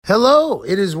Hello,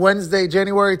 it is Wednesday,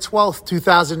 January 12th,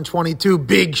 2022.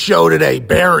 Big show today.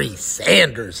 Barry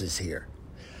Sanders is here.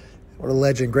 What a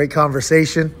legend. Great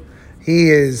conversation. He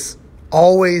is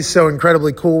always so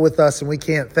incredibly cool with us, and we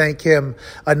can't thank him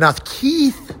enough.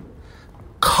 Keith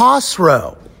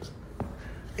Cossrow.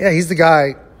 Yeah, he's the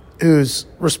guy who's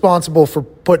responsible for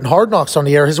putting Hard Knocks on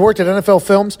the air. Has worked at NFL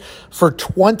Films for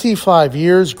 25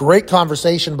 years. Great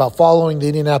conversation about following the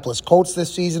Indianapolis Colts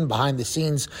this season, behind the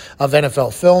scenes of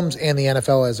NFL Films and the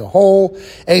NFL as a whole.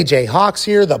 AJ Hawk's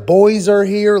here. The boys are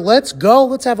here. Let's go.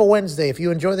 Let's have a Wednesday. If you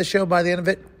enjoy the show by the end of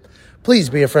it, please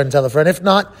be a friend, tell a friend. If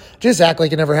not, just act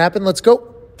like it never happened. Let's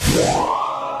go.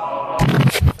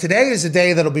 Today is a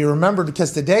day that'll be remembered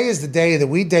because today is the day that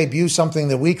we debut something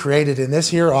that we created in this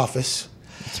here office.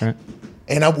 That's right.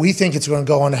 And we think it's going to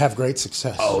go on to have great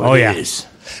success. Oh yeah. Is.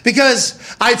 Because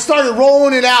I started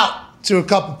rolling it out to a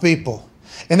couple people,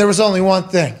 and there was only one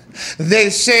thing. They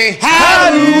say,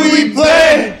 how do we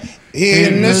play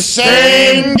in the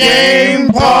same game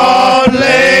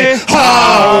parlay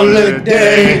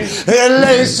holiday? And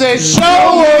they say,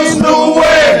 show us the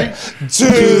way to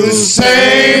the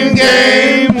same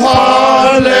game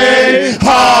parlay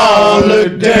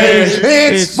holiday.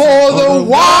 It's for the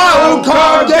wild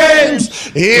card games.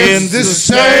 It's the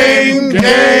same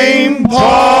game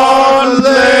parlay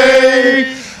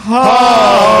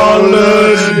holiday.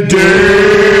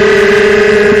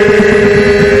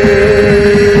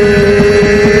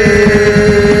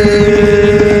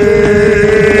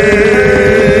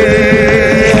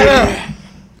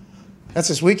 That's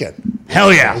this weekend.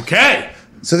 Hell yeah. Okay.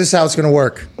 So this is how it's going to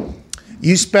work.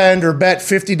 You spend or bet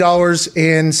 $50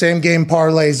 in same-game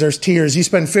parlays. There's tiers. You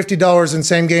spend $50 in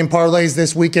same-game parlays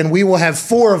this weekend. We will have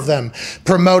 4 of them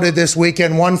promoted this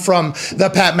weekend. One from the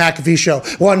Pat McAfee Show,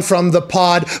 one from The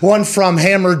Pod, one from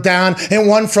Hammered Down, and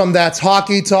one from That's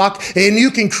Hockey Talk. And you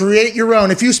can create your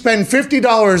own. If you spend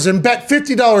 $50 and bet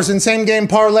 $50 in same-game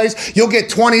parlays, you'll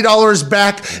get $20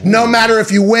 back no matter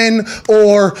if you win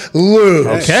or lose.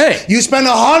 Okay. You spend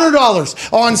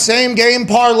 $100 on same-game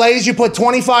parlays. You put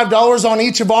 $25 on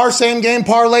each of our same-game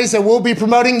parlays that we'll be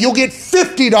promoting. You'll get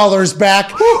 $50 back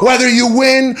whether you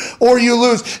win or you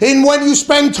lose. And when you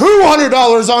spend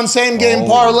 $200 on same-game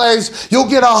parlays, you'll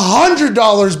get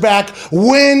 $100 back,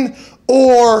 win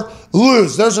or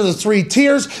lose. Those are the 3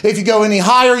 tiers. If you go any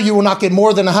higher, you will not get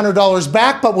more than $100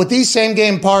 back. But with these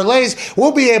same-game parlays,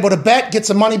 we'll be able to bet, get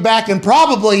some money back, and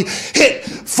probably hit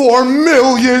 $4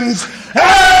 million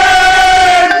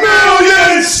and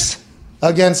millions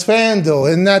against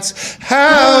FanDuel. And that's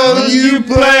how you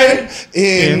play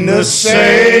in the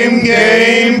same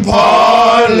game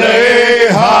parlay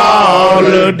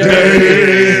holiday.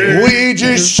 We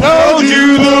just showed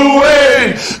you the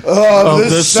way of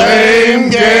the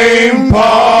same game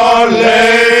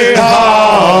parlay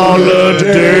holiday.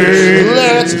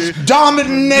 Let's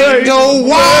dominate the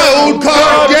wild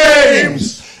card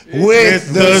games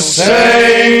with the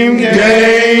same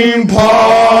game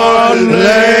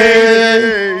parlay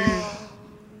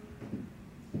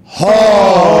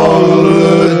holiday.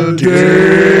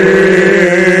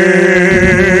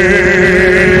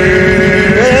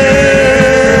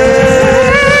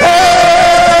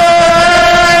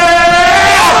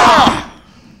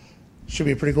 Should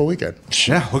be a pretty cool weekend.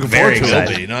 Yeah, looking Very forward to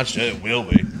excited. it. Not sure it will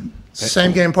be.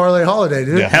 Same game parlay holiday,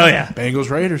 dude. Yeah. Hell yeah. Bengals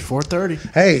Raiders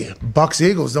 4:30. Hey, Bucks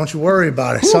Eagles, don't you worry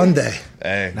about it. Sunday.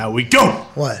 Hey, Now we go.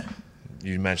 What?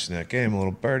 you mentioned that game. A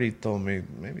little birdie told me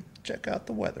maybe check out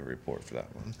the weather report for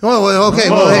that one. Oh, okay.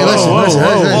 Well, hey, listen.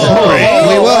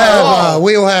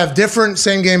 We will have different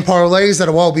same-game parlays that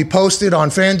will all be posted on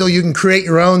FanDuel. You can create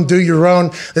your own, do your own.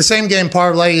 The same-game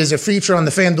parlay is a feature on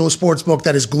the FanDuel Sportsbook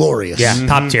that is glorious. Yeah,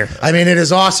 top tier. I mean, it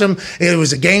is awesome. It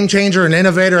was a game changer, an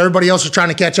innovator. Everybody else was trying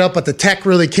to catch up, but the tech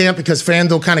really can't because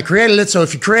FanDuel kind of created it. So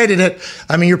if you created it,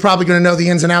 I mean, you're probably going to know the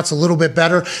ins and outs a little bit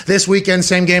better. This weekend,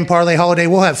 same-game parlay holiday,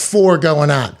 we'll have 4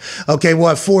 going on. Okay, we'll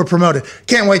have 4 promoted.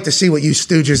 Can't wait to see what you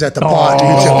stooges at the pod.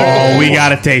 Oh, we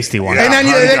got a tasty one. And then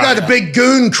they got the big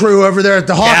goon crew over there at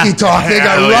the Hockey Talk. They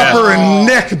got Rupper and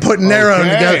Nick putting their own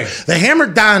together. The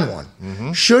Hammered Down one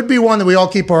should be one that we all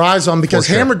keep our eyes on because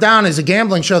Hammered Down is a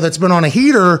gambling show that's been on a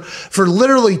heater for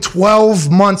literally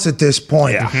 12 months at this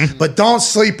point. But don't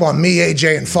sleep on me,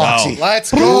 AJ, and Foxy. No.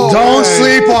 Let's go. Don't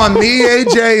sleep on me,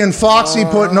 AJ, and Foxy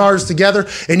putting ours together,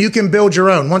 and you can build your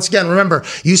own. Once again, remember,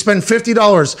 you spend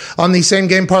 $50 on these same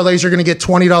game parlays, you're going to get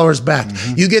 $20 back.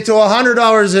 You get to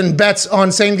 $100 in bets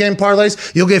on same game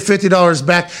parlays, you'll get $50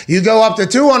 back. You go up to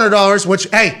 $200, which,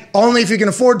 hey, only if you can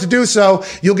afford to do so,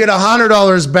 you'll get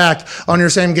 $100 back on your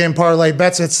same game parlay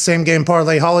bets. It's the same game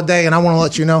parlay holiday, and I want to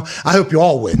let you know, I hope you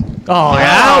all win. Oh, yeah.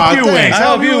 I hope you win. I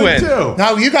hope you win. too.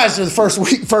 Now, you guys are the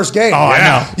first game. Oh, I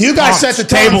know. You guys set the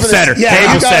tone Table for this. setter. Yeah,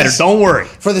 Table you guys, setter. Don't worry.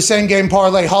 For the same game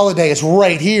parlay holiday, it's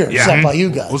right here, set by you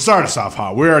guys. We'll start us off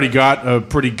hot. We already got a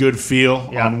pretty good feel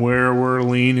on where we're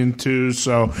leaning to,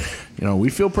 so we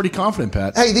feel pretty confident,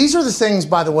 Pat. Hey, these are the things,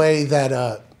 by the way,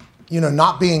 that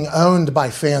not being owned by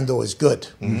FanDuel is good.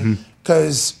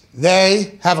 Because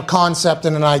they have a concept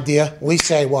and an idea. We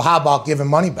say, well, how about giving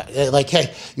money back? Like,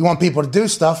 hey, you want people to do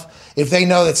stuff. If they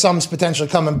know that something's potentially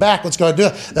coming back, let's go do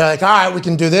it. They're like, all right, we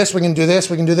can do this, we can do this,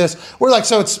 we can do this. We're like,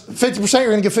 so it's 50%, you're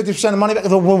going to give 50% of money back?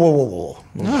 Whoa.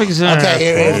 Not exactly.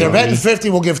 Okay, if they're betting 50,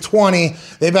 we'll give 20.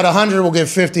 They bet 100, we'll give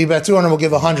 50. Bet 200, we'll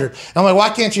give 100. And I'm like, why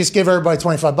can't you just give everybody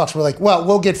 $25? We're like, well,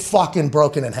 we'll get fucking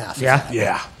broken in half.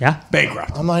 Yeah.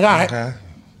 Bankrupt. I'm like, all right. Okay.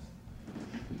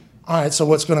 All right, so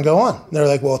what's going to go on? They're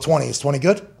like, well, 20. Is 20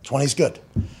 good? 20 is good.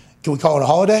 Can we call it a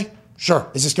holiday? Sure.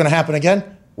 Is this going to happen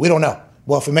again? We don't know.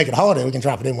 Well, if we make it a holiday, we can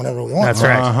drop it in whenever we want. That's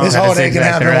right. This holiday can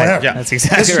happen whenever. Yeah. That's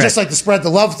exactly right. This is just like the spread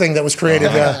the love thing that was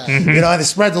created. The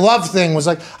spread the love thing was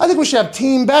like, I think we should have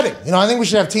team betting. I think we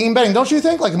should have team betting. Don't you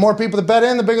think? Like, the more people that bet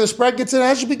in, the bigger the spread gets in.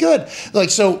 That should be good. Like,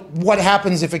 so what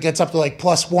happens if it gets up to like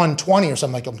plus 120 or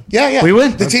something like that? Yeah. We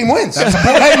win. The team wins.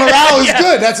 Hey, morale is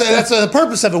good. That's the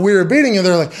purpose of it. We were beating you.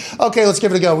 They're like, okay, let's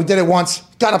give it a go. We did it once.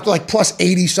 Got up to like plus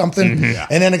 80 something.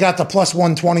 And then it got to plus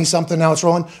 120 something. Now it's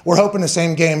rolling. We're hoping the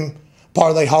same game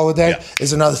parlay holiday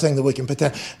is another thing that we can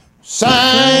pretend.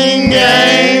 Same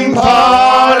game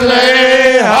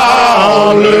parlay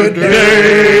holiday.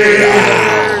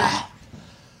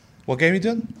 What game you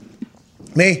doing?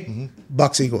 Me,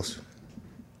 Bucks Eagles.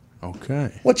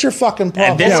 Okay. What's your fucking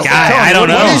problem? This guy, I don't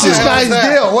know. What is this guy's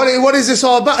deal? What is this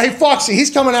all about? Hey, Foxy, he's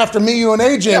coming after me, you, and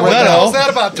AJ right now. What's that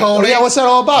about, Tony? Yeah, what's that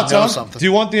all about, Tony? Do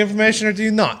you want the information or do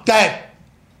you not? Go ahead.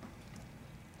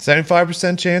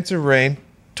 75% chance of rain,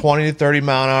 20 to 30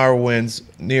 mile an hour winds,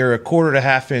 near a quarter to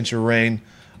half inch of rain,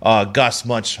 gusts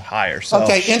much higher. So,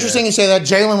 Okay, interesting you say that.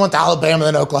 Jalen went to Alabama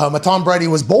and Oklahoma. Tom Brady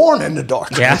was born in the dark.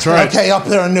 Yeah, that's right. Okay, up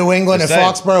there in New England and Just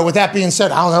saying. Foxborough. With that being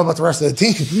said, I don't know about the rest of the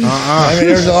team. I mean,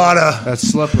 there's a lot of... That's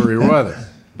slippery weather.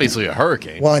 Basically a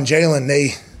hurricane. Well, and Jalen,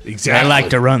 they... Exactly. I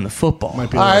like to run the football. Might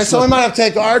be All right, so we might have to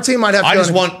take... Our team might have to... I go just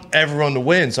to- want everyone to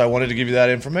win, so I wanted to give you that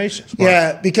information.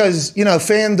 Yeah, because,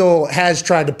 FanDuel has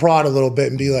tried to prod a little bit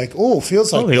and be like, oh,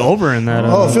 feels like... The over in that.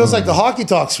 it feels like the hockey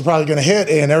talks are probably going to hit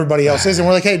and everybody else is. And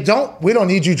we're like, hey, we don't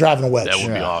need you driving a wedge. That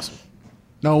would be awesome.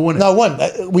 No, win it.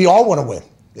 No, we all want to win.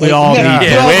 We all need to What's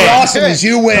win. awesome is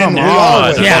you win. Come we all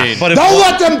on. win. Yeah. But if Don't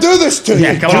let them do this to you.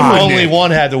 Yeah, come if on. only one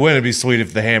had to win, it'd be sweet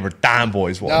if the Hammer Dime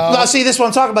Boys won. Now, see, this is what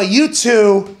I'm talking about. You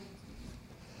two,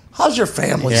 how's your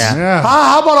families? Yeah.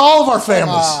 How about all of our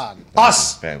families? on.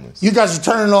 Us. Families. You guys are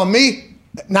turning on me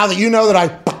now that you know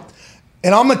that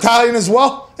and I'm Italian as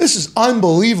well. This is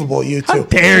unbelievable, you two. How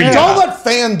dare you. Don't let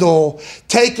FanDuel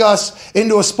take us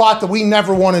into a spot that we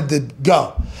never wanted to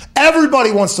go.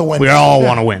 Everybody wants to win. We all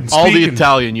want to win. All the Speaking-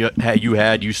 Italian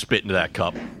you spit into that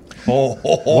cup.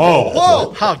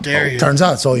 Whoa. How dare you? Turns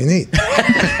out that's all you need.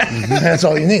 That's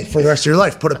all you need for the rest of your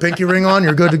life. Put a pinky ring on,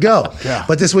 you're good to go. Yeah.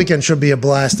 But this weekend should be a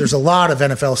blast. There's a lot of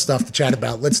NFL stuff to chat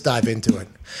about. Let's dive into it.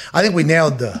 I think we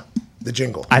nailed the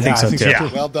jingle. I think so too.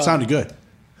 Well done. Sounded good.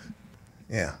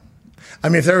 Yeah. I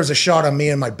mean, if there was a shot of me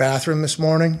in my bathroom this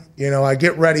morning, I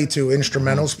get ready to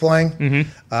instrumentals playing,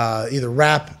 either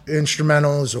rap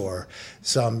instrumentals or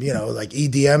some, like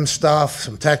EDM stuff,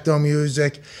 some techno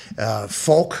music,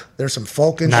 folk. There's some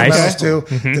folk instrumentals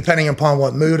too, depending upon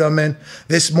what mood I'm in.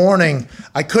 This morning,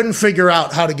 I couldn't figure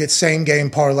out how to get same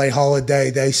game parlay holiday.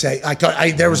 They say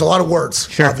there was a lot of words,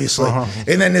 obviously,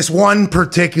 and then this one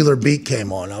particular beat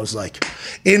came on. I was like,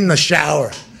 in the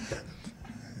shower.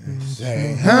 In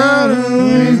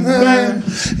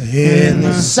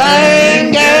the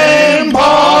same game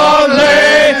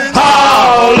parlay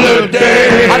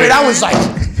holiday. I mean, I was like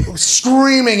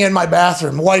screaming in my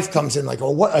bathroom. My wife comes in like,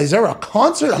 "Oh, what? Is there a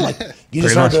concert?" I'm like, "You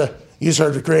just heard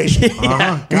the creation. We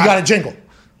got a jingle.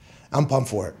 I'm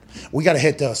pumped for it. We got to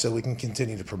hit those so we can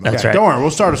continue to promote. That's it. right. Don't worry, we'll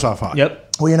start us off hot.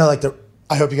 Yep. Well,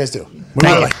 I hope you guys do.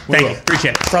 Thank you.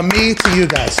 Appreciate it. From me to you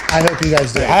guys, I hope you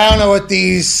guys do. I don't know what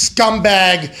these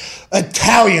scumbag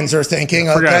Italians are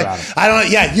thinking. Forget Okay, about it. I don't.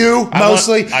 Yeah, you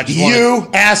mostly. I just You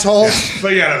assholes.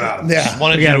 Forget about it. Yeah.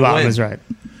 Wanted you Forget to about win. him is right.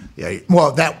 Yeah.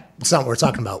 Well, that's not what we're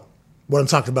talking about. What I'm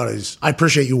talking about is I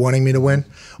appreciate you wanting me to win.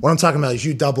 What I'm talking about is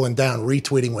you doubling down,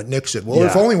 retweeting what Nick said. Well,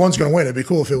 if only one's going to win, it'd be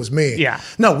cool if it was me. Yeah.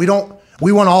 No, we don't.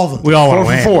 We want all of them. We all want to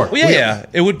win. 4 for 4. Well, yeah.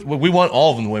 It would. We want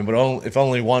all of them to win, but if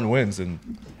only one wins, then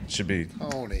Should be.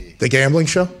 Tony. The gambling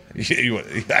show?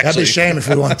 That'd be a shame if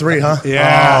we won 3, huh?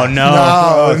 Yeah. Oh,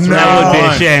 no. No, That would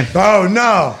be a shame. Oh,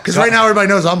 no. Because right now everybody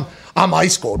knows I'm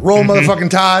ice cold. Roll motherfucking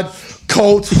Tide,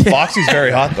 Colt. Foxy's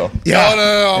very hot, though. Yeah.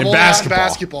 No. I'm In all basketball. about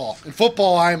basketball. In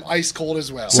football, I'm ice cold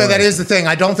as well. So that is the thing.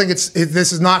 I don't think this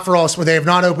is not for all sports. They have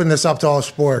not opened this up to all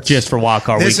sports. Just for wild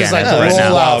card This weekend. is like as a of right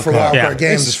now. rollout for wild Yeah. card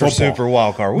games. This is for football. Super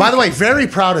Wild Card. By the way, very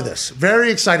proud of this.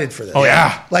 Very excited for this. Oh,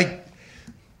 yeah. Like,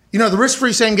 the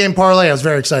risk-free same-game parlay I was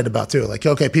very excited about, too. Like,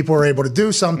 okay, people were able to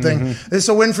do something. This is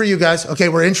a win for you guys. Okay,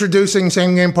 we're introducing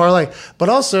same-game parlay, but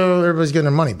also everybody's getting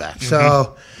their money back.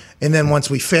 So, and then once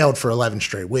we failed for 11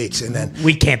 straight weeks, and then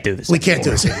We can't do this. we can't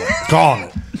do this anymore. Calling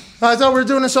it. I thought we were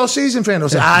doing this all season,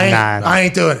 FanDuel. I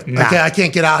ain't doing it. Nah. Okay, I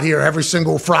can't get out here every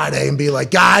single Friday and be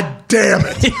like, God damn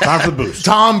it. Time for the boost.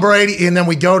 Tom Brady, and then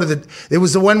we go to it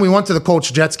was the one we went to the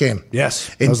Colts-Jets game. Yes.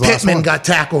 That And was the last Pittman one. got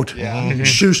tackled.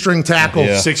 Shoestring tackle.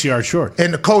 Yeah. 6 yards short.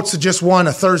 And the Colts had just won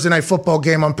a Thursday night football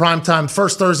game on primetime.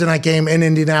 First Thursday night game in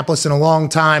Indianapolis in a long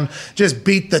time. Just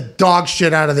beat the dog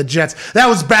shit out of the Jets. That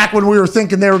was back when we were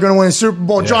thinking they were going to win a Super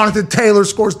Bowl. Jonathan Taylor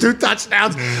scores 2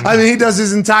 touchdowns. I mean, he does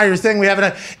his entire thing. We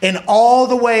haven't, and all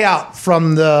the way out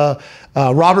from the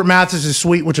Robert Mathis's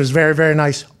suite, which was very, very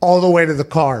nice, all the way to the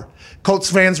car. Colts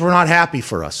fans were not happy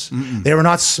for us. They were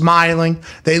not smiling.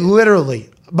 They literally,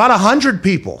 about 100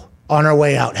 people on our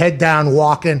way out, head down,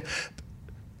 walking.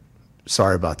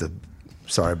 Sorry about the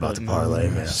parlay,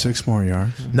 man. 6 more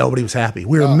yards. Nobody was happy.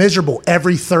 We were miserable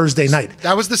every Thursday night.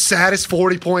 That was the saddest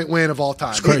 40-point win of all time.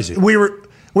 It's crazy. We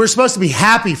were supposed to be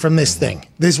happy from this thing.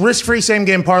 This risk-free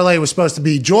same-game parlay was supposed to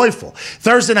be joyful.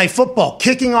 Thursday night football,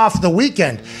 kicking off the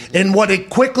weekend, and what it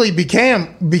quickly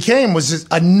became was just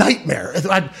a nightmare.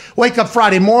 I'd wake up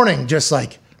Friday morning just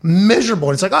like miserable.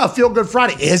 And it's like, oh, feel good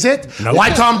Friday. Is it? Nope.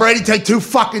 Why Tom Brady take 2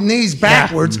 fucking knees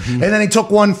backwards and then he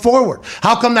took 1 forward?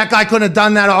 How come that guy couldn't have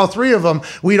done that, all 3 of them?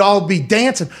 We'd all be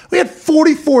dancing. We had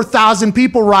 44,000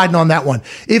 people riding on that one.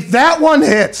 If that one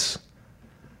hits,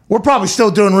 we're probably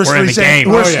still doing risk-free same.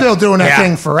 We're still doing that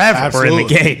thing forever. Absolutely. We're in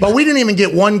the game. But we didn't even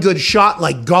get one good shot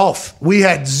like golf. We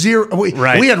had zero. We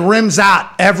had rims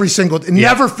out every single.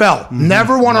 Never fell.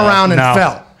 Never won around and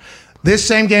fell. This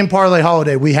same game parlay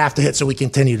holiday, we have to hit so we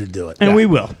continue to do it. And we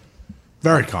will.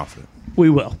 Very confident. We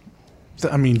will.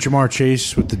 I mean, Jamar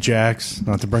Chase with the Jags,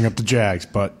 not to bring up the Jags,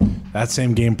 but that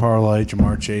same game parlay,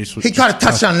 Jamar Chase was. He caught a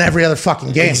touchdown in every other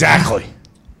fucking game. Exactly.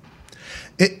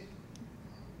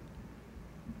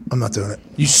 I'm not doing it.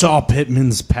 You saw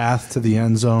Pittman's path to the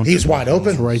end zone. He's wide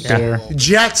open. Right there.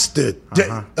 Jets, dude.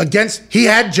 He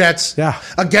had Jets. Yeah.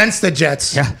 Against the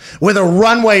Jets. Yeah. With a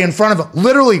runway in front of him.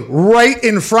 Literally right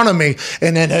in front of me.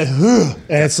 And then, and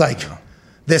it's like,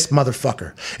 this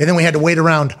motherfucker. And then we had to wait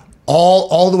around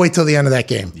all the way till the end of that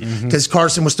game. Because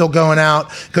Carson was still going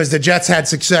out. Because the Jets had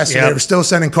success. And they were still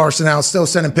sending Carson out. Still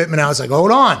sending Pittman out. It's like,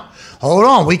 hold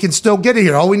on. We can still get it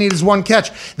here. All we need is 1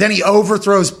 catch. Then he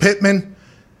overthrows Pittman.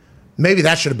 Maybe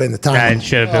that should have been the time. That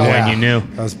should have been when you knew.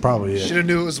 That was probably it. Should have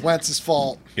knew it was Wentz's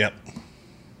fault. Yep.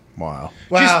 Wow.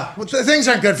 Wow. Things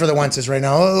aren't good for the Wentzes right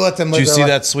now. We'll let them live Did you their see life.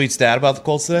 that sweet stat about the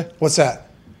Colts today? What's that?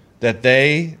 That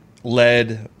they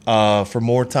led for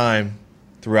more time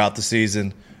throughout the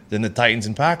season than the Titans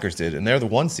and Packers did, and they're the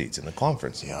 1 seeds in the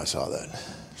conference. Yeah, I saw that.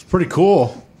 It's pretty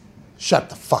cool. Shut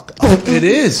the fuck up. It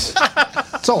is.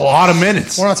 It's a lot of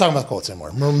minutes. We're not talking about the Colts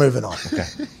anymore. We're moving on. Okay.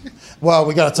 Well,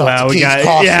 we got to talk to Keith got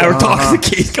Cossrow. Yeah, we're talking to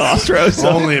Keith Cossrow. So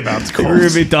Only about the Colts. we're going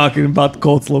to be talking about the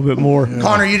Colts a little bit more.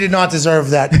 Connor, you did not deserve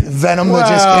that venom that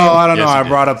just Well, came. I don't know. Yes, you I did.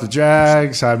 brought up the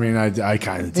Jags. I mean, I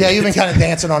kind of did. Yeah, you've been kind of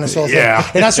dancing on this whole thing. Yeah.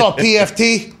 And I saw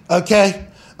PFT, okay,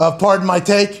 pardon my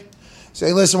take,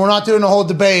 say, listen, we're not doing a whole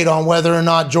debate on whether or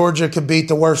not Georgia could beat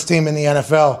the worst team in the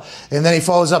NFL. And then he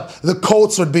follows up, the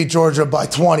Colts would beat Georgia by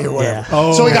 20 or whatever.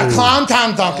 Yeah. So we got Clown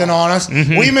Town dunking on us.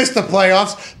 We missed the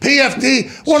playoffs.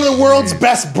 PFT, one of the world's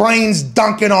best brains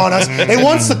dunking on us. And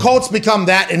once the Colts become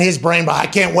that in his brain, I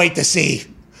can't wait to see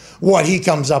what he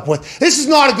comes up with. This is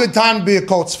not a good time to be a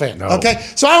Colts fan, okay?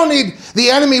 So I don't need the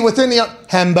enemy within the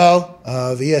Hembo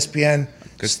of ESPN,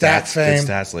 Good stat stats. fame. Good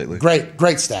stats lately. Great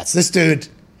stats. This dude,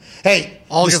 hey,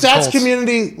 All the against stats Colts.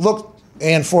 community looked,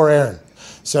 and for Aaron.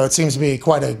 So it seems to be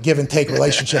quite a give and take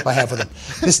relationship I have with him.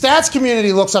 The stats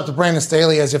community looks up to Brandon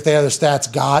Staley as if they are their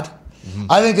stats god.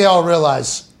 I think they all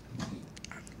realize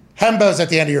Hembo's at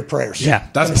the end of your prayers. Yeah, In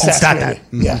the that's stat community.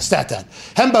 that. Yeah, stat that.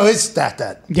 Hembo is stat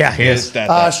that. Yeah, he is.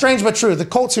 Strange but true. The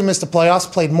Colts, who missed the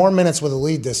playoffs, played more minutes with a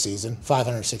lead this season,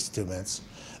 562 minutes.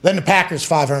 Then the Packers,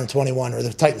 521, or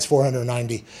the Titans,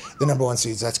 490, the number 1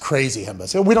 seeds. That's crazy, Hembo.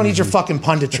 So we don't need your fucking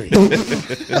punditry.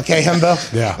 Okay,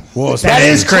 Hembo? Yeah. Well, That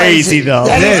is crazy, though.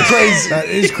 That is crazy. That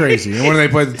is crazy. And when they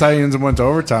played the Titans and went to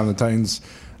overtime, the Titans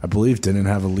I believe, didn't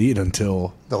have a lead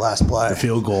until The last play. the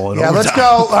field goal. Yeah, let's go.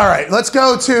 All right, let's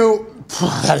go to.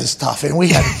 That is tough. And we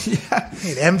had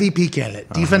MVP candidate,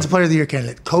 Defensive Player of the Year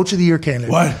candidate, Coach of the Year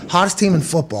candidate. What? Hottest team in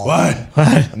football. What?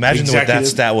 Imagine what that Executive.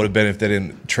 stat would have been if they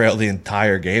didn't trail the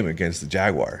entire game against the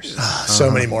Jaguars. So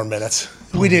many more minutes.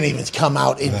 We didn't even come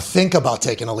out and think about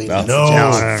taking a lead. against the No,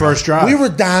 Jaguars. first drive. We were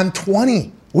down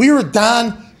 20. We were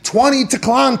down 20 to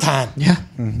climb time. Yeah.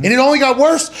 And it only got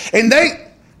worse. And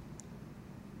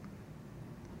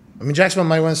Jacksonville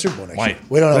might win the Super Bowl next year.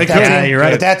 Might. We don't know. They With that could. team, Yeah, you're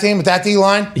right. With that team, with that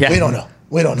D-line, Yeah. we don't know.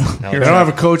 We don't know. They don't have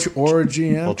a coach or a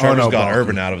GM. Well, Trevor's got Balky.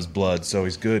 Urban out of his blood, so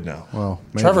he's good now. Well,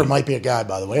 maybe. Trevor might be a guy,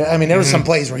 by the way. I mean, there were some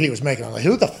plays where he was making. I'm like,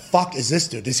 who the fuck is this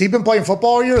dude? Has he been playing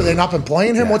football all year? Have they not been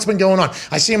playing him? What's been going on?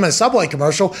 I see him in a Subway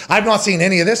commercial. I've not seen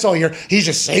any of this all year. He's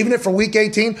just saving it for Week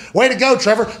 18. Way to go,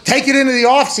 Trevor. Take it into the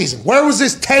offseason. Where was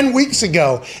this 10 weeks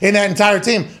ago in that entire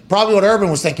team? Probably what Urban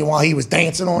was thinking while he was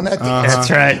dancing on that thing. That's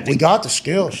right. We got the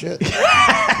skill. Shit.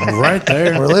 right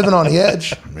there. We're living on the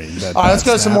edge. That All right, let's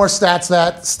go to snap. some more stats.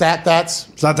 That's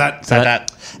It's not that.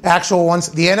 That actual ones.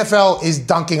 The NFL is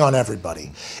dunking on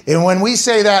everybody. And when we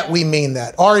say that, we mean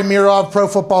that. Ari Mirov, Pro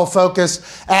Football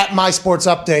Focus, at My Sports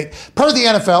Update. Per the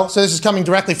NFL, so this is coming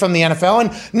directly from the NFL,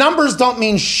 and numbers don't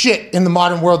mean shit in the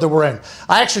modern world that we're in.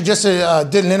 I actually just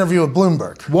did an interview with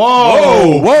Bloomberg.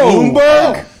 Whoa,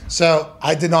 Bloomberg. So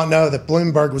I did not know that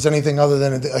Bloomberg was anything other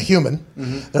than a human.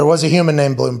 There was a human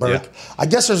named Bloomberg. Yeah. I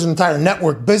guess there's an entire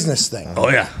network business thing. Oh,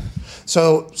 yeah.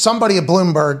 So somebody at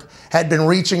Bloomberg had been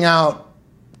reaching out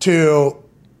to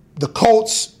the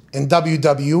Colts and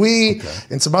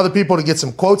WWE and some other people to get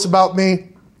some quotes about me.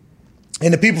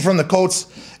 And the people from the Colts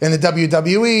and the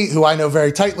WWE, who I know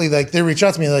very tightly, like they reach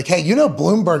out to me like, hey, you know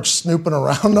Bloomberg's snooping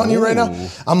around on you right now?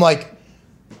 I'm like,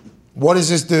 what is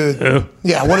this dude?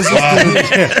 Yeah, what is this dude?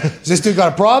 Has this dude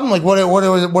got a problem? Like,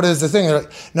 what is the thing? They're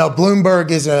like, no,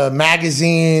 Bloomberg is a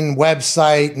magazine,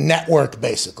 website, network,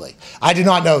 basically. I did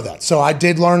not know that. So I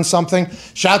did learn something.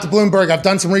 Shout out to Bloomberg. I've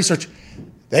done some research.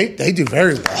 They do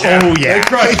very well. Oh, yeah.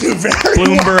 They do very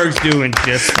well. Bloomberg's doing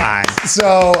just fine.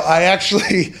 So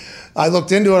I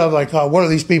looked into it. I was like, oh, what are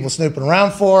these people snooping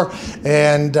around for?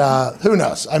 And who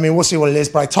knows? I mean, we'll see what it is.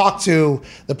 But I talked to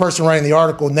the person writing the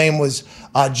article. Name was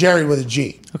Jerry with a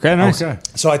G. Okay, nice. Okay.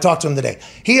 So I talked to him today.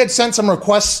 He had sent some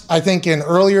requests, I think, in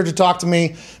earlier to talk to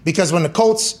me because when the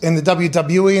Colts and the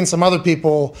WWE and some other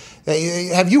people,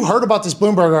 have you heard about this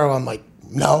Bloomberg article? I'm like,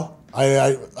 no.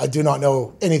 I do not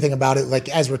know anything about it, like,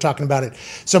 as we're talking about it.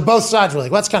 So both sides were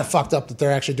like, well, that's kind of fucked up that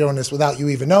they're actually doing this without you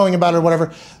even knowing about it or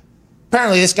whatever.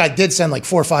 Apparently, this guy did send like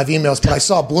 4 or 5 emails, but I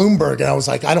saw Bloomberg and I was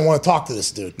like, I don't want to talk to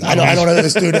this dude. I don't know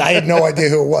this dude. I had no idea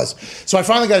who it was. So I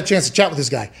finally got a chance to chat with this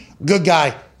guy. Good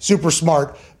guy, super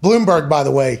smart. Bloomberg, by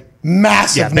the way,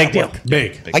 massive big network. deal.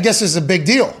 Big. I guess this is a big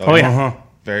deal. Oh, yeah.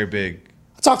 Very big.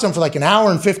 I talked to him for like an hour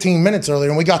and 15 minutes earlier,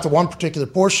 and we got to one particular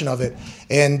portion of it.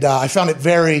 And I found it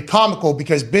very comical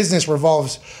because business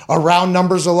revolves around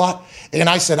numbers a lot. And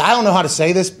I said, I don't know how to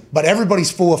say this, but everybody's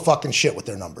full of fucking shit with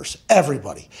their numbers.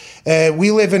 Everybody.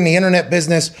 We live in the internet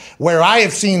business where I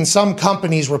have seen some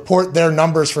companies report their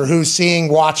numbers for who's seeing,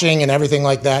 watching, and everything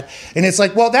like that. And it's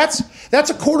like, well, that's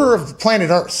a quarter of planet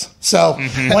Earth. So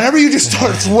whenever you just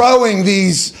start throwing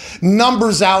these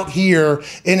numbers out here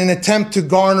in an attempt to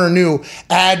garner new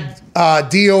ad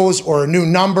deals or a new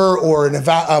number or an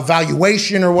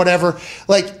evaluation or whatever,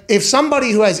 like if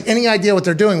somebody who has any idea what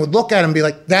they're doing would look at it and be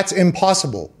like, that's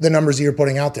impossible, the numbers that you're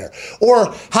putting out there.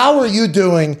 Or how are you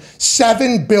doing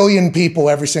 7 billion people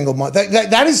every single month?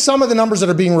 That is some of the numbers that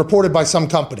are being reported by some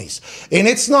companies. And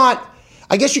it's not,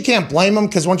 I guess you can't blame them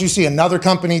because once you see another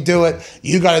company do it,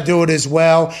 you got to do it as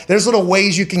well. There's little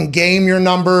ways you can game your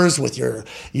numbers with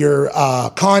your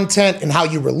content and how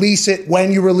you release it,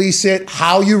 when you release it,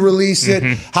 how you release it,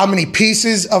 how many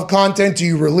pieces of content do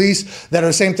you release that are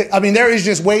the same thing. I mean, there is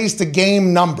just ways to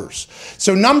game numbers.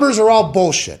 So numbers are all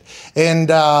bullshit. And,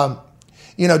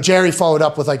 Jerry followed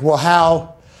up with like, well,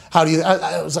 how do you,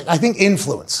 I was like, I think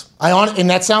influence. And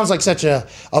that sounds like such a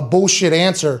bullshit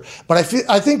answer, but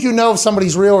I think you know if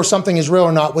somebody's real or something is real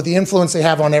or not with the influence they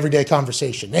have on everyday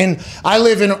conversation. And I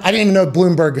didn't even know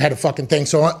Bloomberg had a fucking thing.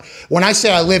 So when I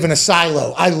say I live in a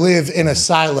silo, I live in a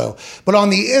silo. But on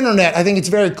the internet, I think it's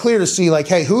very clear to see like,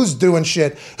 hey, who's doing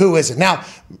shit, who isn't. Now,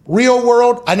 real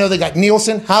world, I know they got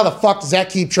Nielsen. How the fuck does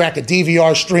that keep track of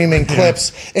DVR streaming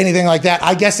clips, anything like that?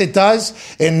 I guess it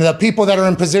does. And the people that are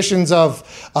in positions of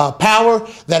power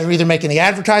that are either making the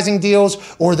advertising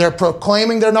deals or they're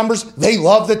proclaiming their numbers, they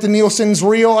love that the Nielsen's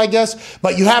real, I guess.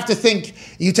 But you have to think,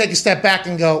 you take a step back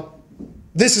and go,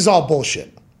 this is all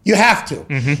bullshit. You have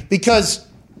to. Because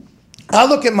I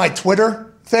look at my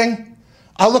Twitter thing.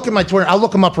 I'll look at my Twitter. I'll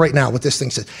look them up right now, what this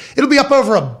thing says. It'll be up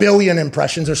over 1 billion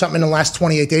impressions or something in the last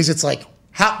 28 days. It's like,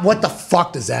 what the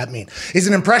fuck does that mean? Is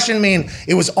an impression mean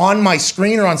it was on my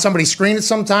screen or on somebody's screen at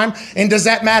some time? And does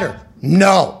that matter?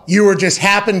 No, you were just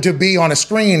happened to be on a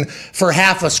screen for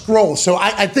half a scroll. So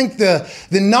I think the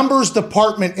numbers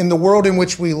department in the world in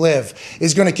which we live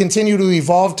is going to continue to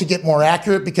evolve to get more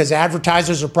accurate because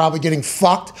advertisers are probably getting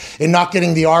fucked and not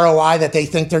getting the ROI that they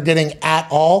think they're getting at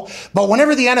all. But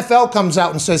whenever the NFL comes out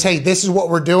and says, hey, this is what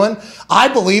we're doing, I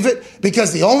believe it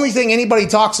because the only thing anybody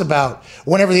talks about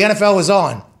whenever the NFL is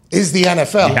on is the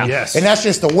NFL. Yeah. Yes. And that's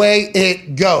just the way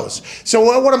it goes. So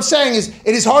what I'm saying is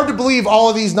it is hard to believe all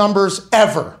of these numbers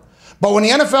ever. But when the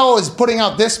NFL is putting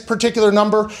out this particular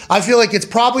number, I feel like it's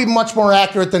probably much more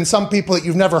accurate than some people that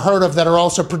you've never heard of that are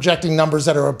also projecting numbers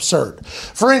that are absurd.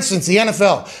 For instance, the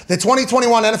NFL, the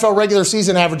 2021 NFL regular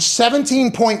season averaged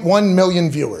 17.1 million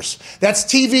viewers. That's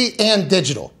TV and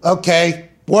digital. Okay.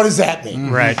 What does that mean?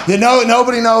 Right. You know,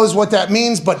 nobody knows what that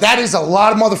means, but that is a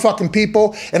lot of motherfucking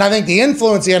people. And I think the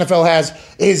influence the NFL has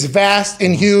is vast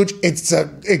and huge.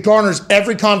 It garners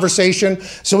every conversation.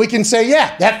 So we can say,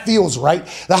 yeah, that feels right.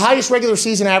 The highest regular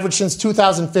season average since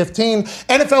 2015.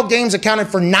 NFL games accounted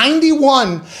for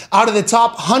 91 out of the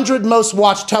top 100 most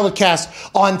watched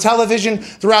telecasts on television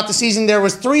throughout the season. There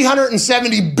was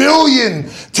 370 billion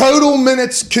total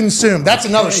minutes consumed. That's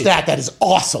another stat that is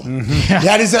awesome. Mm-hmm.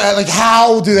 That is like,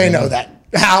 how do they know that?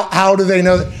 How do they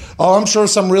know that? Oh, I'm sure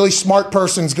some really smart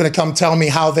person's going to come tell me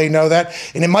how they know that.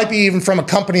 And it might be even from a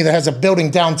company that has a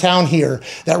building downtown here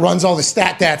that runs all the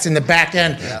stats in the back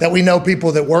end that we know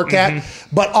people that work at.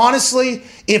 But honestly,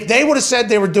 if they would have said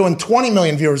they were doing 20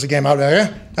 million viewers a game, I would have,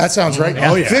 yeah, that sounds right.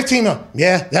 Oh, yeah. 15 million,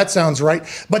 yeah, that sounds right.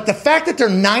 But the fact that they're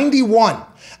 91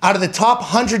 out of the top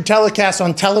 100 telecasts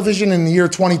on television in the year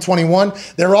 2021,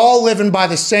 they're all living by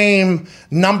the same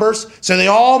numbers. So they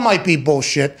all might be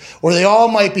bullshit or they all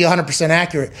might be 100%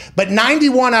 accurate. But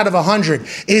 91 out of 100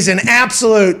 is an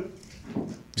absolute...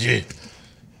 Yeah.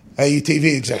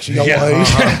 AUTV executive.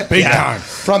 Big time.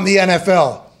 From the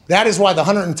NFL. That is why the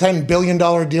 $110 billion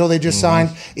deal they just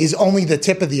signed is only the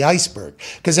tip of the iceberg.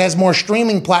 Because as more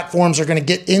streaming platforms are going to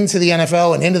get into the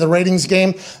NFL and into the ratings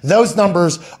game, those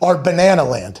numbers are banana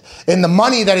land. And the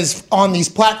money that is on these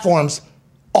platforms,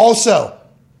 also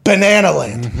banana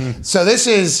land. Mm-hmm. So this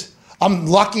is, I'm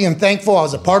lucky and thankful I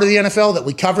was a part of the NFL, that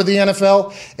we cover the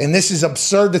NFL. And this is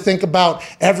absurd to think about.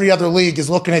 Every other league is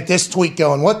looking at this tweet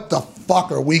going, what the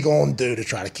fuck are we going to do to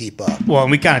try to keep up? Well,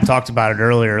 and we kind of talked about it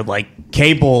earlier. Like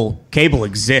cable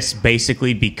exists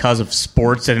basically because of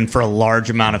sports, and for a large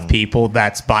amount of people,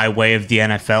 that's by way of the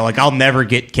NFL. Like I'll never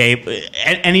get cable,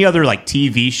 any other like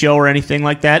TV show or anything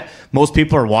like that. Most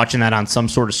people are watching that on some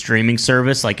sort of streaming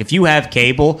service. Like if you have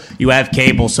cable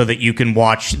so that you can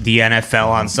watch the NFL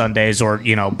on Sundays or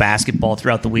basketball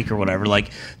throughout the week or whatever.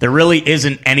 Like there really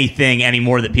isn't anything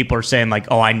anymore that people are saying like,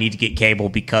 oh, I need to get cable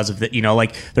because of the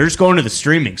like they're just going to the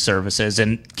streaming services,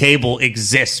 and cable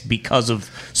exists because of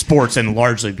sports and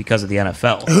largely because of the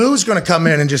NFL. Who's going to come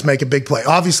in and just make a big play?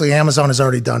 Obviously, Amazon has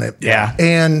already done it. Yeah.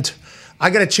 And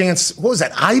I got a chance. What was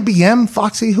that? IBM,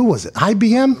 Foxy? Who was it?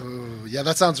 IBM? Yeah,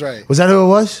 that sounds right. Was that who it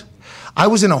was? I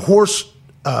was in a horse.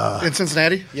 In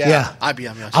Cincinnati? Yeah.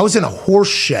 IBM, yes. I was in a horse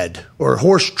shed or a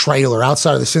horse trailer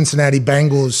outside of the Cincinnati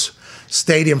Bengals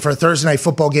stadium for a Thursday night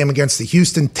football game against the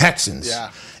Houston Texans. Yeah.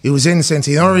 It was in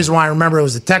Cincy. The only reason why I remember it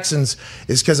was the Texans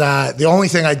is because the only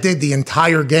thing I did the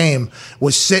entire game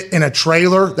was sit in a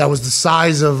trailer that was the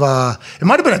size of, it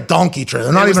might have been a donkey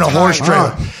trailer, not even a horse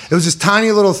trailer. It was this tiny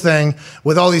little thing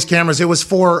with all these cameras. It was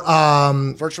for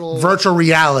virtual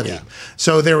reality. Yeah.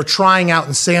 So they were trying out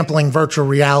and sampling virtual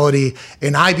reality,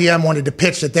 and IBM wanted to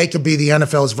pitch that they could be the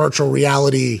NFL's virtual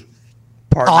reality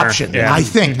partner. Option. Yeah. I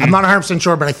think. I'm not 100%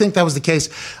 sure, but I think that was the case.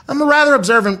 I'm a rather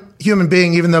observant human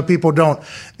being, even though people don't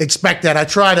expect that. I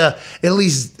try to at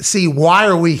least see why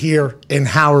are we here and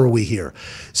how are we here.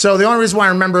 So the only reason why I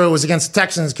remember it was against the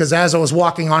Texans because as I was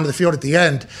walking onto the field at the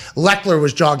end, Leckler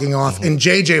was jogging off and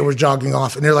JJ was jogging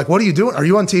off. And they're like, what are you doing? Are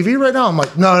you on TV right now? I'm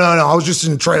like, no. I was just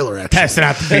in a trailer, actually. Testing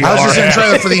out the VR. I was just in a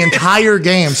trailer for the entire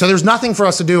game. So there's nothing for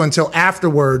us to do until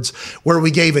afterwards where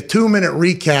we gave a 2-minute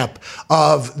recap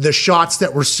of the shots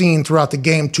that were seen throughout the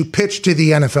game to pitch to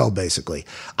the NFL, basically.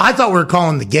 I thought we were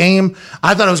calling the game.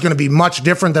 I thought it was going to be much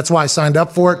different. That's why I signed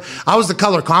up for it. I was the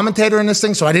color commentator in this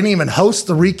thing, so I didn't even host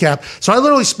the recap. So I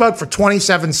literally spoke for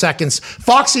 27 seconds.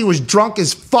 Foxy was drunk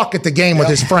as fuck at the game with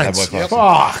his friends.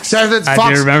 Fox.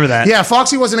 I do remember that. Yeah,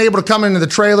 Foxy wasn't able to come into the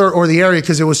trailer or the area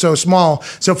because it was so small.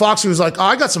 So Foxy was like, oh,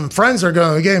 I got some friends that are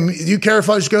going to the game. Do you care if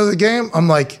I just go to the game? I'm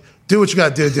like, Do what you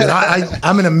got to do, dude.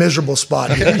 I'm in a miserable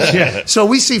spot here. So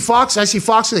we see Fox. I see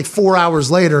Fox like 4 hours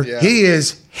later. Yeah. He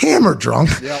is hammered drunk,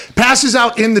 passes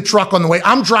out in the truck on the way.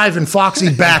 I'm driving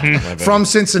Foxy back from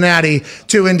Cincinnati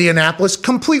to Indianapolis.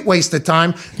 Complete waste of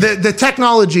time. The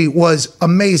technology was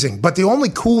amazing, but the only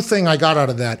cool thing I got out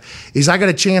of that is I got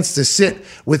a chance to sit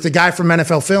with the guy from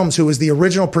NFL Films who was the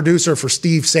original producer for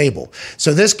Steve Sable.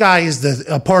 So this guy is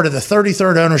a part of the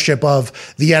 33rd ownership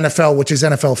of the NFL, which is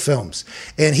NFL Films.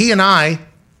 And he and I,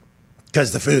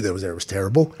 because the food that was there was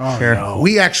terrible. Oh, no.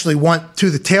 We actually went to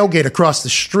the tailgate across the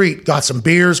street, got some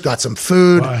beers, got some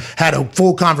food, had a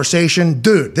full conversation.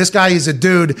 Dude, this guy is a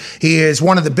dude. He is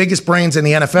one of the biggest brains in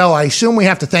the NFL. I assume we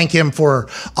have to thank him for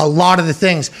a lot of the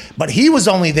things. But he was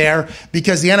only there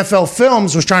because the NFL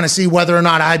Films was trying to see whether or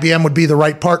not IBM would be the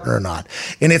right partner or not.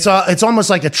 And it's almost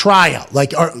like a tryout.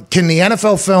 Like, can the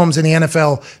NFL Films and the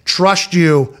NFL trust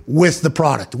you with the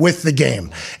product, with the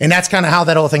game? And that's kind of how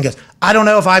that whole thing goes. I don't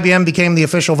know if IBM became the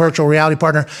official virtual reality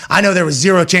partner. I know there was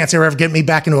zero chance they were ever getting me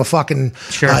back into a fucking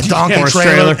donkey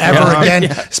trailer ever again,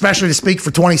 especially to speak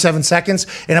for 27 seconds.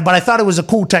 But I thought it was a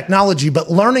cool technology. But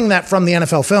learning that from the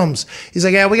NFL Films, he's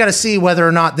like, yeah, we got to see whether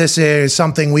or not this is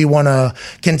something we want to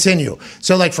continue.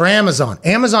 So like for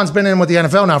Amazon's been in with the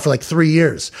NFL now for like 3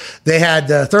 years. They had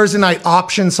the Thursday night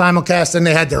option simulcast, and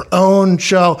they had their own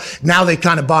show. Now they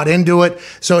kind of bought into it.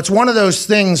 So it's one of those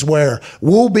things where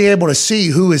we'll be able to see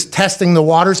who is testing the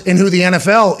waters and who the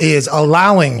NFL is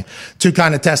allowing to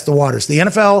kind of test the waters. The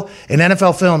NFL and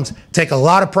NFL Films take a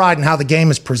lot of pride in how the game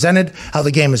is presented, how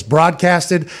the game is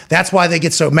broadcasted. That's why they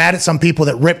get so mad at some people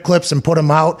that rip clips and put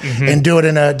them out and do it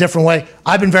in a different way.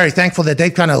 I've been very thankful that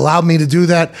they've kind of allowed me to do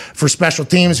that for special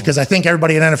teams, because I think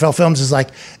everybody at NFL Films is like,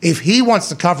 if he wants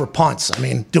to cover punts, I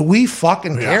mean, do we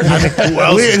fucking care?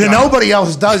 I mean, nobody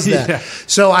else does that.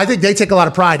 So I think they take a lot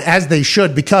of pride, as they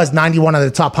should, because 91 of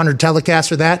the top 100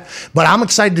 telecasts are that. But I'm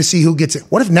excited to see who gets it.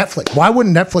 What if Netflix? Why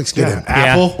wouldn't Netflix get in?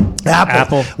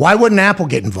 Apple. Why wouldn't Apple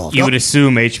get involved? You would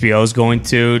assume HBO is going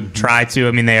to try to.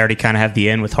 I mean, they already kind of have the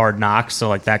in with Hard Knocks, so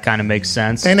like that kind of makes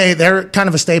sense. And they're kind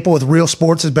of a staple with Real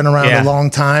Sports, has been around a long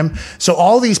time. So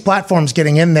all these platforms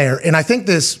getting in there, and I think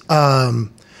this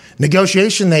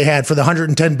negotiation they had for the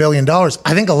 $110 billion,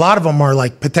 I think a lot of them are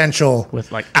like potential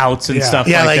with like outs and stuff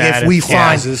like like that.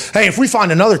 If we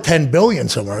find another $10 billion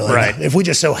somewhere, like right. if we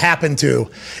just so happen to,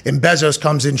 and Bezos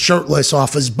comes in shirtless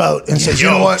off his boat and says, you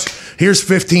know what, here's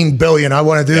 $15 billion, I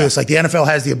want to do this. Like the NFL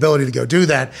has the ability to go do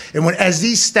that. And as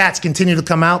these stats continue to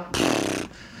come out,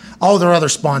 all their other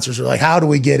sponsors are like, how do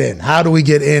we get in? How do we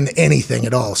get in anything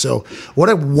at all? So what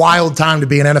a wild time to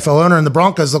be an NFL owner, and the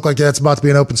Broncos look like that's about to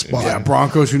be an open spot. Yeah,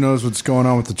 Broncos, who knows what's going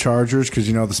on with the Chargers, because,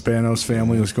 you know, the Spanos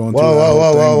family was going through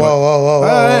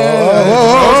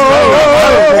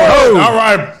All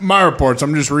right, my reports.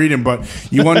 I'm just reading, but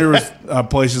you wonder with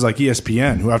places like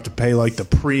ESPN, who have to pay like the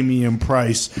premium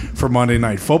price for Monday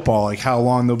Night Football, like how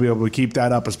long they'll be able to keep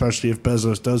that up, especially if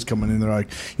Bezos does come in. They're like,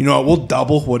 you know what, we'll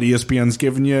double what ESPN's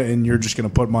giving you, and you're just going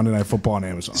to put Monday Night Football on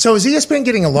Amazon. So is ESPN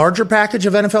getting a larger package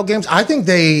of NFL games? I think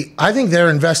they're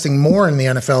investing more in the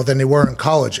NFL than they were in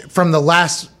college, from the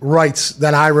last rights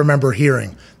that I remember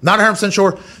hearing. Not 100%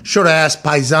 sure. Should have asked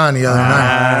Paisan the other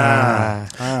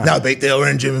night. No, big deal.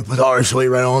 We're in Jimmy Pitar Suite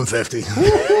right on 50.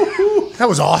 That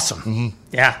was awesome. Mm-hmm.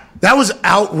 Yeah. That was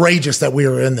outrageous that we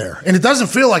were in there. And it doesn't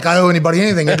feel like I owe anybody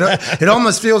anything. It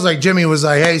almost feels like Jimmy was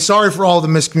like, hey, sorry for all the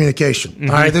miscommunication. Mm-hmm.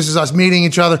 All right, this is us meeting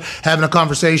each other, having a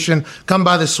conversation. Come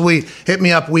by the suite. Hit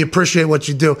me up. We appreciate what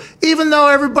you do. Even though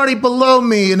everybody below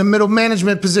me in a middle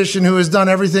management position who has done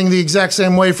everything the exact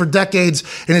same way for decades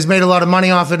and has made a lot of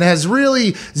money off it and has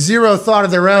really zero thought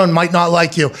of their own might not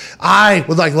like you. I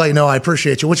would like to let you know I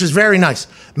appreciate you, which is very nice.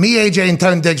 Me, AJ, and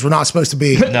Tony Diggs were not supposed to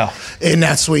be in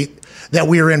that suite that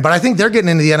we were in, but I think they're getting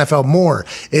into the NFL more.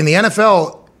 In the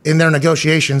NFL, in their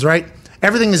negotiations, right?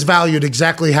 Everything is valued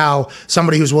exactly how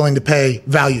somebody who's willing to pay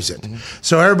values it. Mm-hmm.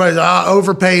 So everybody's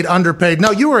overpaid, underpaid.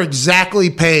 No, you are exactly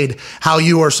paid how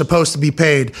you are supposed to be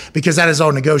paid, because that is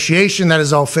all negotiation. That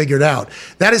is all figured out.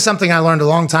 That is something I learned a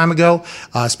long time ago,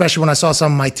 especially when I saw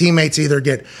some of my teammates either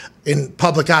get, in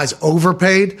public eyes,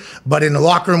 overpaid, but in the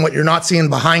locker room, what you're not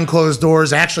seeing behind closed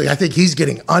doors, actually, I think he's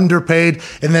getting underpaid.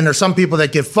 And then there's some people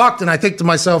that get fucked. And I think to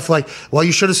myself, like, well,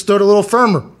 you should have stood a little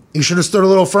firmer. You should have stood a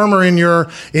little firmer in your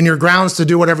grounds to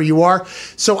do whatever you are.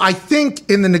 So I think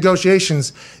in the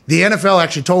negotiations, the NFL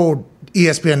actually told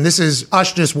ESPN, this is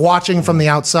us just watching from the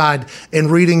outside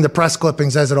and reading the press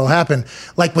clippings as it'll happen.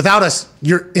 Like, without us,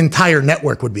 your entire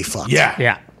network would be fucked.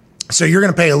 Yeah. So you're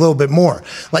going to pay a little bit more.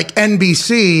 Like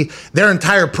NBC, their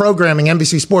entire programming,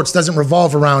 NBC Sports, doesn't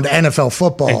revolve around NFL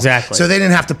football. Exactly. So they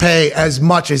didn't have to pay as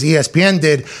much as ESPN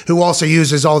did, who also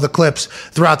uses all the clips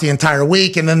throughout the entire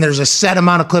week. And then there's a set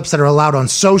amount of clips that are allowed on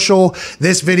social.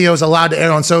 This video is allowed to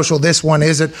air on social. This one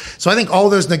isn't. So I think all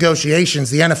those negotiations,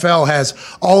 the NFL has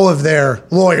all of their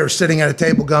lawyers sitting at a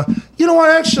table going, you know what,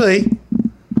 actually,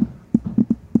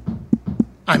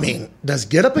 I mean, does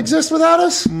Get Up exist without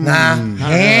us? Nah.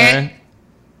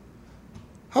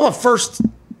 How about first?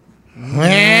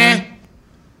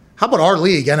 How about our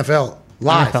league, NFL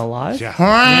Live? NFL Live?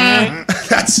 Yeah.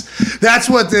 That's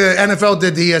what the NFL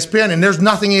did to ESPN, and there's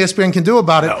nothing ESPN can do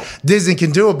about it. No. Disney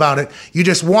can do about it. You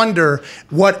just wonder,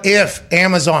 what if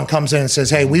Amazon comes in and says,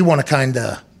 hey, we want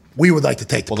to we would like to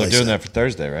take the Well, they're place. doing that for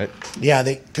Thursday, right? Yeah,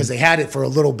 because they had it for a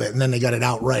little bit, and then they got it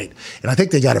outright. And I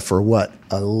think they got it for what,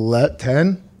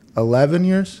 10, 11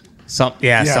 years? Something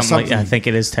like that. I think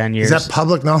it is 10 years. Is that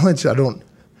public knowledge? I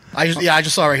I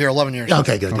just saw it right here, 11 years.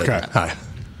 Okay, good. Okay. All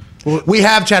right. We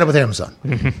have chatted with Amazon.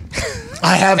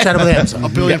 I have chatted with Amazon.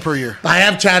 $1 billion per year. I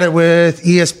have chatted with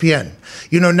ESPN.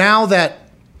 You know, now that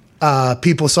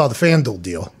people saw the FanDuel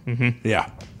deal, Yeah.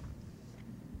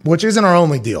 which isn't our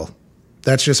only deal,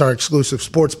 that's just our exclusive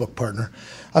sportsbook partner.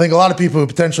 I think a lot of people who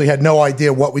potentially had no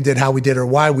idea what we did, how we did, or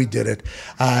why we did it,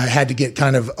 had to get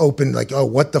kind of open, like, oh,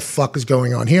 what the fuck is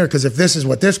going on here? Because if this is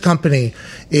what this company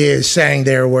is saying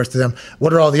they're worth to them,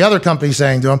 what are all the other companies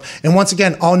saying to them? And once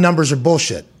again, all numbers are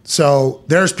bullshit. So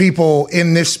there's people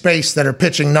in this space that are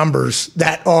pitching numbers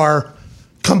that are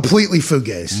completely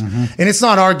fugazi. And it's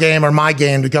not our game or my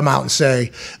game to come out and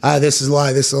say, this is a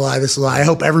lie, this is a lie, this is a lie. I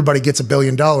hope everybody gets $1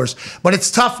 billion. But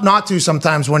it's tough not to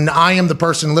sometimes when I am the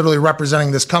person literally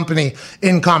representing this company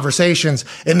in conversations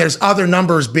and there's other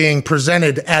numbers being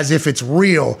presented as if it's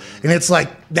real. And it's like,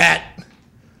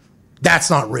 that's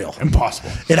not real.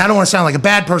 Impossible. And I don't want to sound like a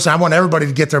bad person. I want everybody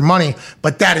to get their money,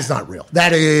 but that is not real.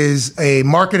 That is a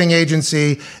marketing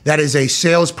agency. That is a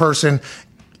salesperson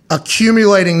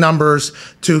accumulating numbers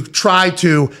to try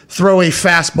to throw a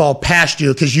fastball past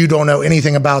you because you don't know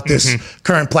anything about this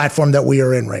current platform that we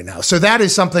are in right now. So that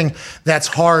is something that's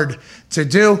hard to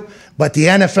do, but the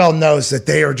NFL knows that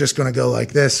they are just going to go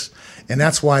like this, and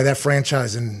that's why that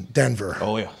franchise in Denver.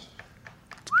 Oh, yeah.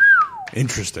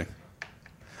 Interesting.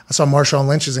 I saw Marshawn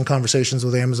Lynch is in conversations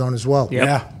with Amazon as well. Yep.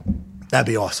 Yeah. That'd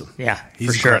be awesome. Yeah, He's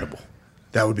for sure. incredible.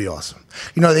 That would be awesome.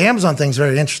 You know, the Amazon thing's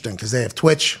very interesting because they have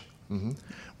Twitch,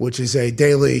 which is a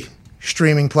daily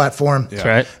streaming platform. That's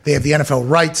right. They have the NFL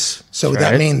rights. So would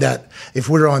that right. mean that if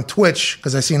we're on Twitch,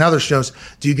 because I've seen other shows,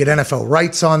 do you get NFL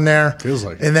rights on there? Feels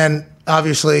like it. And then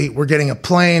obviously we're getting a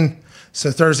plane. So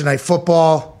Thursday Night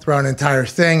Football throughout an entire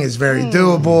thing is very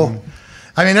doable.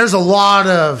 I mean, there's a lot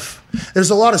of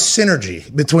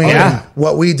synergy between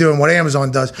what we do and what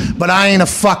Amazon does. But I ain't a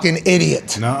fucking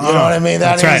idiot. Nuh-uh. You know what I mean?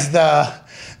 That's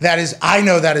I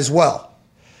know that as well.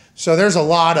 So there's a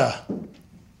lot of.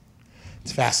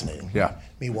 It's fascinating. Yeah.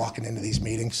 Me walking into these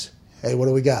meetings. Hey, what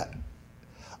do we got?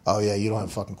 Oh, yeah, you don't have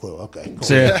a fucking clue. Okay, cool.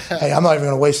 So- Hey, I'm not even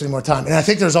going to waste any more time. And I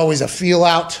think there's always a feel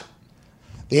out.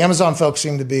 The Amazon folks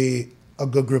seem to be a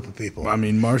good group of people. I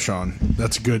mean, Marshawn,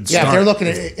 that's a good Yeah, start. they're looking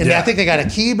at it. And I think they got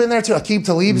Aqib in there too. Aqib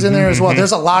Talib's in there as well.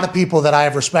 There's a lot of people that I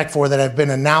have respect for that have been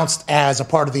announced as a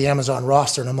part of the Amazon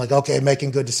roster. And I'm like, okay,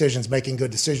 making good decisions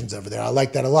over there. I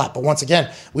like that a lot. But once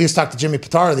again, we just talked to Jimmy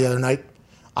Pitara the other night.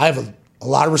 I have a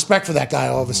lot of respect for that guy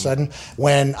all of a sudden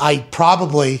when I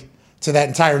probably, to that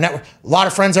entire network, a lot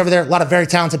of friends over there, a lot of very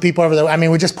talented people over there. I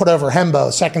mean, we just put over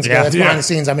Hembo seconds ago. Yeah. That's behind the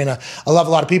scenes. I mean, I love a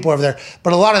lot of people over there.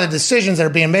 But a lot of the decisions that are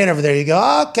being made over there, you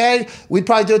go, okay, we'd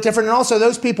probably do it different. And also,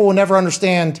 those people will never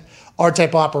understand our type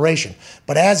of operation.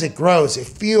 But as it grows, it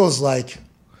feels like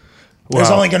there's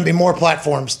only going to be more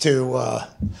platforms to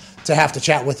have to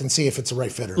chat with and see if it's a right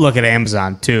fit or not. Look at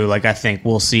Amazon too. Like, I think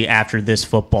we'll see after this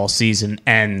football season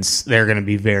ends, they're going to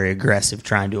be very aggressive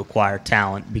trying to acquire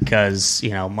talent because,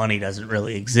 you know, money doesn't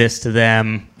really exist to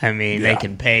them. I mean, they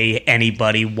can pay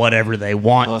anybody whatever they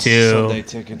want Plus to. Sunday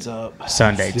tickets up.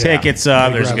 Sunday tickets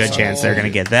up. There's a good chance they're going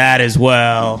to get that as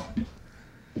well.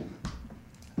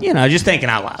 You know, just thinking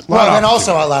out loud. Well, then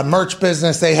also out loud, merch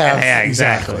business, they have Yeah,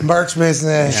 exactly. merch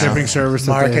business, Shipping service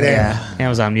that they marketing. have. Yeah,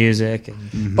 Amazon Music.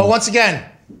 And, But once again,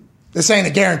 this ain't a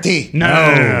guarantee. no.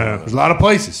 There's a lot of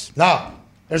places. No.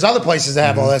 There's other places that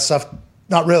have all that stuff.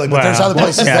 Not really, but there's Well, other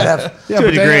places yeah. that have. To a but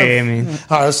they degree, have- I mean.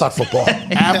 All right, let's talk football.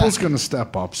 Apple's going to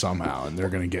step up somehow, and they're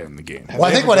going to get in the game. Well,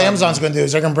 I think what Amazon's going to do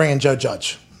is they're going to bring in Joe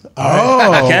Judge.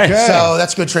 Oh, Okay. So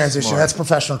that's good transition. That's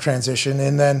professional transition.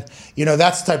 And then, you know,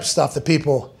 that's the type of stuff that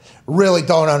people really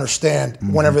don't understand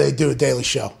whenever they do a daily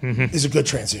show is a good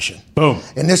transition. Boom.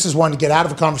 And this is one to get out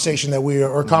of a conversation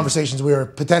that conversations we are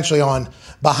potentially on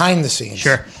behind the scenes,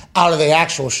 out of the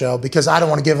actual show, because I don't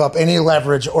want to give up any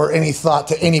leverage or any thought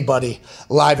to anybody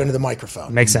live into the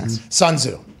microphone. Makes sense. Sun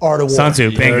Tzu, Art of War. Sun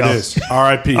Tzu, There bingo. it is.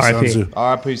 R.I.P. Sun Tzu.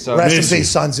 R.I.P. Sun Rest in Missy. peace,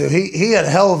 Sun Tzu. He had a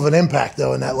hell of an impact,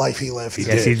 though, in that life he lived.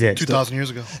 Yes, he did. 2,000 years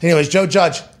ago. Anyways, Joe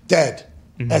Judge, dead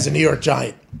as a New York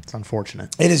Giant. It's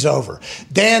unfortunate. It is over.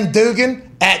 Dan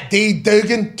Dugan, at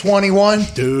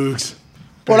DDugan21. Dukes.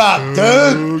 What up,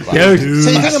 dude? Dude.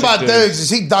 See, the thing about Dudes is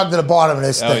he dug to the bottom of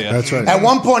this thing. yeah. That's right. At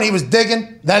one point, he was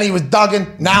digging, then he was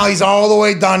dugging, now he's all the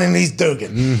way done and he's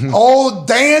dugging. Old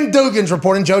Dan Dugan's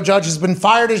reporting Joe Judge has been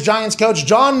fired as Giants coach.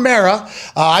 John Mara,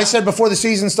 I said before the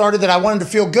season started that I wanted to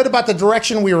feel good about the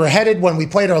direction we were headed when we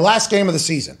played our last game of the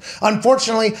season.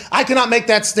 Unfortunately, I cannot make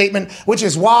that statement, which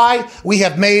is why we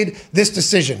have made this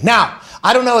decision. Now,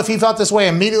 I don't know if he felt this way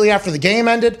immediately after the game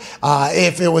ended,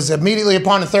 if it was immediately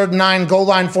upon a 3rd and 9 goal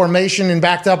line formation and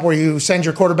backed up where you send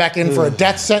your quarterback in for a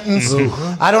death sentence.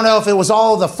 I don't know if it was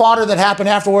all the fodder that happened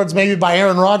afterwards, maybe by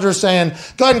Aaron Rodgers saying,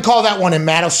 go ahead and call that one in,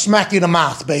 Matt. I'll smack you in the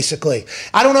mouth, basically.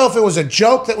 I don't know if it was a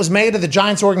joke that was made of the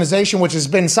Giants organization, which has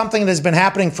been something that has been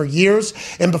happening for years.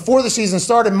 And before the season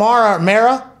started, Mara,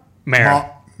 Mara.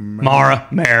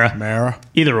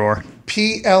 Either or.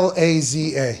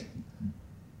 Plaza.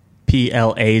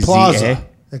 Plaza. Plaza.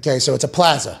 Okay, so it's a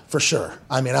plaza for sure.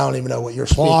 I mean, I don't even know what you're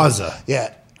Plaza. speaking.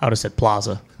 Yeah. I would have said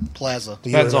Plaza. Plaza.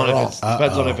 Depends You're on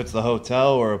wrong. if it's the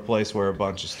hotel or a place where a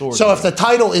bunch of stores. So are. if the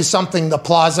title is something, the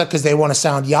plaza, because they want to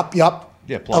sound yup. Yeah,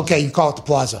 plaza. Okay, you call it the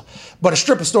plaza. But a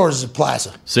strip of stores is a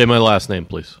plaza. Say my last name,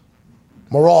 please.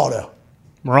 Moraldo.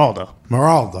 Meraldo.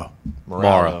 Moraldo.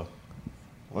 Morale.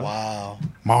 Wow.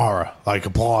 Mara. Like a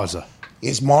plaza.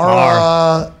 Is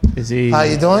Mara... Is he? How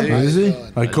you doing? Is he?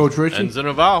 Like Coach Richie? Ends in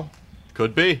a vowel.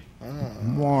 Could be.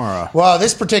 Mara. Well,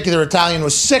 this particular Italian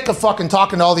was sick of fucking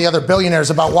talking to all the other billionaires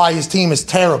about why his team is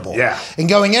terrible. Yeah. And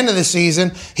going into the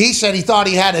season, he said he thought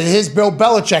he had his Bill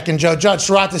Belichick and Joe Judge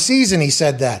throughout the season. He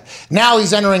said that. Now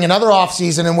he's entering another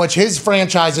offseason in which his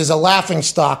franchise is a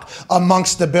laughingstock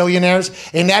amongst the billionaires,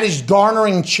 and that is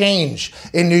garnering change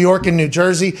in New York and New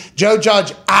Jersey. Joe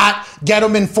Judge at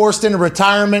Gettleman forced into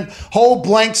retirement. Whole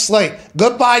blank slate.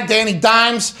 Goodbye, Danny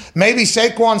Dimes. Maybe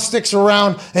Saquon sticks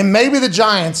around, and maybe the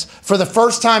Giants, for the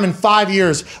first time in 5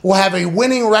 years, will have a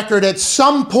winning record at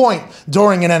some point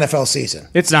during an NFL season.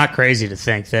 It's not crazy to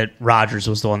think that Rodgers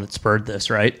was the one that spurred this,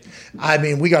 right? I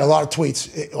mean, we got a lot of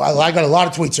tweets. I got a lot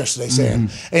of tweets yesterday saying,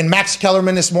 and Max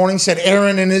Kellerman this morning said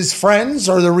Aaron and his friends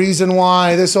are the reason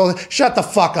why this whole... Shut the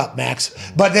fuck up, Max.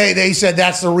 But they said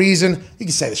that's the reason. You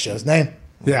can say the show's name.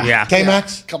 Yeah. Okay,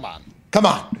 Max? Come on. Come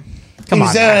on. Come He was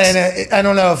on, there, Max. and I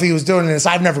don't know if he was doing this.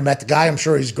 I've never met the guy. I'm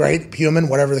sure he's great, human,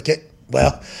 whatever the kid.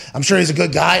 Well, I'm sure he's a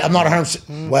good guy. I'm not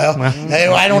 100%. Well,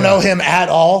 I don't know him at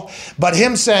all. But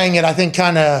him saying it, I think,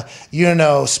 kind of,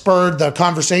 spurred the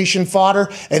conversation fodder.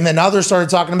 And then others started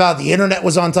talking about it. The internet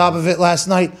was on top of it last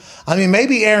night. I mean,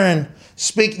 maybe Aaron,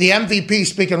 the MVP,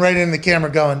 speaking right into the camera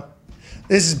going,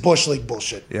 this is Bush League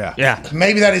bullshit. Yeah. Yeah.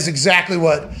 Maybe that is exactly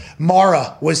what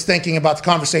Mara was thinking about the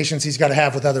conversations he's got to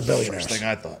have with other billionaires. First thing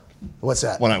I thought What's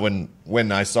that?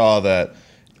 when I saw that.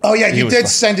 Oh, yeah, he you was did fi-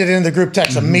 send it in the group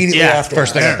text immediately Yeah, after.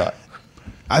 First thing I thought.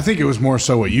 I think it was more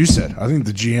so what you said. I think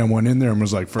the GM went in there and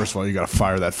was like, first of all, you got to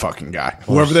fire that fucking guy.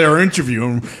 Whoever they were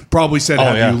interviewing probably said,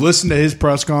 have yeah. you listened to his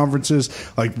press conferences?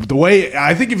 Like, the way,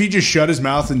 I think if he just shut his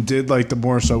mouth and did like the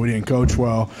more so we didn't coach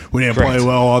well, we didn't Correct. play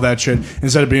well, all that shit,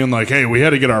 instead of being like, hey, we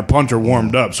had to get our punter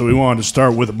warmed up, so we wanted to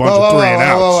start with a bunch of 3 and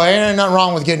outs. Whoa. Ain't nothing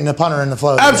wrong with getting a punter in the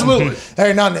flow. Absolutely. There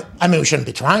ain't nothing. I mean, we shouldn't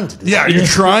be trying to do that. Yeah, you're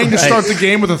trying to start the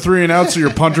game with a 3 and out so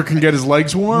your punter can get his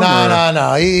legs warm? or-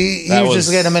 No. He That was was-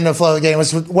 just getting him into the flow of the game. It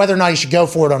was whether or not he should go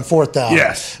for it on fourth down.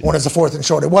 Yes. When it's a fourth and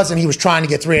short. It wasn't he was trying to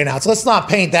get 3 and outs. Let's not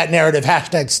paint that narrative.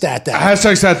 #stat that.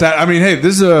 Hashtag stat that. I mean, hey,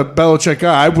 this is a Belichick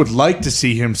guy. I would like to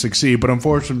see him succeed, but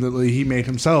unfortunately, he made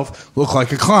himself look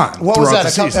like a clown. What was throughout that?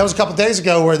 the season. That was a couple days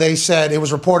ago where they said it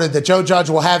was reported that Joe Judge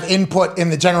will have input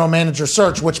in the general manager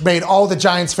search, which made all the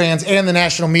Giants fans and the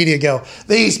national media go,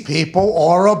 these people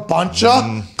are a bunch of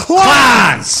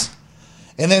clowns.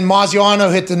 And then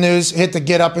Maziano hit the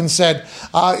get up and said,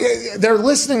 they're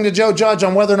listening to Joe Judge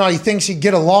on whether or not he thinks he'd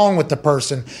get along with the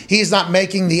person. He's not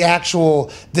making the actual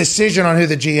decision on who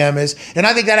the GM is. And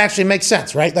I think that actually makes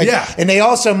sense, right? Yeah. And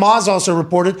Maz also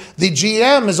reported the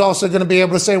GM is also going to be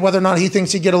able to say whether or not he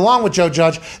thinks he'd get along with Joe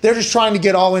Judge. They're just trying to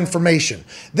get all information.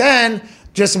 Then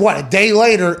Just a day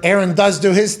later, Aaron does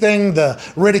do his thing. The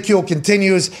ridicule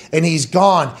continues, and he's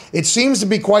gone. It seems to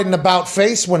be quite an about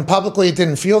face when publicly it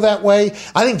didn't feel that way.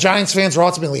 I think Giants fans are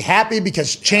ultimately happy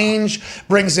because change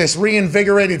brings this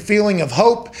reinvigorated feeling of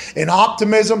hope and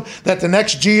optimism that the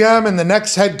next GM and the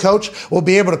next head coach will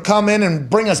be able to come in and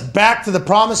bring us back to the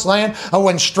promised land of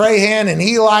when Strahan and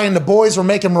Eli and the boys were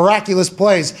making miraculous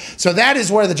plays. So that is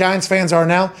where the Giants fans are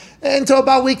now until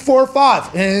about week 4 or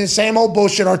 5. And the same old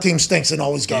bullshit, our team stinks and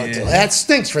always going to. That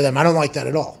stinks for them. I don't like that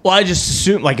at all. Well, I just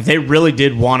assume, if they really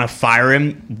did want to fire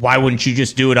him, why wouldn't you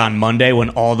just do it on Monday when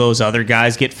all those other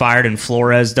guys get fired and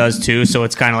Flores does too? So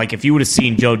it's kind of like if you would have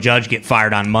seen Joe Judge get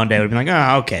fired on Monday, it would have been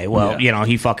like, oh, okay, well,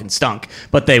 he fucking stunk.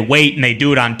 But they wait and they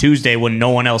do it on Tuesday when no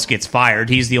one else gets fired.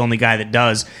 He's the only guy that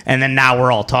does. And then now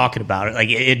we're all talking about it.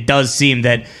 It does seem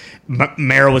that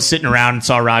Mara was sitting around and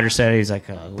saw Roger say, he's like,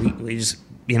 we just...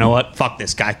 You know what? Fuck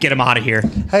this guy. Get him out of here.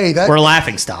 Hey, we're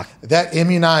laughing stock. That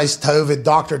immunized COVID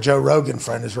Dr. Joe Rogan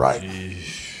friend is right.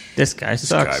 This guy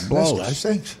sucks. This guy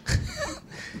stinks.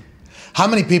 How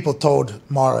many people told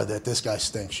Mara that this guy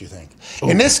stinks, you think? Ooh.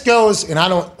 And this goes, and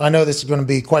I know this is going to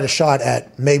be quite a shot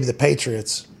at maybe the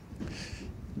Patriots.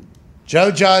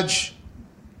 Joe Judge,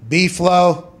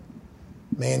 B-Flow,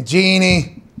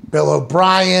 Mangini, Bill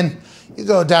O'Brien. You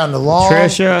go down the long.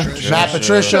 Patricia. Matt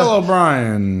Patricia. Bill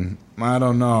O'Brien. I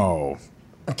don't know.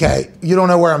 Okay, you don't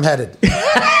know where I'm headed.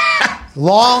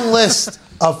 Long list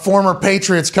of former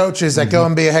Patriots coaches that go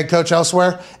and be a head coach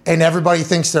elsewhere, and everybody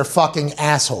thinks they're fucking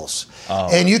assholes. Oh.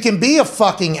 And you can be a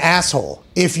fucking asshole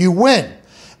if you win.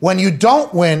 When you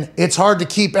don't win, it's hard to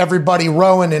keep everybody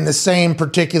rowing in the same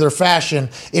particular fashion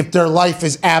if their life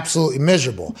is absolutely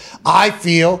miserable. I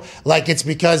feel like it's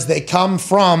because they come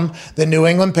from the New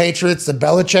England Patriots, the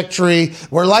Belichick tree,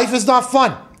 where life is not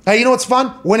fun. Hey, you know what's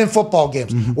fun? Winning football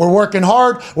games. Mm-hmm. We're working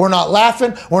hard. We're not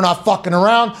laughing. We're not fucking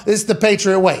around. This is the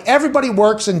Patriot way. Everybody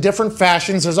works in different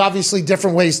fashions. There's obviously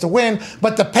different ways to win,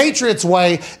 but the Patriots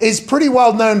way is pretty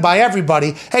well known by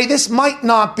everybody. Hey, this might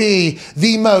not be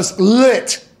the most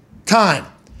lit time.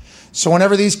 So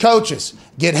whenever these coaches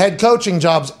get head coaching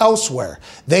jobs elsewhere,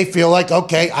 they feel like,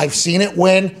 okay, I've seen it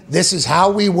win. This is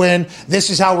how we win. This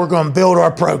is how we're going to build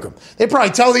our program. They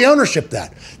probably tell the ownership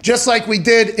that. Just like we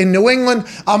did in New England,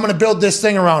 I'm going to build this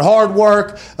thing around hard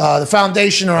work, the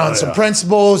foundation around some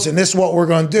principles, and this is what we're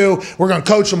going to do. We're going to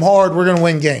coach them hard. We're going to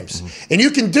win games. Mm-hmm. And you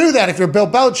can do that if you're Bill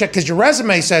Belichick because your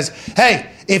resume says, hey,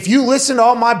 if you listen to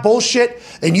all my bullshit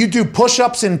and you do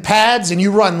push-ups in pads and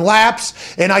you run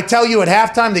laps and I tell you at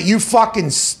halftime that you fucking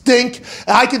stink,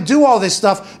 I could do all this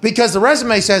stuff because the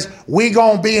resume says we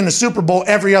going to be in the Super Bowl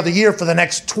every other year for the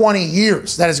next 20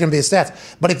 years. That is going to be a stat.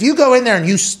 But if you go in there and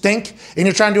you stink and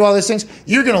you're trying to do all these things,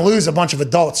 you're going to lose a bunch of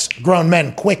adults, grown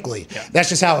men quickly. Yeah. That's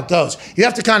just how it goes. You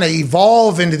have to kind of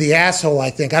evolve into the asshole,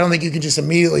 I think. I don't think you can just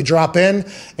immediately drop in.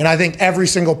 And I think every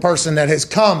single person that has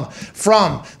come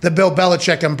from the Bill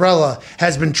Belichick umbrella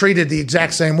has been treated the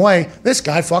exact same way. This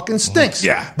guy fucking stinks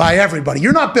by everybody.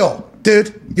 You're not Bill.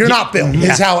 Dude, you're not Bill,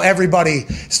 is how everybody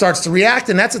starts to react,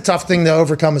 and that's a tough thing to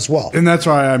overcome as well. And that's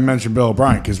why I mentioned Bill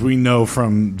O'Brien, because we know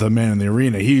from the man in the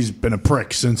arena, he's been a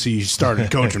prick since he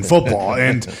started coaching football.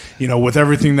 And, with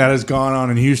everything that has gone on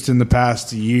in Houston the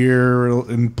past year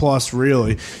and plus,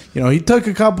 really, he took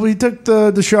the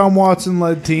Deshaun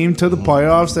Watson-led team to the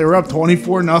playoffs. They were up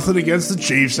 24-0 against the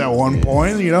Chiefs at one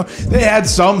point. They had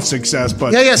some success,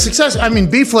 but... Yeah, success. I mean,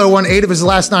 B-Flow won 8 of his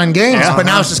last 9 games, but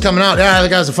now it's just coming out, the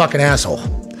guy's a fucking asshole.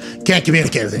 Can't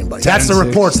communicate with anybody. That's the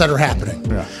reports that are happening.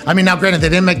 Yeah. I mean, now granted, they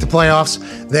didn't make the playoffs.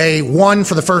 They won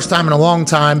for the first time in a long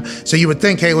time. So you would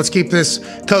think, hey, let's keep this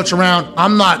coach around.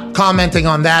 I'm not commenting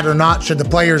on that or not. Should the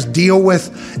players deal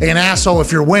with an asshole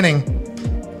if you're winning?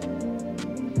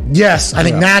 Yes, I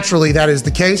think naturally that is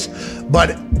the case.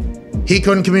 But he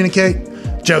couldn't communicate.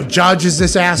 Joe Judge is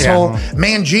this asshole. Yeah.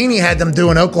 Mangini had them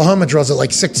doing Oklahoma drills at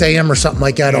like 6 a.m. or something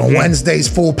like that on Wednesdays,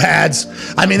 full pads.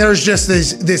 I mean, there was just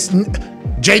this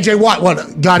J.J. Watt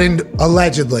got in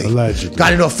allegedly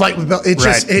got into a fight with Bill.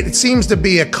 It seems to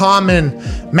be a common.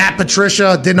 Matt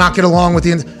Patricia did not get along with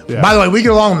the. Yeah. By the way, we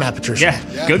get along with Matt Patricia.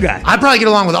 Yeah, good guy. I probably get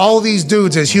along with all these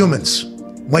dudes as humans.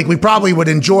 Like, we probably would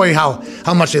enjoy how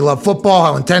much they love football,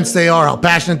 how intense they are, how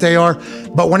passionate they are.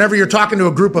 But whenever you're talking to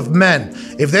a group of men,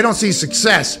 if they don't see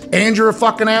success and you're a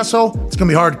fucking asshole, it's going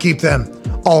to be hard to keep them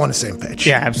all on the same page.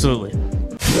 Yeah, absolutely.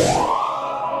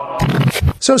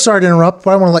 So sorry to interrupt,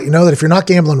 but I want to let you know that if you're not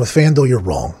gambling with FanDuel, you're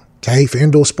wrong. Okay,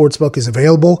 FanDuel Sportsbook is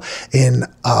available in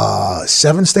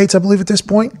 7 states, I believe, at this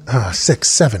point. 6,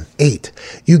 7, 8.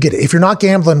 You get it. If you're not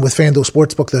gambling with FanDuel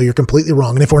Sportsbook, though, you're completely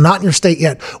wrong. And if we're not in your state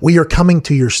yet, we are coming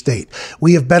to your state.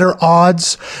 We have better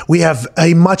odds. We have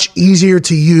a much easier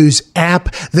to use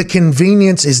app. The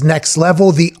convenience is next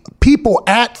level. The people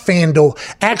at FanDuel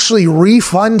actually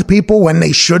refund people when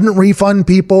they shouldn't refund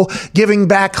people, giving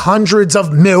back hundreds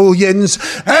of millions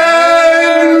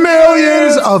and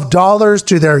millions of dollars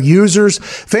to their users.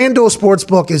 FanDuel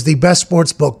Sportsbook is the best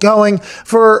sportsbook going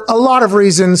for a lot of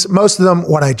reasons, most of them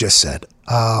what I just said.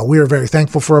 We are very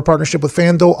thankful for our partnership with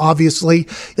FanDuel. Obviously,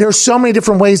 there's so many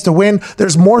different ways to win.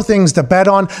 There's more things to bet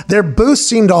on. Their boosts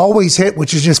seem to always hit,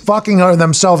 which is just fucking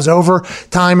themselves over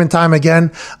time and time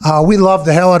again. We love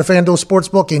the hell out of FanDuel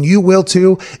Sportsbook, and you will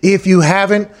too. If you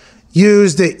haven't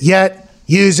used it yet,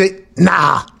 use it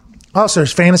now. Also,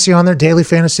 there's fantasy on there, daily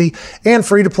fantasy, and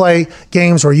free-to-play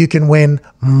games where you can win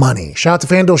money. Shout out to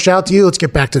FanDuel, shout out to you. Let's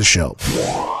get back to the show.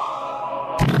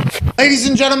 Ladies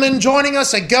and gentlemen, joining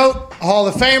us, a GOAT, a Hall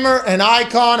of Famer, an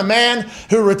icon, a man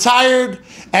who retired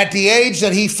at the age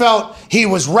that he felt he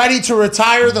was ready to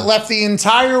retire, that left the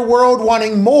entire world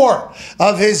wanting more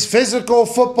of his physical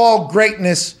football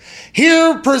greatness.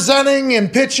 Here presenting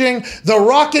and pitching the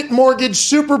Rocket Mortgage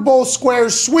Super Bowl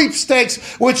Squares Sweepstakes,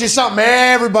 which is something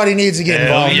everybody needs to get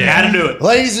involved in. How to do it.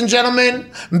 Ladies and gentlemen,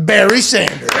 Barry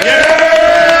Sanders.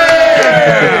 Yeah!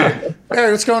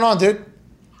 Barry, what's going on, dude?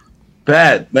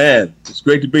 Pat, man, it's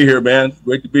great to be here, man.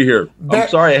 Great to be here. I'm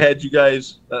sorry I had you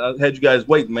guys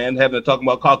waiting, man, having to talk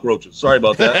about cockroaches. Sorry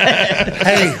about that.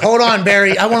 Hey, hold on,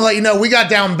 Barry. I want to let you know we got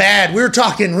down bad. We were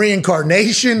talking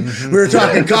reincarnation. We were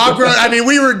talking cockroach. I mean,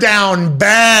 we were down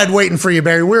bad waiting for you,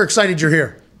 Barry. We're excited you're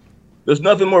here. There's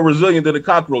nothing more resilient than a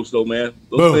cockroach, though, man.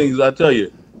 Those things, I tell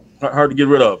you, hard to get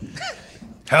rid of.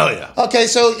 Hell yeah. Okay,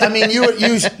 so, I mean, you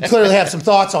clearly have some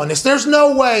thoughts on this. There's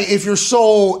no way if your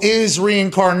soul is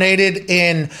reincarnated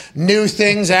in new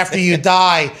things after you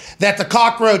die that the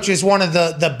cockroach is one of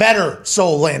the better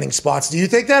soul landing spots. Do you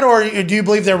think that, or do you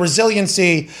believe their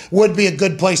resiliency would be a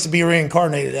good place to be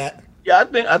reincarnated at? Yeah,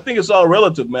 I think it's all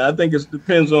relative, man. I think it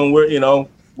depends on where,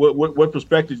 what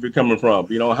perspective you're coming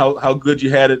from. You know, how good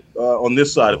you had it on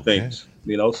this side of things.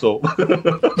 So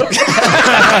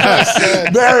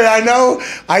Barry, I know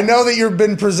that you've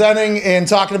been presenting and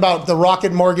talking about the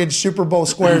Rocket Mortgage Super Bowl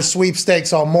Squares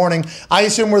Sweepstakes all morning. I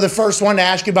assume we're the first one to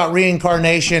ask you about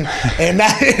reincarnation, and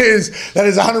that is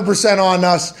 100% on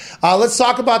us. Let's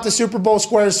talk about the Super Bowl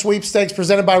Squares Sweepstakes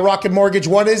presented by Rocket Mortgage.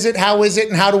 What is it? How is it?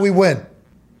 And how do we win?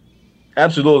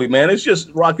 Absolutely, man. It's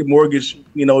just Rocket Mortgage,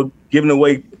 giving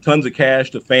away tons of cash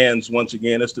to fans once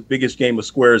again. It's the biggest game of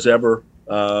squares ever.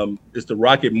 It's the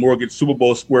Rocket Mortgage Super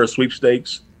Bowl Square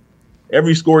Sweepstakes.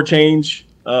 Every score change,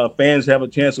 fans have a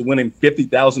chance of winning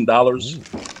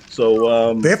 $50,000.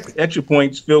 So extra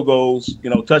points, field goals,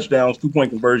 touchdowns,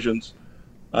 2-point conversions.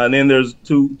 And then there's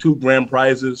two grand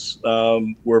prizes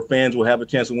where fans will have a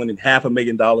chance of winning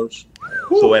 $500,000.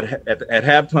 So at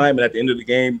halftime and at the end of the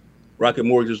game, Rocket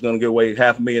Mortgage is going to give away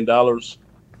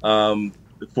 $500,000.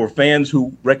 For fans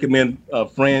who recommend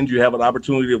friends, you have an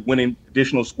opportunity of winning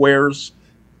additional squares.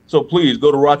 So please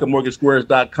go to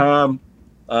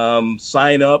rocketmortgagesquares.com,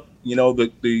 sign up.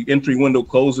 The entry window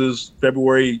closes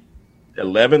February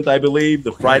 11th, I believe,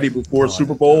 the Friday before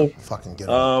Super Bowl. Fucking get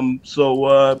it's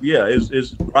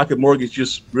Rocket Mortgage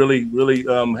just really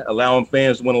allowing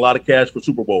fans to win a lot of cash for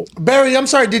Super Bowl. Barry, I'm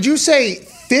sorry, did you say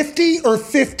 $50,000 or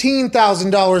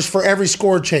 $15,000 for every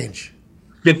score change?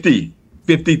 $50,000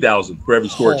 for every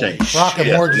score change.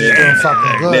 Rocket Mortgage is doing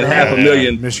fucking good. And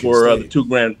then $500,000 for the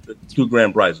two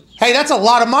grand prizes. Hey, that's a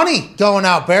lot of money going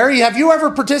out, Barry. Have you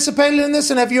ever participated in this,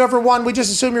 and have you ever won? We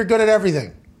just assume you're good at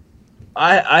everything.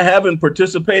 I haven't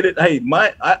participated. Hey,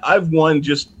 I've won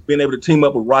just being able to team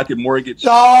up with Rocket Mortgage.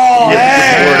 Oh,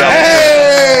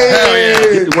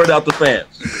 Get the word out to fans.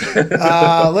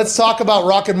 Let's talk about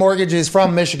Rocket Mortgage. Is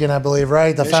from Michigan, I believe,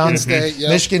 right? Michigan State, yep.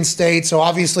 Michigan State. So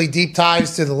obviously deep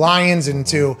ties to the Lions and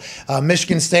to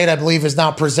Michigan State, I believe, is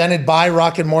now presented by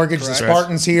Rocket Mortgage. Correct. The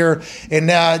Spartans here. And,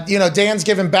 Dan's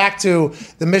given back to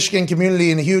the Michigan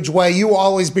community in a huge way. You will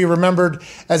always be remembered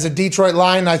as a Detroit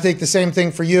Lion. I think the same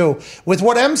thing for you. With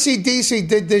what MCDC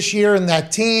did this year and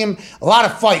that team, a lot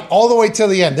of fight all the way till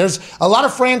the end. There's a lot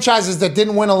of franchises that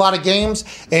didn't win a lot of games,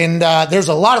 and there's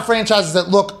a lot of franchises that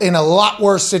look in a lot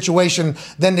worse situation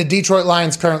than the Detroit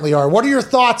Lions currently are. What are your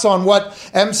thoughts on what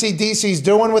MCDC is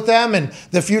doing with them and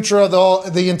the future of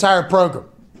the entire program?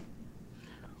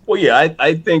 Well, yeah,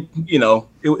 I think,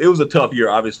 it was a tough year,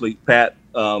 obviously, Pat,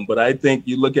 but I think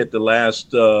you look at the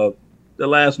last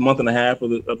month and a half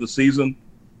of the season,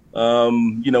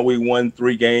 We won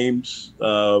 3 games.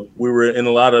 We were in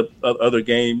a lot of other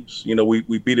games.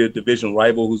 We beat a division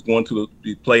rival who's going to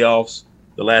the playoffs,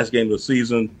 the last game of the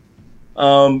season.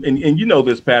 And you know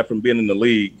this, Pat, from being in the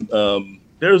league.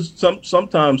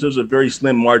 Sometimes there's a very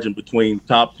slim margin between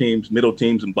top teams, middle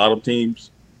teams, and bottom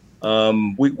teams.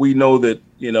 We know that,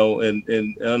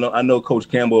 and I know Coach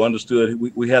Campbell understood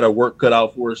we had our work cut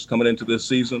out for us coming into this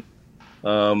season.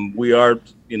 We are,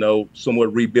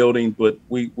 somewhat rebuilding, but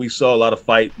we saw a lot of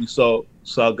fight. We saw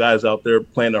guys out there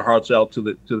playing their hearts out to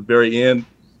the very end.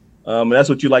 And that's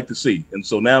what you like to see. And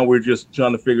so now we're just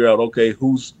trying to figure out, okay,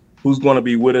 who's going to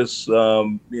be with us,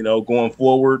 going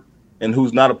forward, and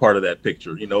who's not a part of that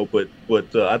picture,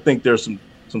 But I think there's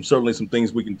certainly some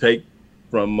things we can take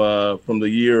from the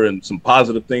year, and some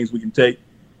positive things we can take.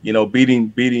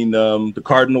 Beating the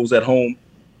Cardinals at home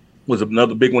was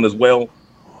another big one as well.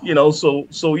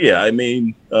 So yeah,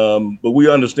 but we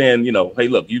understand, hey,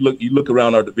 look, you look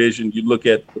around our division, you look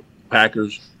at the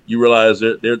Packers, you realize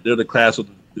they're the class of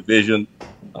the division.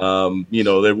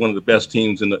 They're one of the best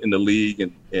teams in the league,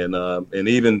 and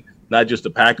even not just the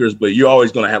Packers, but you're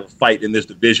always going to have a fight in this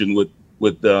division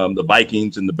with the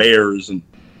Vikings and the Bears,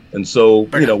 and so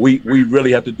we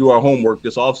really have to do our homework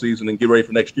this offseason and get ready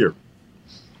for next year.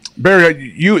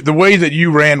 Barry, the way that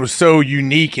you ran was so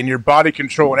unique in your body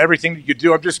control and everything that you could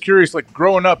do. I'm just curious, like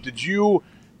growing up, did you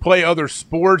play other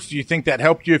sports? Do you think that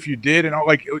helped you if you did? And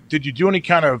did you do any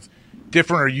kind of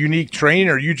different or unique training,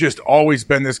 or you just always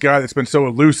been this guy that's been so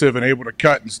elusive and able to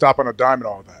cut and stop on a dime and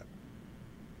all of that?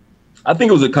 I think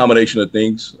it was a combination of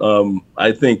things.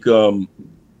 I think,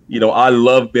 I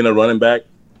love being a running back.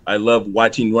 I love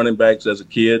watching running backs as a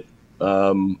kid.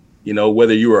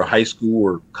 Whether you were high school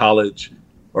or college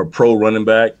or pro running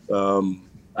back,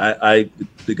 the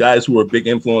guys who were a big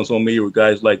influence on me were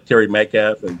guys like Terry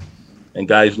Metcalf and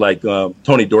guys like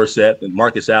Tony Dorsett and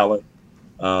Marcus Allen,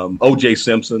 O.J.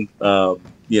 Simpson, and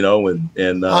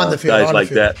guys like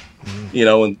that.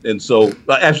 And so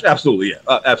absolutely,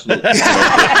 yeah, absolutely.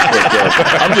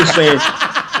 I'm just saying,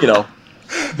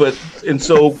 but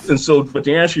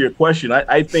to answer your question,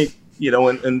 I think,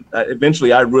 and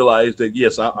eventually I realized that,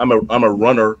 yes, I'm a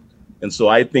runner. And so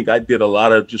I think I did a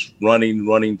lot of just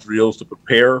running drills to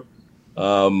prepare.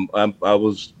 I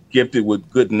was gifted with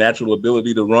good natural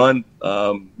ability to run,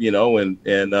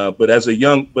 but as a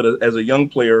young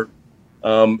player,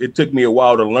 it took me a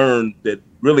while to learn that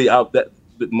really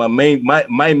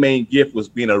my main gift was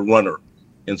being a runner.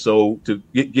 And so to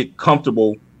get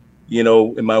comfortable, in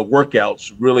my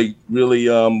workouts, really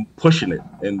pushing it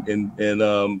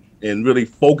and really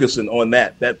focusing on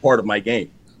that part of my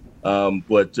game.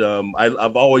 But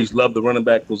I've always loved the running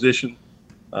back position,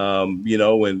 but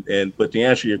to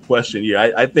answer your question,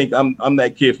 yeah, I think I'm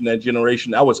that kid from that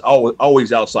generation. I was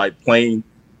always outside playing.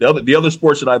 The other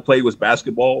sports that I played was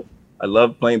basketball. I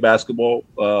loved playing basketball,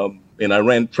 and I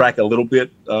ran track a little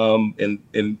bit,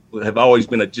 and have always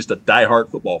been just a diehard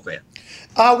football fan.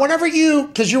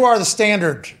 Because you are the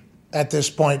standard at this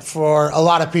point for a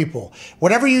lot of people.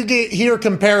 Whenever you hear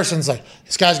comparisons like,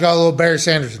 this guy's got a little Barry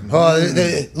Sanders. Oh,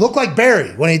 it looked like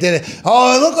Barry when he did it.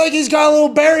 Oh, it looked like he's got a little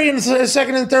Barry in the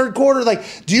second and third quarter.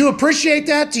 Like, do you appreciate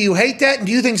that? Do you hate that? And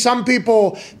do you think some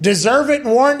people deserve it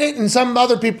and warrant it, and some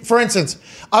other people, for instance,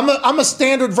 I'm a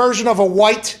standard version of a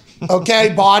white,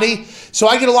 body. So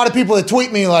I get a lot of people that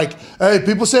tweet me like, hey,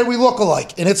 people say we look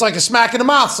alike. And it's like a smack in the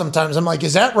mouth sometimes. I'm like,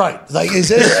 is that right? Like, is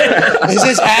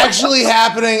this actually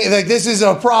happening? Like, this is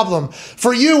a problem.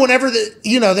 For you, whenever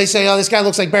they say, oh, this guy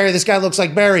looks like Barry, this guy looks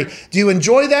like Barry. Do you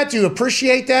enjoy that? Do you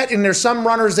appreciate that? And there's some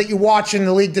runners that you watch in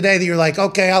the league today that you're like,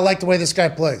 okay, I like the way this guy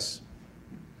plays.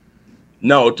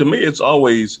 No, to me, it's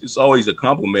always a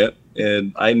compliment.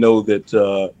 And I know that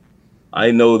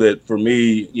for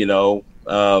me,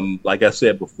 like I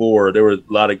said before, there were a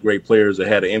lot of great players that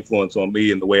had an influence on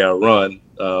me and the way I run.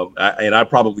 And I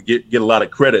probably get a lot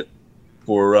of credit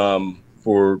for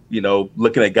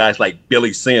looking at guys like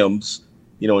Billy Sims,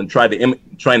 and trying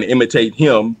to imitate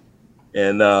him.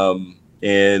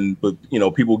 But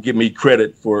people give me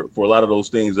credit for a lot of those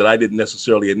things that I didn't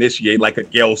necessarily initiate, like a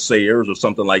Gale Sayers or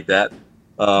something like that.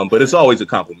 But it's always a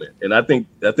compliment. And I think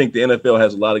the NFL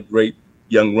has a lot of great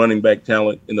young running back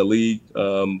talent in the league.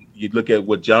 You look at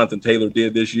what Jonathan Taylor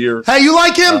did this year. Hey, you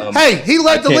like him? He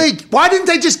led the league. Why didn't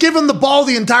they just give him the ball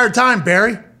the entire time,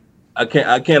 Barry? I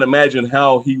can't imagine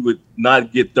how he would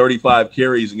not get 35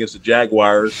 carries against the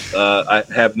Jaguars. I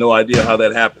have no idea how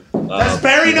that happened. Does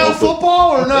Barry know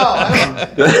football or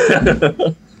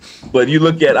no? But you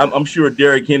look at, I'm sure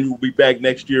Derrick Henry will be back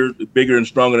next year, bigger and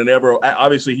stronger than ever.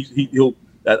 Obviously, he'll.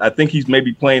 I think he's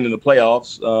maybe playing in the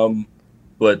playoffs.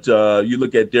 But you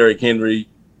look at Derrick Henry,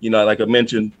 like I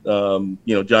mentioned,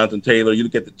 Jonathan Taylor. You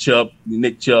look at the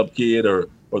Nick Chubb kid, or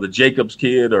the Jacobs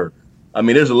kid,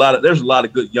 there's a lot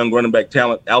of good young running back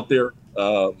talent out there.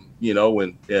 But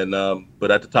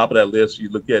at the top of that list, you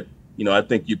look at, I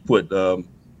think you put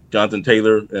Jonathan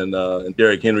Taylor and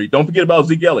Derrick Henry. Don't forget about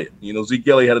Zeke Elliott. Zeke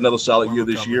Elliott had another solid year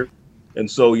this year. And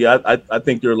so, I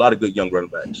think there are a lot of good young running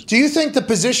backs. Do you think the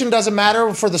position doesn't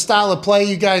matter for the style of play?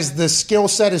 You guys, the skill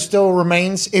set still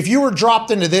remains. If you were dropped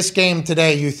into this game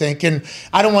today, you think, and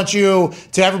I don't want you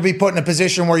to ever be put in a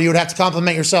position where you would have to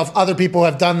compliment yourself. Other people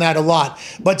have done that a lot.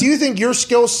 But do you think your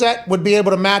skill set would be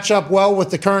able to match up well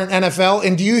with the current NFL?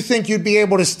 And do you think you'd be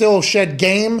able to still shed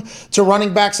game to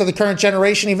running backs of the current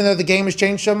generation, even though the game has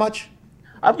changed so much?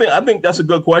 I think that's a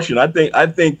good question. I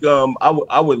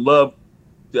would love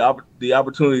the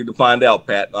opportunity to find out,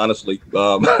 Pat, honestly.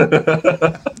 You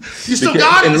still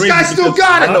got it? This guy still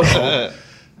got it.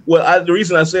 Well, the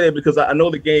reason I say it because I know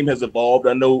the game has evolved.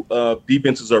 I know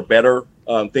defenses are better,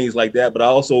 things like that. But I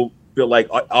also feel like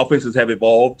offenses have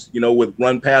evolved, with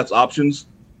run-pass options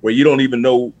where you don't even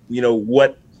know,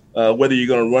 what whether you're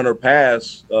going to run or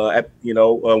pass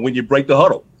when you break the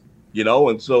huddle,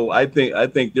 And so I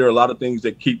think there are a lot of things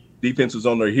that keep defenses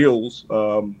on their heels,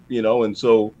 and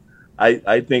so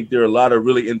I think there are a lot of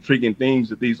really intriguing things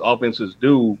that these offenses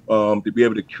do to be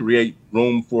able to create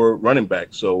room for running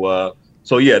backs. So I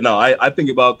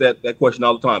think about that question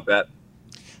all the time, Pat.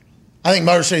 I think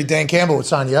Motor City Dan Campbell would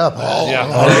sign you up.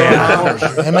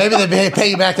 And maybe they pay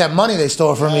you back that money they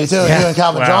stole from you too. You and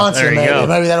Calvin Johnson.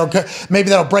 Maybe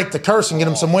that'll break the curse and get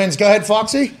him some wins. Go ahead,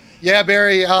 Foxy. Yeah,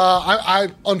 Barry. I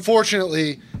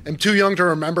unfortunately am too young to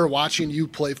remember watching you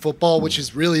play football,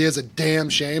 which really is a damn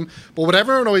shame. But what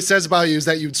everyone always says about you is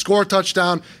that you'd score a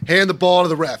touchdown, hand the ball to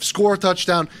the ref, score a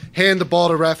touchdown, hand the ball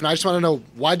to the ref. And I just want to know,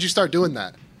 why did you start doing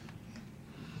that?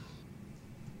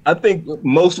 I think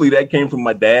mostly that came from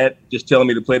my dad just telling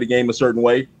me to play the game a certain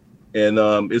way. And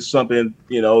it's something,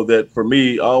 that for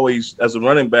me, always as a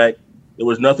running back, there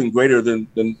was nothing greater than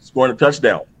scoring a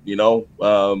touchdown,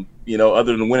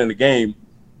 other than winning the game.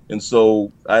 And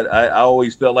so I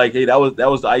always felt like, hey, that was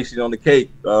the icing on the cake.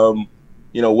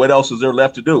 What else is there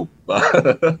left to do?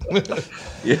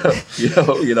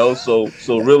 So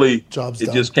really,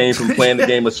 it just came from playing the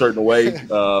game a certain way,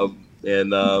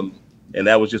 and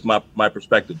that was just my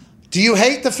perspective. Do you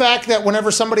hate the fact that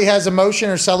whenever somebody has emotion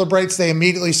or celebrates, they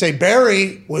immediately say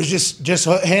Barry was just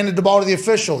handed the ball to the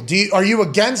official? Are you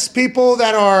against people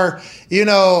that are,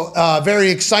 very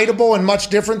excitable and much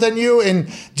different than you?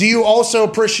 And do you also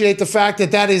appreciate the fact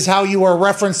that is how you are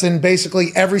referenced in basically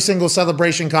every single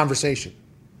celebration conversation?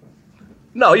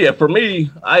 No, yeah, for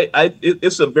me,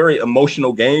 it's a very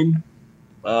emotional game.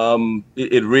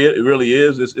 It really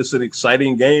is. It's an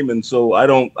exciting game, and so I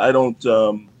don't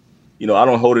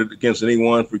hold it against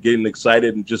anyone for getting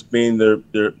excited and just being their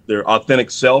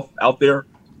authentic self out there,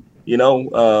 So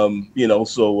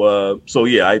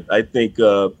I think,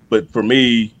 but for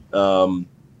me,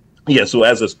 so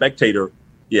as a spectator,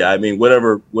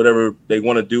 whatever they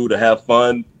want to do to have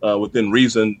fun within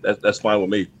reason, that's fine with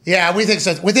me. Yeah, we think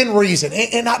so. Within reason.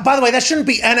 And by the way, that shouldn't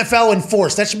be NFL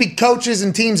enforced. That should be coaches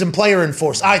and teams and player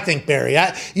enforced, I think, Barry.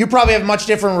 You probably have a much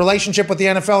different relationship with the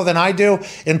NFL than I do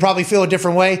and probably feel a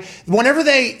different way. Whenever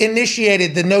they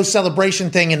initiated the no celebration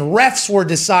thing and refs were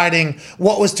deciding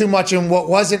what was too much and what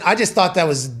wasn't, I just thought that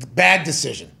was a bad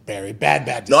decision. Barry, bad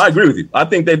decision. No, I agree with you. I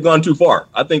think they've gone too far.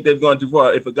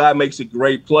 If a guy makes a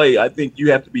great play, I think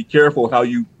you have to be careful how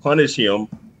you punish him,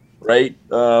 right?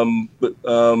 How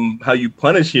you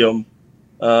punish him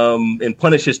and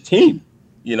punish his team,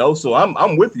 So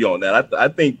I'm with you on that. I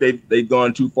think they've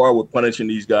gone too far with punishing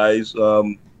these guys.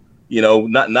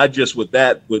 Not just with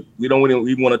that, but we don't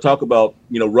even want to talk about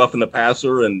roughing the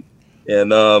passer and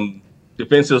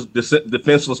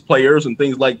defenseless players and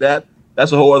things like that.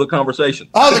 That's a whole other conversation.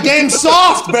 Oh, the game's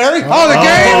soft, Barry. Oh, the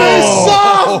game is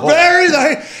soft, Barry.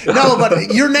 No,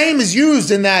 but your name is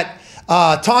used in that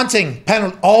taunting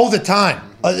penalty all the time.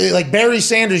 Like Barry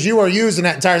Sanders, you are used in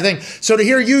that entire thing. So to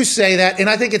hear you say that, and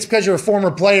I think it's because you're a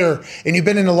former player and you've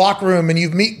been in the locker room and you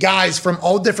meet guys from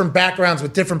all different backgrounds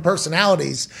with different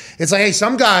personalities. It's like, hey,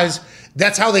 some guys,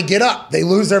 that's how they get up. They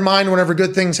lose their mind whenever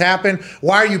good things happen.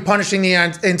 Why are you punishing the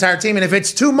entire team? And if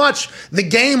it's too much, the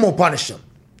game will punish them.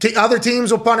 Other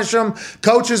teams will punish them.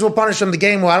 Coaches will punish them. The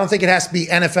game will. I don't think it has to be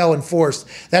NFL enforced.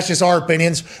 That's just our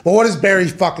opinions. But what does Barry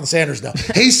fucking Sanders know?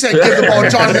 He said give the ball to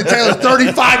Jonathan Taylor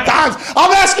 35 times.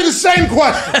 I'm asking the same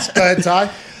questions. Go ahead,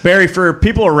 Ty. Barry, for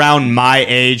people around my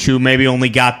age who maybe only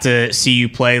got to see you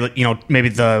play, maybe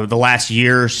the last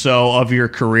year or so of your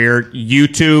career,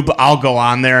 YouTube, I'll go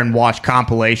on there and watch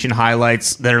compilation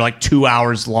highlights that are like 2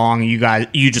 hours long.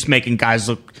 You just making guys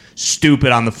look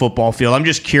stupid on the football field. I'm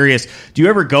just curious, do you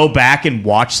ever go back and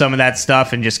watch some of that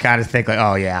stuff and just kind of think like,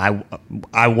 oh yeah,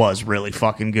 I was really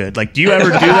fucking good? Like, do you ever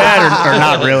do that or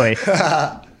not really?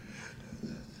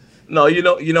 No,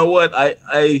 you know what?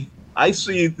 I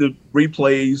see the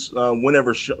replays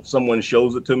whenever someone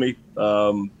shows it to me.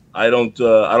 I don't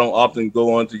often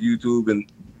go onto YouTube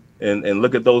and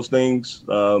look at those things.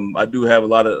 I do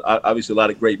have obviously a lot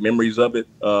of great memories of it.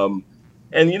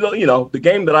 And the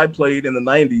game that I played in the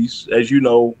 90s, as you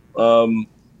know,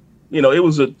 it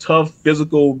was a tough,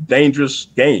 physical, dangerous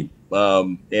game.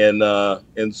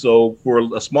 And so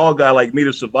for a small guy like me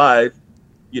to survive,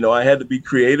 I had to be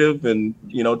creative and,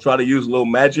 try to use a little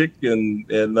magic and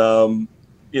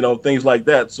things like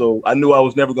that. So I knew I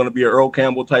was never going to be an Earl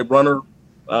Campbell type runner.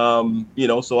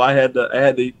 So I had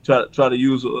to try to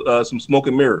use some smoke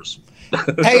and mirrors.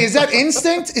 Hey, is that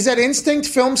instinct? Is that instinct,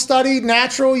 film study,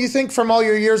 natural, you think, from all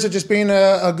your years of just being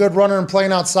a good runner and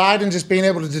playing outside and just being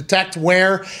able to detect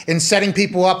where and setting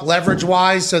people up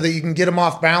leverage-wise so that you can get them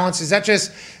off balance? Is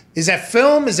that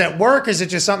film? Is that work? Is it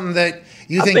just something that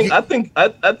you think? I think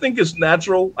it's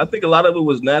natural. I think a lot of it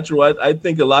was natural. I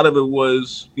think a lot of it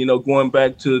was, going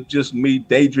back to just me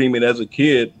daydreaming as a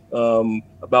kid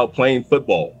about playing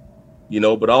football.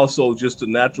 But also just the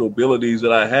natural abilities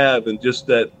that I have and just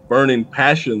that burning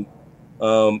passion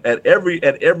at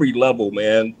every level,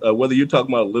 man. Whether you're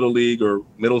talking about little league or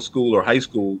middle school or high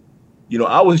school,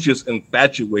 I was just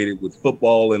infatuated with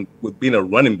football and with being a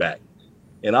running back.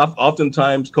 And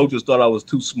oftentimes coaches thought I was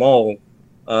too small,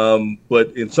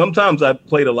 but sometimes I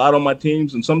played a lot on my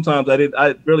teams, and sometimes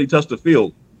I barely touched the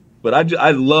field. But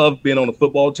I love being on a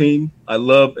football team. I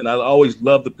always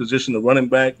loved the position of running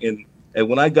back. And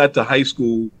when I got to high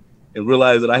school and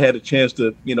realized that I had a chance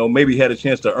to, maybe had a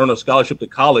chance to earn a scholarship to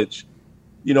college,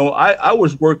 I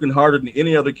was working harder than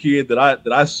any other kid that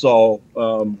I saw,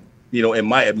 in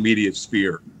my immediate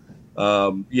sphere.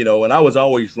 And I was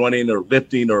always running or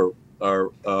lifting or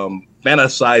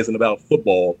fantasizing about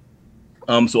football.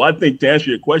 So I think, to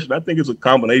answer your question, I think it's a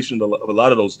combination of a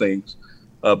lot of those things.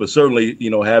 But certainly,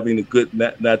 having the good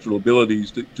natural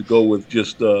abilities to go with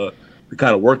just the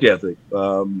kind of work ethic,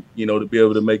 to be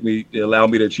able to allow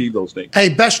me to achieve those things. Hey,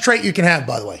 best trait you can have,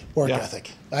 by the way, work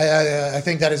ethic. I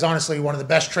think that is honestly one of the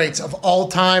best traits of all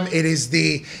time. It is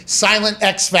the silent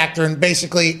X factor in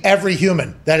basically every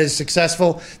human that is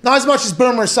successful. Not as much as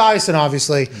Boomer Esiason,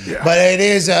 obviously, but it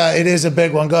is a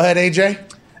big one. Go ahead, AJ.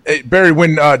 Hey, Barry,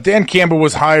 when Dan Campbell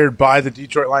was hired by the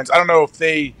Detroit Lions, I don't know if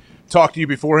they talked to you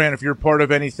beforehand, if you're part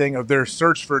of anything of their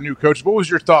search for a new coach. What was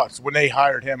your thoughts when they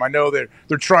hired him? I know they're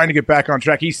trying to get back on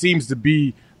track. He seems to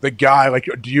be the guy. Like,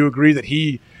 do you agree that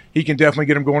he can definitely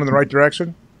get him going in the right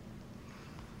direction?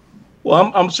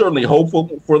 Well, I'm certainly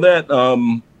hopeful for that.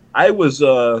 I was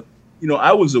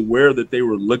aware that they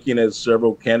were looking at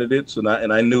several candidates, and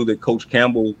I knew that Coach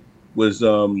Campbell was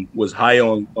high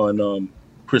on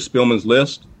Chris Spielman's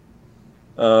list.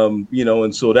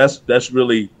 And so that's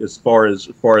really as far as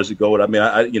it goes. I mean,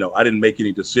 I didn't make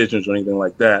any decisions or anything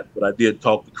like that, but I did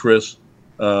talk to Chris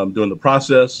during the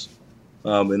process,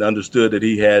 and understood that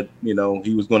he had, he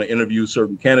was going to interview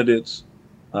certain candidates,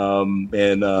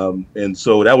 and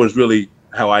so that was really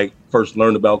how I first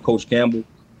learned about Coach Campbell,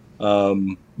 but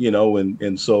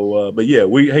yeah,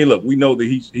 we know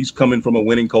that he's coming from a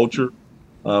winning culture.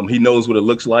 He knows what it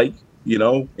looks like.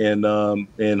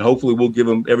 And hopefully we'll give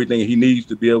him everything he needs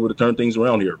to be able to turn things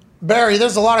around here. Barry,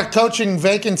 there's a lot of coaching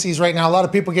vacancies right now, a lot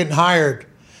of people getting hired.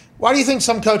 Why do you think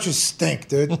some coaches stink,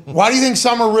 dude? Why do you think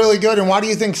some are really good, and why do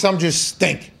you think some just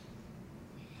stink?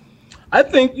 I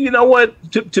think,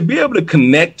 to be able to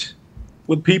connect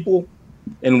with people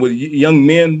and with young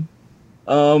men,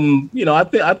 I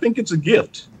think it's a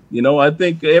gift. I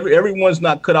think everyone's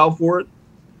not cut out for it.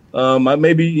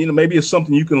 Maybe it's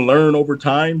something you can learn over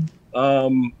time.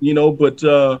 But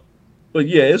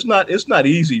yeah, it's not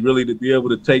easy really to be able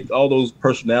to take all those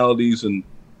personalities and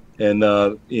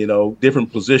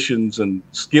different positions and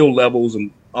skill levels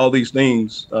and all these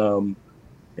things, and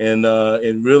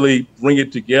really bring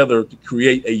it together to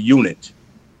create a unit.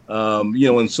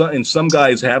 And some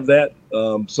guys have that.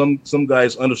 Some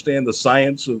guys understand the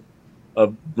science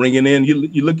of bringing in.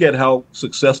 You look at how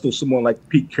successful someone like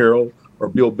Pete Carroll or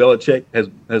Bill Belichick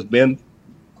has been.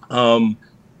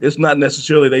 It's not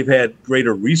necessarily they've had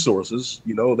greater resources.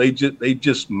 They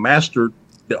just mastered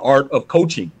the art of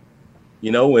coaching.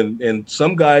 And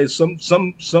some guys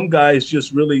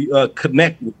just really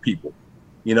connect with people.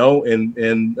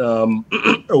 And are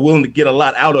willing to get a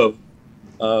lot out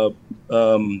of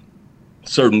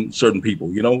certain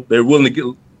people.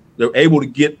 They're able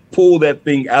to pull that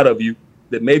thing out of you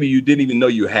that maybe you didn't even know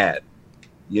you had.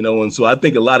 And so I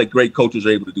think a lot of great coaches are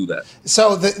able to do that.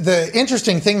 So the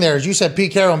interesting thing there is you said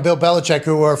Pete Carroll and Bill Belichick,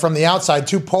 who are from the outside,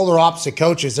 two polar opposite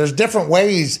coaches. There's different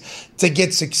ways to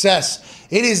get success.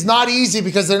 It is not easy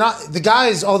because they're not the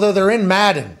guys, although they're in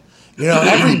Madden.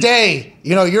 Every day,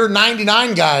 your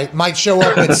 99 guy might show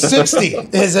up at 60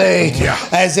 as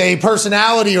a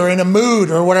personality or in a mood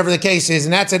or whatever the case is,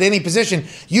 and that's at any position.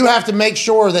 You have to make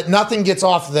sure that nothing gets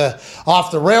off the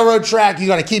railroad track. You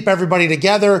got to keep everybody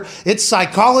together. It's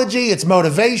psychology, it's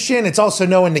motivation, it's also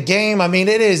knowing the game. I mean,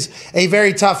 it is a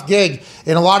very tough gig,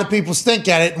 and a lot of people stink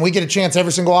at it, and we get a chance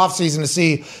every single offseason to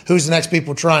see who's the next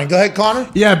people trying. Go ahead, Connor.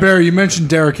 Yeah, Barry, you mentioned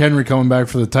Derrick Henry coming back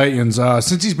for the Titans.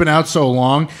 Since he's been out so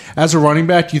long, as a running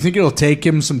back, do you think it'll take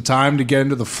him some time to get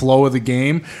into the flow of the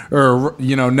game? Or,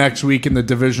 next week in the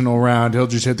divisional round, he'll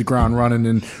just hit the ground running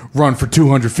and run for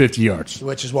 250 yards?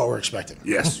 Which is what we're expecting.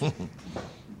 Yes.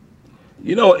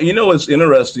 It's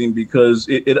interesting because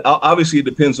it obviously it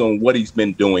depends on what he's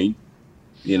been doing,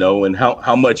 and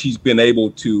how much he's been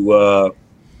able to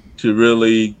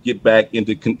really get back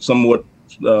into somewhat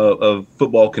of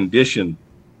football condition.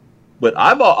 But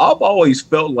I've always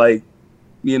felt like,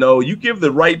 you give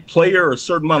the right player a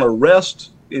certain amount of rest,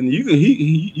 and you're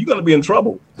going to be in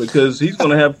trouble because he's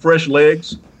going to have fresh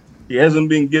legs. He hasn't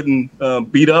been getting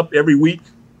beat up every week.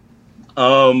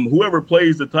 Whoever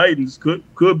plays the Titans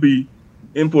could be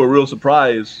in for a real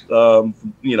surprise. I'm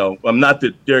not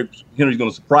that Derrick Henry's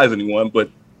going to surprise anyone, but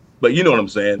you know what I'm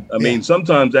saying. I mean,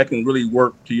 sometimes that can really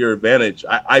work to your advantage.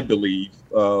 I believe.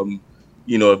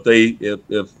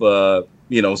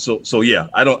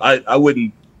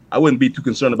 I wouldn't be too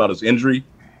concerned about his injury,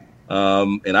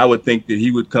 and I would think that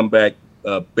he would come back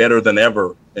better than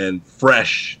ever and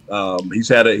fresh. He's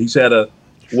had a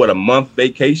month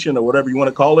vacation or whatever you want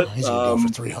to call it. He's gonna go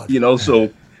for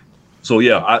 300.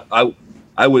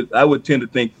 I would tend to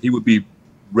think he would be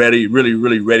ready, really,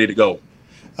 really ready to go.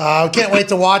 Can't wait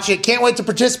to watch it. Can't wait to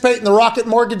participate in the Rocket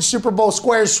Mortgage Super Bowl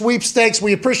Squares sweepstakes.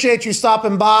 We appreciate you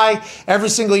stopping by every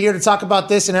single year to talk about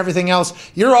this and everything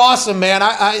else. You're awesome, man.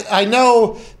 I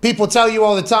know people tell you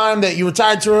all the time that you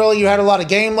retired too early, you had a lot of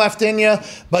game left in you,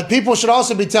 but people should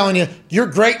also be telling you, you're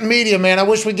great in media, man. I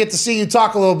wish we get to see you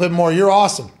talk a little bit more. You're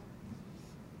awesome.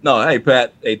 No, hey,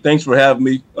 Pat. Hey, thanks for having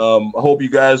me. I hope you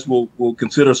guys will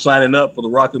consider signing up for the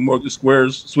Rocket Mortgage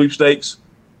Squares sweepstakes.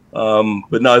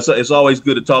 But no, it's always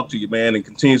good to talk to you, man, and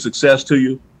continued success to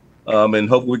you. And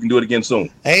hopefully we can do it again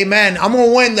soon. Amen. I'm going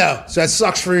to win, though, so that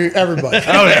sucks for everybody.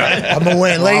 Oh, yeah. I'm going to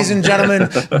win. Ladies and gentlemen,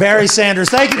 Barry Sanders.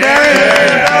 Thank you,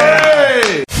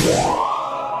 Barry.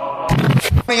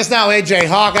 Joining us now, AJ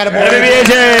Hawk.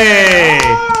 AJ.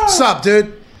 What's up,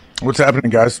 dude? What's happening,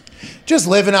 guys? Just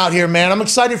living out here, man. I'm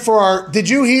excited for did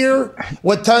you hear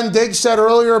what Ton Diggs said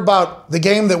earlier about the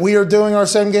game that we are doing our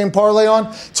 7-game parlay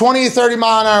on? 20 to 30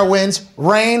 mile an hour winds,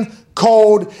 rain,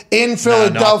 cold, in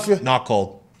Philadelphia. Not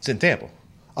cold. It's in Tampa.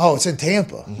 Oh, it's in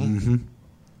Tampa. Mm-hmm.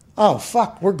 Oh,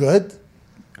 fuck. We're good.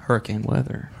 Hurricane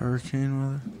weather,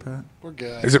 Pat. We're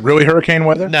good. Is it really hurricane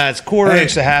weather? Nah, it's quarter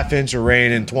inch to half inch of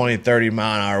rain and 20, 30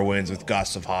 mile an hour winds with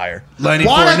gusts of higher. Why did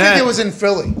I think it was in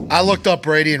Philly? I looked up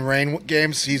Brady in rain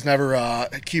games. He's never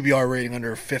QBR rating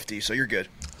under 50, so you're good.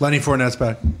 Lenny Fournette's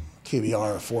back.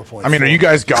 QBR of 4.4. I mean, are you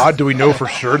guys God? Do we know for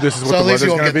sure this is what the weather's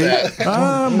going to be?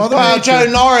 Joe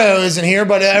Naro isn't here,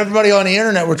 but everybody on the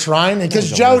internet we're trying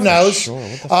because Joe knows. Sure.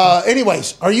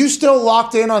 Anyways, are you still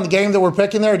locked in on the game that we're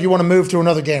picking there, or do you want to move to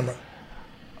another game?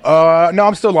 No,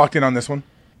 I'm still locked in on this one.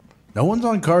 No one's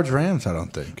on Cards Rams, I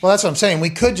don't think. Well, that's what I'm saying. We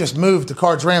could just move to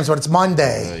Cards Rams, but it's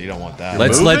Monday. You don't want that.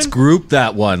 Let's group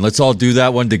that one. Let's all do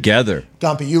that one together.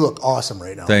 Gumpy, you look awesome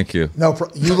right now. Thank you.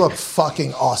 You look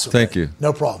fucking awesome. Thank you.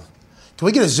 No problem. Can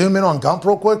we get a zoom in on Gump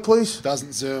real quick, please?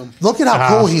 Doesn't zoom. Look at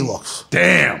how cool he looks.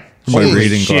 Damn. My Holy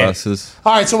reading shit. glasses.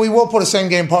 All right, so we will put a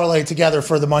same-game parlay together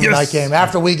for the Monday night game.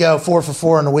 After we go 4 for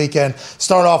 4 on the weekend,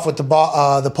 start off with the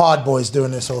Pod Boys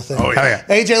doing this whole thing. Oh, yeah.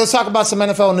 AJ, let's talk about some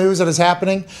NFL news that is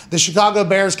happening. The Chicago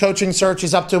Bears coaching search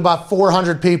is up to about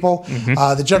 400 people.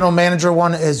 Mm-hmm. The general manager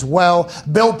one as well.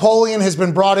 Bill Polian has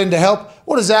been brought in to help.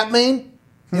 What does that mean?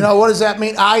 You know, what does that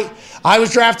mean? I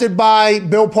was drafted by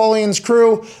Bill Polian's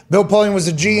crew. Bill Polian was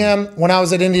the GM when I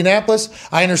was at Indianapolis.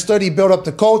 I understood he built up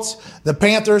the Colts, the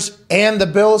Panthers, and the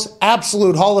Bills.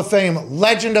 Absolute Hall of Fame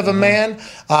legend of a man.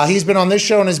 He's been on this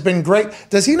show and has been great.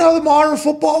 Does he know the modern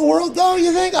football world, though,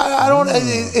 you think? I don't.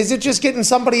 Is it just getting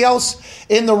somebody else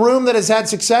in the room that has had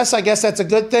success? I guess that's a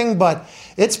good thing, but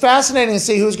it's fascinating to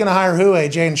see who's going to hire who,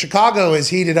 AJ. And Chicago is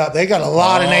heated up. They got a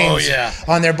lot of names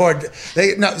on their board.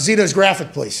 Zito's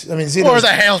graphic, please. I mean, Zito's. Where the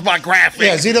hell's my graphic? graphic.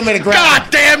 Yeah, Zito made a graphic.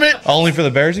 God damn it! Only for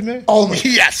the Bears, you made? Only.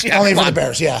 Yes, Only for the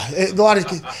Bears, yeah.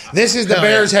 This is the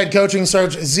Bears head coaching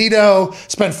search. Zito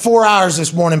spent 4 hours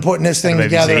this morning putting this thing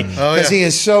together because he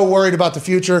is so worried about the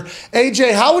future.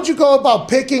 AJ, how would you go about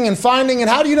picking and finding, and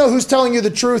how do you know who's telling you the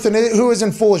truth and who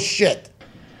isn't full of shit?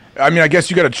 I mean, I guess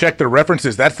you got to check their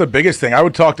references. That's the biggest thing. I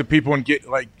would talk to people and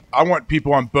I want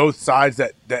people on both sides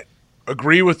that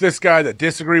agree with this guy, that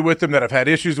disagree with him, that have had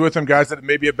issues with him, guys that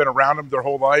maybe have been around him their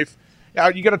whole life. Yeah,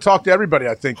 you got to talk to everybody,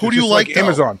 I think. Who do you like,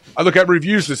 Amazon. I look at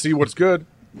reviews to see what's good.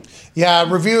 Yeah,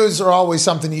 reviews are always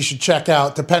something you should check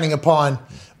out depending upon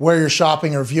where you're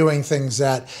shopping or viewing things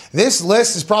at. This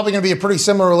list is probably going to be a pretty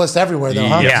similar list everywhere, though,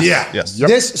 huh? Yes. Yep.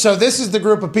 So this is the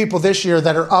group of people this year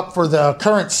that are up for the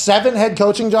current 7 head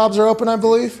coaching jobs are open, I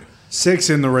believe. 6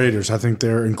 in the Raiders. I think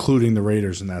they're including the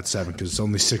Raiders in that 7 because it's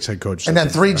only 6 head coaches. And then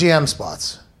 3 GM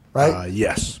spots, right?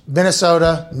 Yes.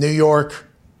 Minnesota, New York,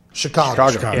 Chicago.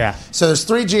 Yeah. So there's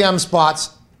 3 GM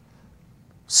spots,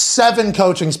 7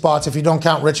 coaching spots if you don't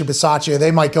count Richie Bisaccia.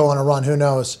 They might go on a run. Who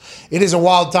knows? It is a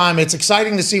wild time. It's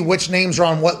exciting to see which names are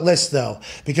on what list, though,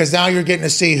 because now you're getting to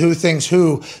see who thinks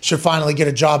who should finally get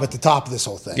a job at the top of this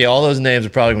whole thing. Yeah, all those names are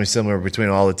probably going to be similar between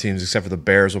all the teams, except for the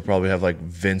Bears will probably have like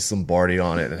Vince Lombardi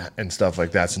on it and stuff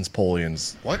like that since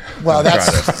Polian's. What? Well,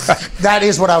 that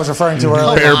is what I was referring to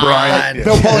earlier. Bear Bryant.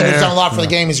 Bill Polian has done a lot for the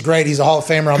game. He's great. He's a Hall of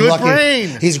Famer. I'm Good lucky.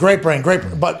 brain. He's a great brain. Great.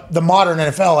 But the modern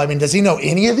NFL, I mean, does he know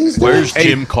any of these? Where's guys?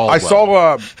 Jim Caldwell? I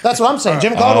saw That's what I'm saying.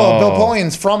 Jim Caldwell, Bill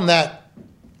Polian's from that.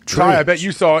 Ty, I bet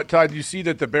you saw it. Ty, do you see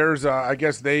that the Bears, I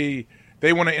guess they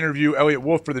want to interview Elliott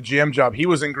Wolf for the GM job. He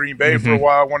was in Green Bay for a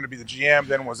while, wanted to be the GM,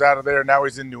 then was out of there. Now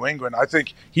he's in New England. I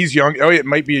think he's young. Elliott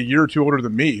might be a year or two older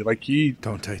than me. Like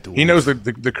Don't take the he knows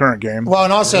the current game. Well,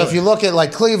 and also if you look at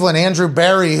like Cleveland, Andrew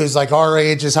Barry, who's like our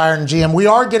age, is hiring GM. We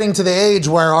are getting to the age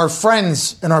where our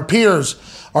friends and our peers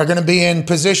are going to be in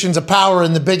positions of power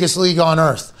in the biggest league on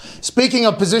earth. Speaking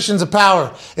of positions of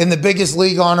power in the biggest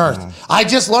league on earth, I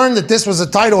just learned that this was a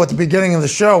title at the beginning of the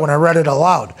show when I read it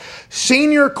aloud.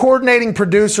 Senior coordinating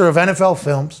producer of NFL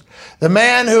films, the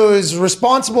man who is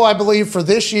responsible, I believe, for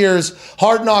this year's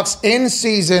Hard Knocks in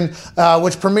season,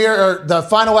 which the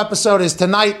final episode is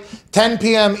tonight, 10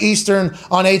 p.m. Eastern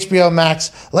on HBO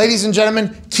Max. Ladies and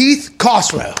gentlemen, Keith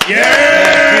Cossrow.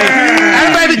 Yeah!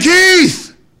 Hey, baby, Keith!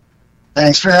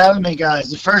 Thanks for having me,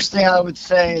 guys. The first thing I would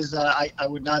say is I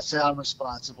would not say I'm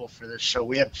responsible for this show.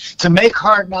 We have to make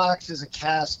Hard Knocks as a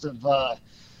cast of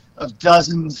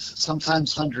dozens,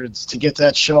 sometimes hundreds. To get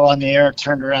that show on the air,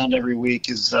 turned around every week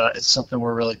is something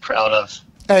we're really proud of.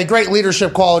 Hey, great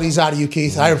leadership qualities out of you,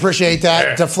 Keith. I appreciate that.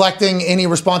 Yeah. Deflecting any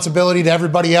responsibility to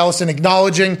everybody else and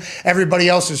acknowledging everybody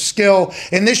else's skill.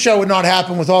 And this show would not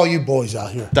happen with all you boys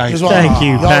out here. Thank you, all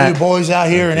Pat. you boys out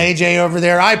here and AJ over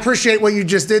there. I appreciate what you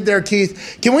just did there,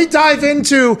 Keith. Can we dive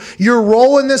into your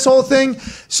role in this whole thing?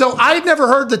 So I've never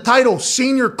heard the title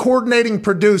senior coordinating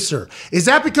producer. Is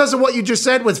that because of what you just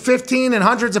said with 15 and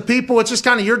hundreds of people? It's just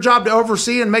kind of your job to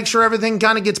oversee and make sure everything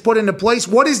kind of gets put into place.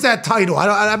 What is that title?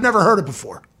 I've never heard it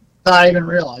before. Not even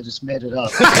real. I just made it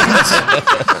up.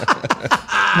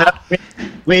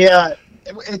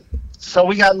 So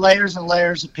we got layers and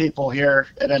layers of people here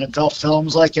at NFL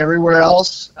Films, like everywhere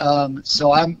else.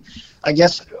 So I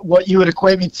guess what you would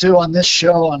equate me to on this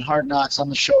show on Hard Knocks, I'm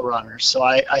the showrunner. So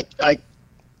I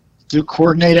do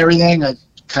coordinate everything. I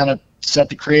kind of set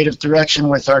the creative direction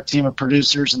with our team of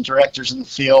producers and directors in the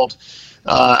field.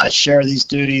 I share these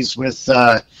duties with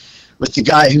the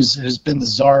guy who's been the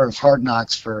czar of Hard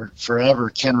Knocks for forever.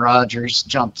 Ken Rogers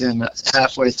jumped in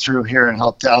halfway through here and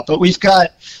helped out. But we've got,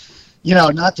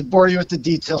 not to bore you with the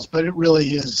details, but it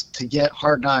really is to get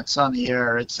Hard Knocks on the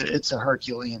air. It's a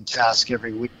Herculean task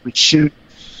every week. We shoot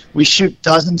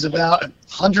hundreds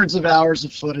of hours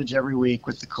of footage every week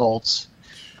with the Colts.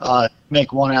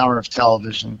 Make 1 hour of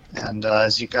television, and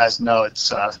as you guys know,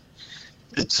 it's a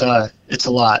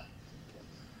lot.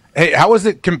 Hey, how is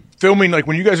it filming, like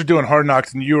when you guys are doing Hard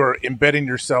Knocks and you are embedding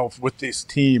yourself with these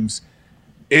teams,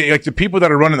 like the people that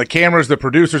are running the cameras, the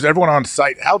producers, everyone on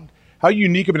site, how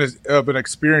unique of an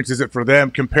experience is it for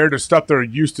them compared to stuff they're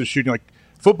used to shooting? Like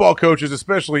football coaches,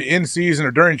 especially in season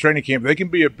or during training camp, they can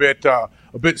be a bit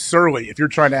surly if you're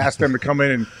trying to ask them to come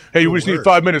in and, hey, we just need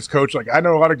 5 minutes, coach. Like I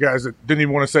know a lot of guys that didn't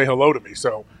even want to say hello to me,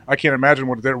 so I can't imagine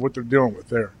what they're dealing with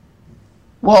there.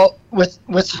 Well,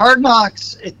 with Hard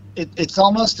Knocks, it's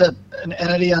almost an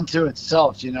entity unto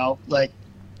itself, Like,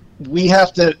 we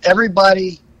have to,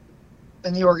 everybody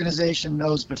in the organization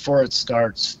knows before it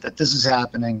starts that this is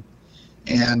happening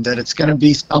and that it's going to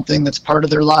be something that's part of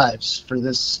their lives for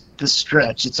this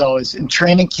stretch. It's always, in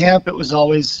training camp, it was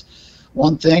always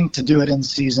one thing. To do it in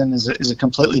season is a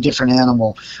completely different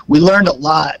animal. We learned a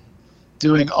lot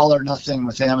doing All or Nothing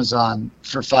with Amazon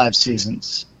for 5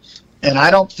 seasons. And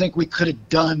I don't think we could have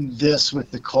done this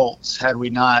with the Colts had we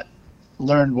not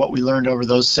learned what we learned over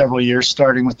those several years,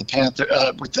 starting with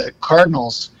the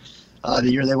Cardinals,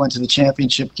 the year they went to the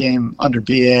championship game under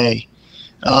BA.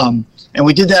 And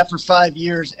we did that for 5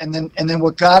 years. And then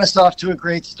what got us off to a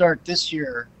great start this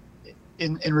year,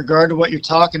 in regard to what you're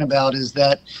talking about, is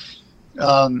that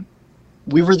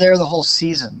we were there the whole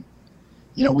season.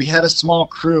 You know, we had a small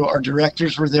crew. Our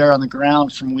directors were there on the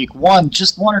ground from week 1,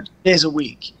 just 1 or 2 days a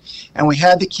week. And we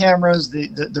had the cameras,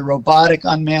 the robotic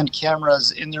unmanned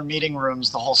cameras in their meeting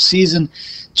rooms the whole season,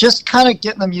 just kind of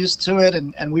getting them used to it.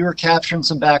 And we were capturing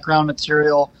some background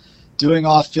material, doing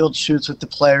off-field shoots with the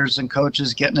players and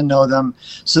coaches, getting to know them,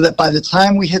 so that by the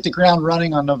time we hit the ground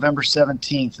running on November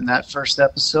 17th in that first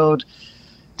episode,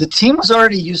 the team was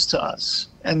already used to us.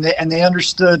 And they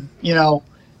understood, you know,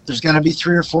 there's going to be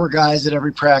 3 or 4 guys at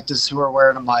every practice who are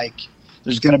wearing a mic.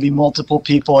 There's going to be multiple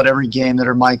people at every game that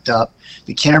are mic'd up.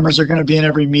 The cameras are going to be in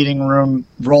every meeting room,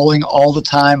 rolling all the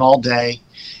time, all day.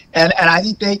 And I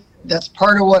think that's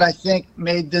part of what I think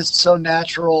made this so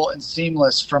natural and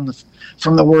seamless from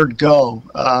the word go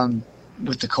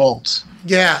with the Colts.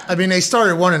 Yeah, I mean, they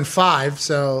started 1-5,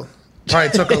 so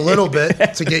probably took a little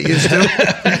bit to get used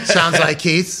to. Sounds like,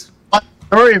 Keith.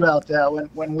 Sorry about that.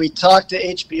 When we talked to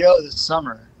HBO this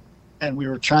summer, and we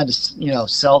were trying to, you know,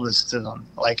 sell this to them,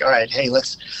 like, all right, hey,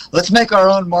 let's make our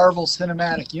own Marvel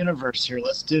Cinematic Universe here.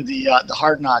 Let's do the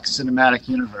Hard Knocks Cinematic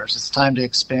Universe. It's time to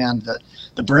expand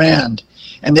the brand.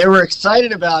 And they were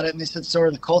excited about it, and they said, so are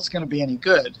the Colts going to be any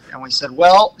good? And we said,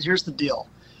 well, here's the deal.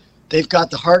 They've got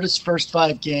the hardest first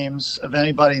 5 games of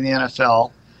anybody in the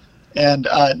NFL, and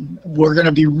we're going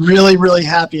to be really, really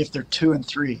happy if they're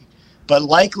 2-3. But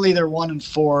likely they're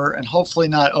 1-4, and hopefully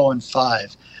not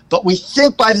 0-5. But we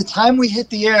think by the time we hit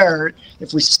the air,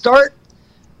 if we start,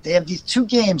 they have these 2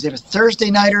 games. They have a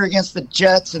Thursday nighter against the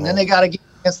Jets, and then they got to get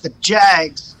against the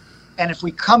Jags. And if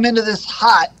we come into this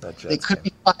hot, they could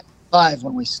be 5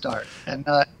 when we start. And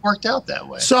it worked out that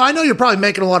way. So I know you're probably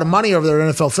making a lot of money over there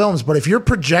at NFL Films, but if you're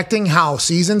projecting how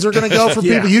seasons are going to go for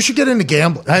people, you should get into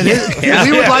gambling.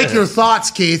 We would like your thoughts,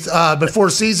 Keith, before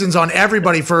seasons on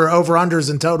everybody for over-unders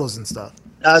and totals and stuff.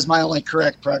 That was my only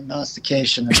correct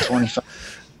prognostication in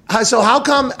 25. So how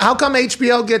come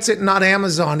HBO gets it and not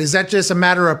Amazon? Is that just a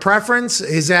matter of preference?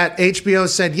 Is that HBO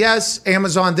said yes,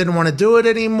 Amazon didn't want to do it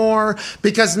anymore?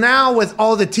 Because now with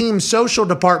all the team social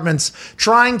departments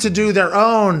trying to do their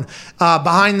own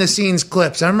behind-the-scenes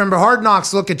clips. I remember Hard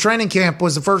Knocks Look at Training Camp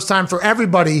was the first time for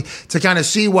everybody to kind of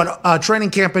see what training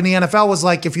camp in the NFL was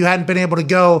like if you hadn't been able to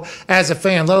go as a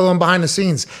fan, let alone behind the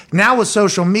scenes. Now with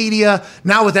social media,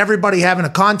 now with everybody having a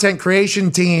content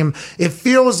creation team, it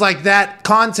feels like that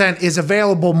content is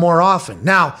available more often.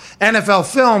 Now,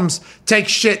 NFL Films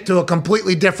takes shit to a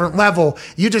completely different level.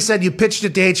 You just said you pitched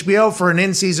it to HBO for an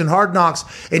in-season Hard Knocks,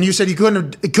 and you said you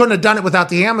couldn't have done it without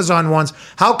the Amazon ones.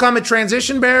 How come it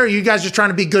transitioned, Bear? Are you guys just trying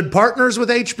to be good partners with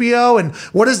HBO? And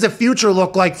what does the future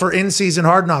look like for in-season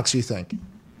Hard Knocks, you think?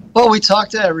 Well, we talked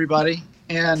to everybody,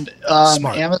 and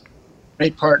Amazon,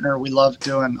 great partner. We love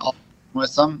doing all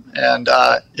with them, and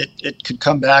it could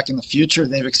come back in the future.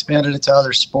 They've expanded it to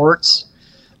other sports.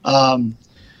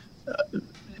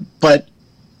 But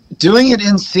doing it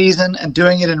in season and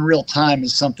doing it in real time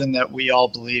is something that we all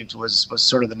believed was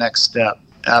sort of the next step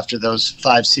after those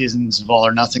 5 seasons of All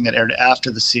or Nothing that aired after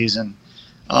the season.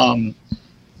 And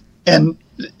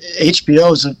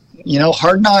HBO's,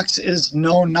 Hard Knocks is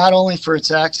known not only for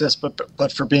its access,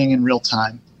 but for being in real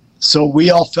time. So we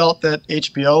all felt that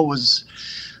HBO was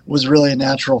really a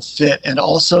natural fit, and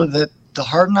also that the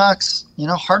Hard Knocks,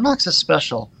 Hard Knocks is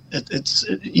special.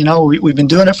 We've been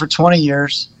doing it for 20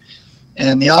 years,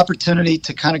 and the opportunity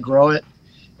to kind of grow it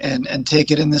and take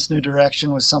it in this new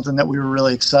direction was something that we were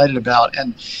really excited about.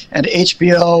 And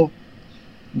HBO,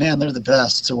 man, they're the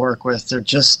best to work with. They're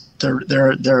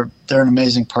an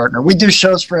amazing partner. We do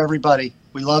shows for everybody.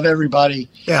 We love everybody.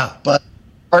 Yeah. But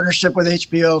partnership with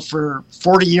HBO for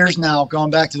 40 years now, going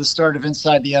back to the start of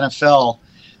Inside the NFL.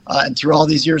 And through all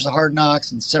these years of Hard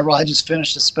Knocks and I just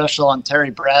finished a special on Terry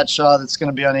Bradshaw that's going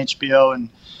to be on HBO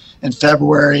in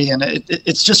February. And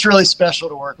it's just really special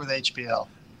to work with HBO.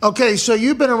 Okay, so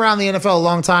you've been around the NFL a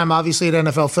long time, obviously at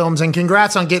NFL Films, and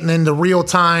congrats on getting into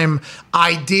real-time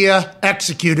idea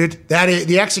executed.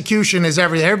 The execution is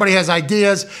everything. Everybody has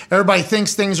ideas. Everybody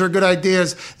thinks things are good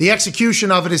ideas. The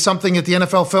execution of it is something that the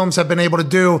NFL Films have been able to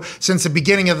do since the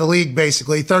beginning of the league,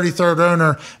 basically. 33rd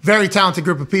owner, very talented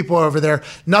group of people over there.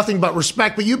 Nothing but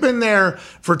respect. But you've been there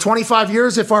for 25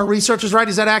 years, if our research is right.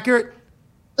 Is that accurate?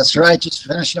 That's right. Just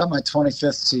finished up my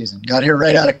 25th season. Got here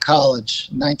right out of college,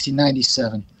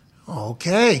 1997.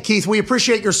 Okay, Keith, we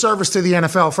appreciate your service to the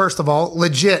NFL, first of all.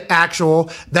 Legit, actual.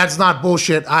 That's not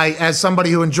bullshit. As somebody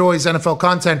who enjoys NFL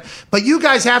content, but you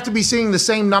guys have to be seeing the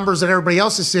same numbers that everybody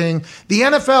else is seeing. The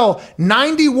NFL,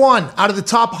 91 out of the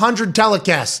top 100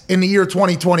 telecasts in the year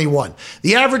 2021.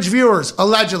 The average viewers,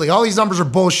 allegedly, all these numbers are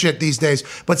bullshit these days,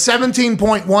 but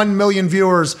 17.1 million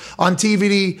viewers on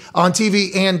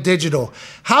TV and digital.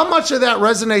 How much of that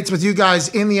resonates with you guys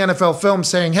in the NFL film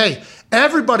saying, hey,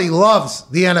 everybody loves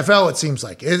the NFL, it seems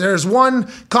like. There's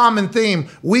one common theme.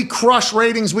 We crush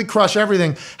ratings. We crush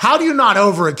everything. How do you not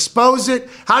overexpose it?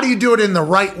 How do you do it in the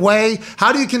right way?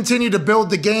 How do you continue to build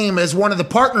the game as one of the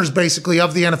partners, basically,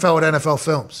 of the NFL at NFL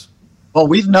Films? Well,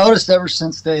 we've noticed ever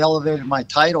since they elevated my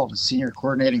title to senior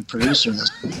coordinating producer,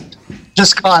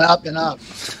 just gone up and up.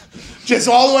 Just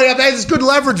all the way up. Hey, it's good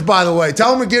leverage, by the way.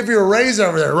 Tell him to give you a raise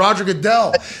over there. Roger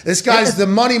Goodell. This guy's the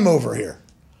money mover here.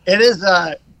 It is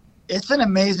it's an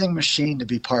amazing machine to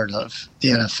be part of, the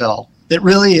NFL. It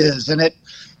really is. And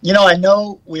I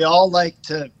know we all like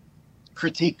to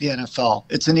critique the NFL.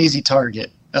 It's an easy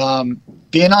target.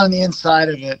 Being on the inside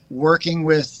of it, working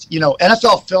with,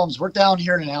 NFL Films, we're down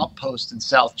here in an outpost in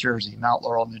South Jersey, Mount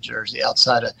Laurel, New Jersey,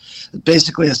 outside of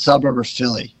basically a suburb of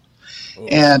Philly. Oh.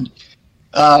 And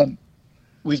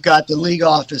we've got the league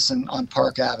office on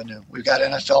Park Avenue. We've got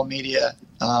NFL media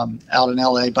out in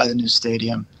LA by the new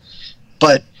stadium.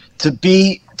 But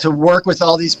to work with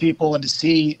all these people and to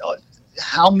see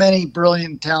how many brilliant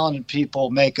and talented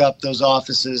people make up those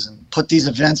offices and put these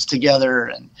events together,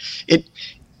 and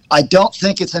I don't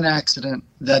think it's an accident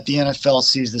that the NFL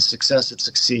sees the success it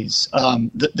succeeds.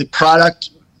 The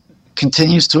product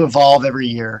continues to evolve every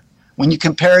year. When you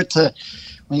compare it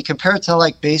to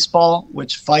like baseball,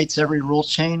 which fights every rule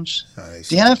change, nice.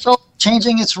 The NFL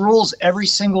changing its rules every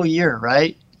single year,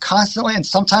 right? Constantly, and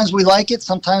sometimes we like it,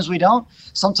 sometimes we don't.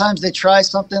 Sometimes they try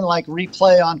something like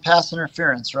replay on pass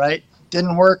interference, right?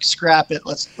 Didn't work, scrap it.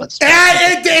 Let's.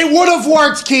 It would have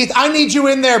worked, Keith. I need you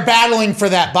in there battling for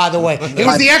that, by the way. It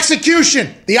was the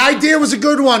execution. The idea was a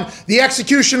good one. The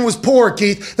execution was poor,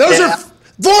 Keith. Those are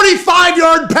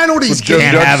 45-yard penalties. Joe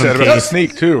Judge said about the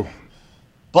sneak, too.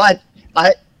 But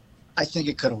I think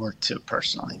it could have worked, too,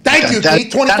 personally. Thank you,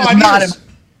 Keith. 25 years.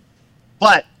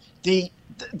 But the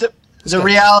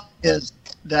reality is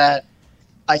that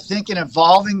I think an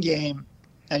evolving game,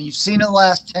 and you've seen in the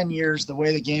last 10 years the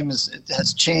way the game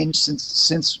has changed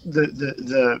since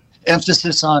the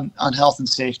emphasis on health and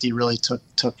safety really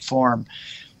took form.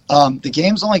 The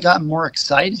game's only gotten more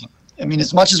exciting. I mean,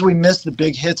 as much as we missed the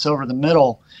big hits over the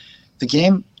middle, the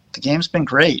game's been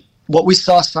great. What we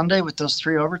saw Sunday with those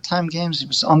 3 overtime games, it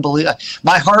was unbelievable.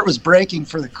 My heart was breaking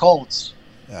for the Colts,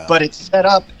 but it set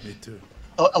up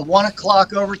a 1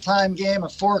 o'clock overtime game, a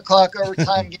 4 o'clock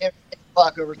overtime game, 8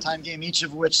 o'clock overtime game, each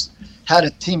of which had a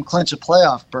team clinch a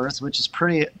playoff berth, which is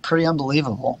pretty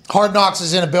unbelievable. Hard Knocks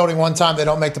is in a building one time, they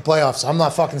don't make the playoffs. I'm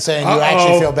not fucking saying you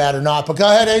actually feel bad or not, but go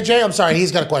ahead, AJ. I'm sorry,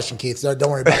 he's got a question, Keith. Don't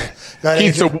worry about it. Go ahead,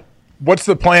 Keith, AJ. so what's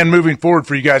the plan moving forward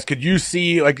for you guys? Could you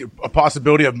see like a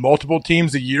possibility of multiple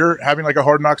teams a year having like a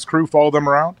Hard Knocks crew follow them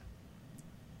around?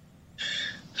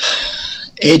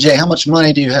 AJ, how much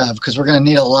money do you have? Because we're going to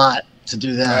need a lot to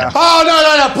do that. Oh,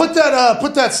 no.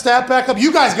 Put that stat back up.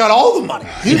 You guys got all the money.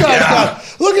 You guys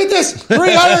got, look at this,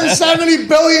 370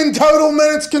 billion total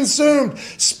minutes consumed.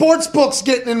 Sports books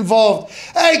getting involved.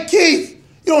 Hey, Keith,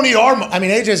 you don't need our money. I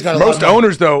mean, AJ's got a lot of money. Most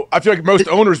owners, though, I feel like most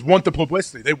owners want the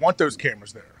publicity. They want those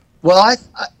cameras there. Well,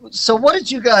 so what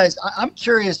did you guys, I'm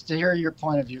curious to hear your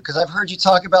point of view, because I've heard you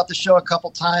talk about the show a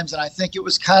couple times, and I think it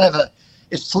was kind of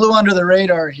it flew under the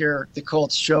radar here, the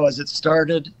Colts show, as it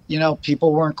started.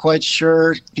 People weren't quite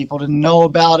sure. People didn't know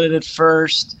about it at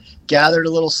first. Gathered a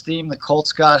little steam. The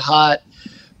Colts got hot.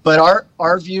 But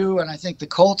our view, and I think the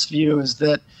Colts' view, is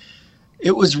that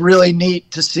it was really neat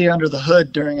to see under the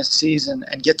hood during a season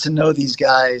and get to know these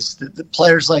guys, the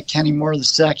players like Kenny Moore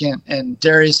II and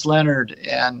Darius Leonard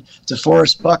and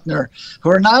DeForest Buckner, who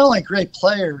are not only great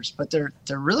players, but they're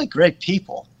really great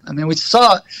people. I mean, we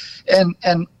saw,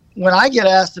 and when I get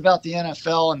asked about the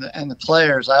NFL and the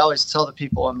players, I always tell the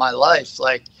people in my life,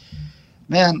 like,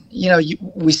 man,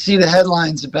 we see the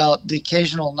headlines about the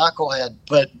occasional knucklehead,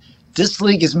 but this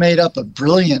league is made up of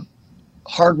brilliant,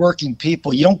 hardworking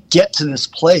people. You don't get to this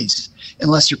place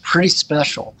unless you're pretty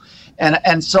special.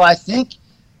 And so I think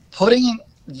putting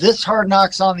this Hard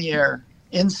Knocks on the air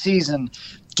in season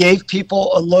gave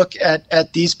people a look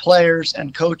at these players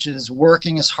and coaches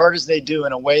working as hard as they do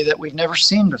in a way that we've never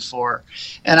seen before.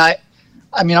 And I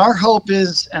mean, our hope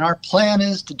is, and our plan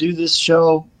is to do this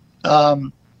show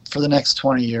for the next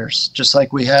 20 years, just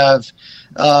like we have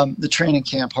the training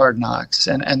camp Hard Knocks.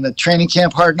 And the training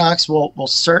camp Hard Knocks will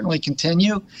certainly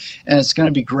continue, and it's going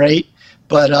to be great.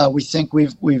 But we think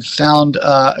we've found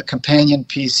a companion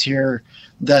piece here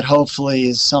that hopefully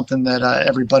is something that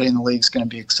everybody in the league is going to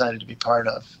be excited to be part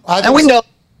of. And we know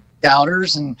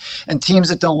doubters and teams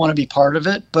that don't want to be part of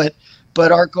it, but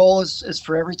our goal is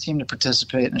for every team to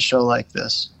participate in a show like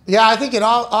this. Yeah, I think it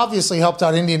obviously helped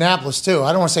out Indianapolis, too.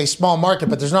 I don't want to say small market,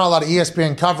 but there's not a lot of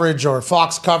ESPN coverage or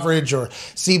Fox coverage or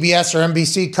CBS or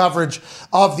NBC coverage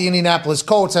of the Indianapolis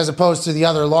Colts as opposed to the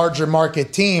other larger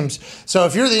market teams. So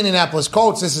if you're the Indianapolis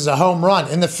Colts, this is a home run.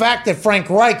 And the fact that Frank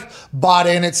Reich bought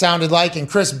in, it sounded like, and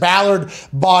Chris Ballard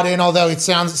bought in, although it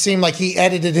seemed like he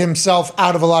edited himself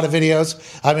out of a lot of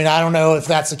videos. I mean, I don't know if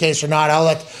that's the case or not. I'll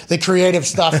let the creative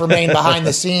stuff remain behind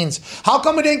the scenes. How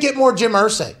come we didn't get more Jim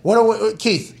Irsay?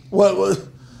 Keith? What?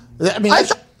 I mean, I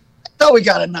thought we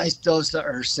got a nice dose of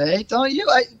Irsay, don't you?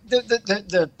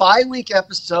 The bye-week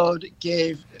episode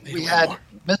we had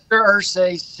Mr.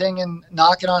 Irsay singing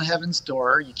 "Knocking on Heaven's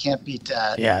Door." You can't beat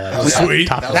that. Yeah, that was sweet.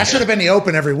 That should have been the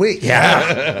open every week.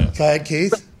 Yeah. Go ahead,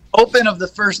 Keith. The open of the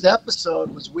first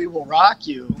episode was "We Will Rock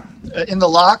You" in the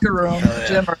locker room.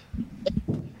 Jim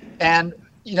Irsay. And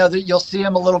you'll see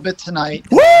him a little bit tonight.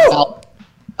 Woo!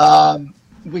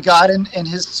 We got in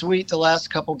his suite the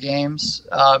last couple games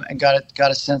and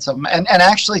got a sense of him. And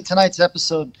actually tonight's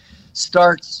episode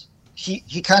starts.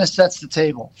 He kind of sets the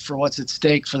table for what's at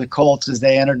stake for the Colts as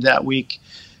they entered that week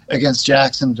against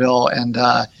Jacksonville, and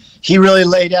he really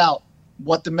laid out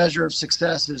what the measure of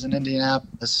success is in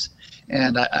Indianapolis.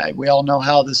 And we all know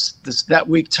how that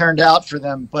week turned out for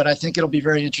them, but I think it'll be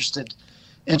very interesting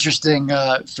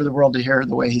for the world to hear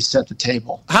the way he set the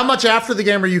table. How much after the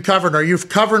game are you covering? Are you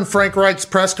covering Frank Reich's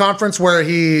press conference where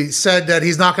he said that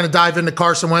he's not going to dive into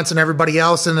Carson Wentz and everybody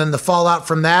else and then the fallout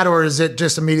from that, or is it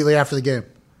just immediately after the game?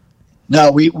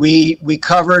 No, we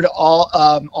covered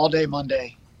all day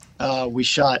Monday.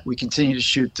 We continue to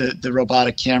shoot the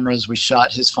robotic cameras. We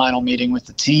shot his final meeting with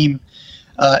the team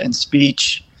and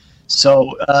speech.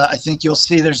 So I think you'll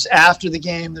see after the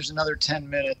game, there's another 10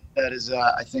 minutes that is,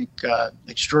 I think,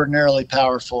 extraordinarily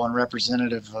powerful and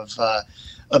representative of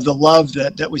the love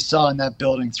that we saw in that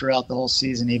building throughout the whole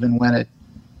season, even when it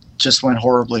just went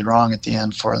horribly wrong at the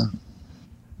end for them.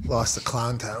 Lost the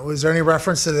clown town. Was there any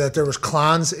reference to that there was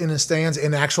clowns in the stands,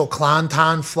 in actual clown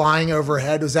town flying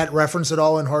overhead? Was that referenced at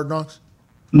all in Hard Knocks?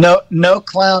 No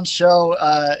clown show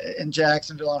in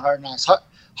Jacksonville on Hard Knocks.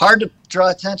 Hard to draw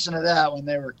attention to that when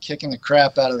they were kicking the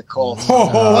crap out of the Colts.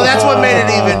 Well, that's what made it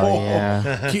even.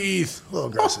 Yeah. Keith, a little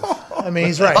aggressive. I mean,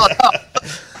 he's right.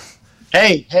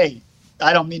 Hey,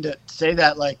 I don't mean to say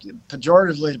that like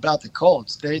pejoratively about the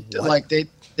Colts.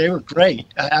 They were great.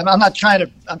 I'm not trying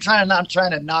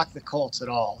to knock the Colts at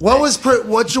all. What's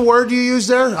the word you use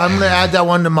there? I'm going to add that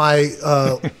one to my.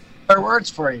 Words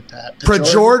for you, Pat.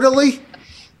 Pejoratively.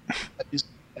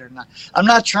 I'm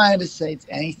not trying to say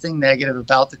anything negative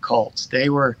about the Colts. They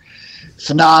were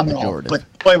phenomenal. Pejorative.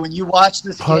 But boy, when you watch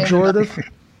this pejorative.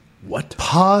 Game, what?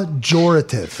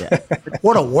 Pejorative. Yeah.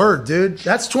 What a word, dude.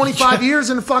 That's 25 years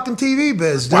in the fucking TV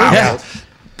biz, dude. Wow. Yeah.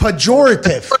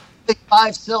 Pejorative.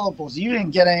 5 syllables. You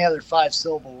didn't get any other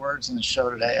 5-syllable words in the show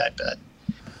today, I bet.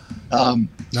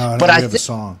 No, but we have a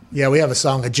song. Yeah, we have a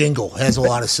song. A jingle has a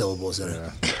lot of syllables in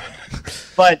it.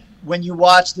 But when you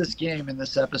watch this game in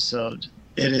this episode,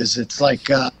 it's like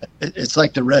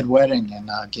the Red Wedding in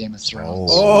Game of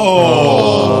Thrones.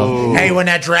 Oh. Hey, when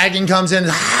that dragon comes in,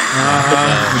 everyone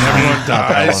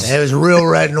dies. It was real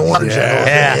red and orange.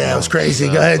 Yeah, it was crazy.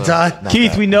 Go ahead, Todd.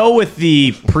 Keith, we know with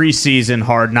the preseason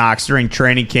Hard Knocks during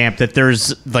training camp that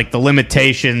there's like the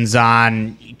limitations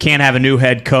on can't have a new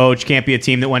head coach, can't be a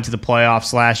team that went to the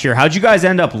playoffs last year. How'd you guys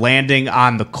end up landing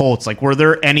on the Colts? Like, were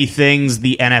there any things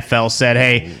the NFL said,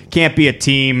 hey, can't be a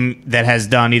team that has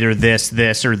done either this,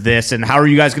 or this? And how are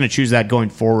you guys going to choose that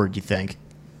going forward, you think?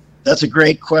 That's a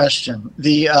great question.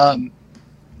 This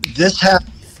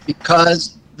happened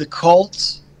because the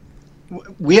Colts,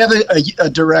 we have a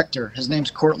director. His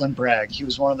name's Cortland Bragg. He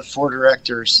was one of the 4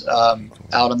 directors out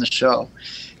on the show.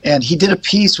 And he did a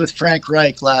piece with Frank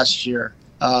Reich last year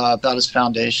about his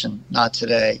foundation, Not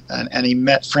Today. And he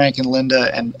met Frank and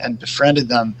Linda and befriended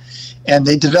them. And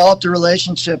they developed a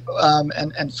relationship,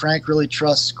 and Frank really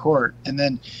trusts Court.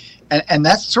 And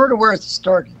that's sort of where it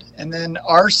started. And then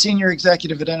our senior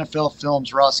executive at NFL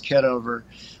Films, Ross Kedover,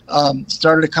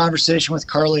 started a conversation with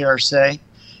Carly Irsay,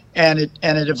 and it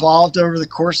evolved over the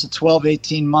course of 12,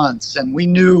 18 months. And we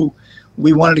knew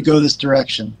we wanted to go this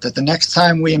direction, that the next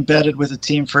time we embedded with a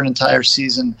team for an entire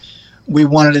season, we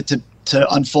wanted it to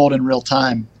unfold in real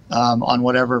time. on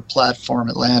whatever platform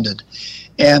it landed.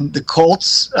 And the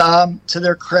Colts, to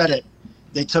their credit,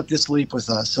 they took this leap with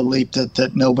us, a leap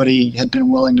that nobody had been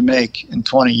willing to make in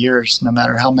 20 years, no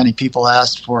matter how many people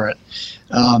asked for it.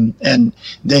 And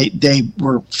they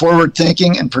were forward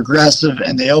thinking and progressive,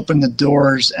 and they opened the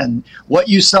doors. And what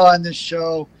you saw in this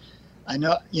show, I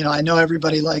know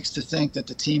everybody likes to think that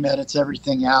the team edits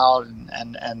everything out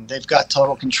and they've got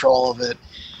total control of it.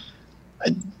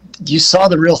 You saw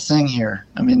the real thing here.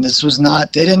 I mean, this was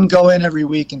not, they didn't go in every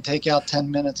week and take out 10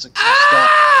 minutes of stuff.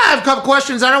 I have a couple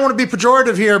questions. I don't want to be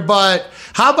pejorative here, but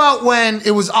how about when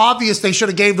it was obvious they should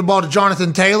have gave the ball to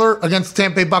Jonathan Taylor against the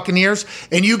Tampa Bay Buccaneers,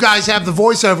 and you guys have the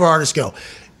voiceover artist go,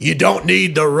 you don't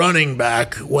need the running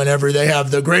back whenever they have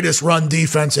the greatest run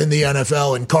defense in the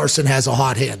NFL and Carson has a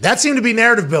hot hand. That seemed to be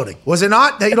narrative building. Was it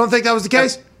not? That you don't think that was the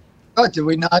case? Oh, did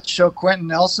we not show Quentin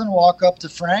Nelson walk up to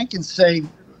Frank and say,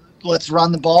 let's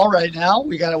run the ball right now?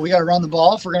 We got to run the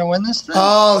ball if we're going to win this thing.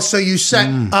 Oh, so you said,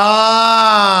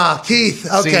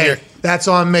 Keith, okay. Senior. That's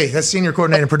on me. That's senior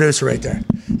coordinator and producer right there.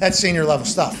 That's senior level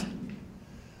stuff.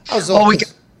 You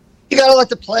got to let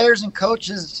the players and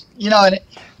coaches, and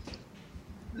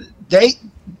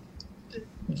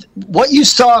what you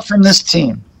saw from this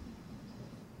team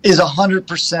is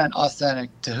 100% authentic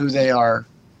to who they are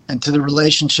and to the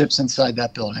relationships inside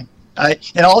that building.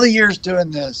 In all the years doing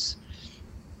this,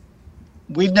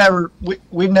 we've never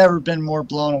been more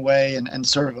blown away and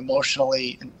sort of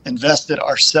emotionally invested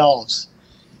ourselves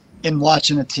in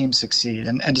watching a team succeed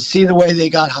and to see the way they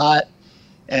got hot.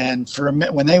 And for a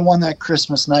minute, when they won that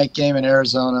Christmas night game in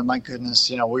Arizona, my goodness,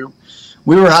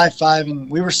 we were high-fiving.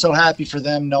 We were so happy for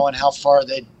them, knowing how hard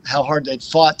they'd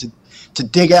fought to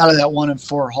dig out of that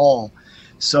 1-4 hole.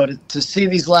 So to see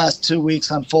these last 2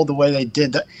 weeks unfold the way they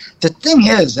did, the thing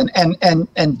is,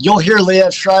 and you'll hear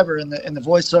Liev Schreiber in the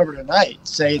voiceover tonight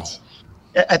say it's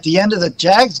at the end of the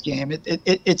Jags game,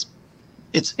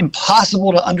 it's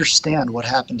impossible to understand what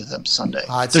happened to them Sunday.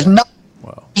 There's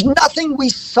nothing we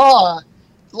saw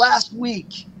last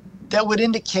week that would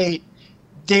indicate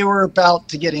they were about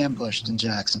to get ambushed in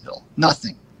Jacksonville.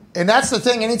 Nothing. And that's the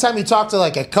thing. Anytime you talk to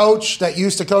like a coach that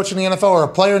used to coach in the NFL or a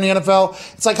player in the NFL,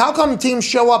 it's like, how come teams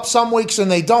show up some weeks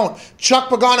and they don't? Chuck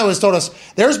Pagano has told us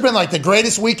there's been like the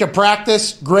greatest week of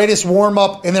practice, greatest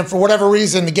warm-up, and then for whatever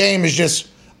reason, the game is just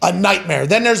a nightmare.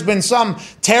 Then there's been some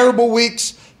terrible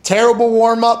weeks, terrible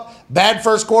warm-up, bad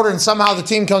first quarter, and somehow the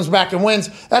team comes back and wins.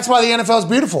 That's why the NFL is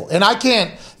beautiful. And I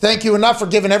can't thank you enough for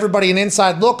giving everybody an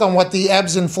inside look on what the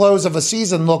ebbs and flows of a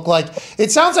season look like.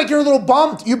 It sounds like you're a little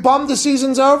bummed. You bummed the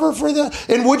season's over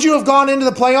and would you have gone into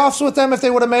the playoffs with them if they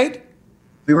would have made?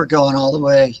 We were going all the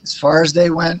way. As far as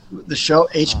they went, the show,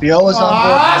 HBO was on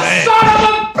board. Son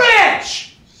of a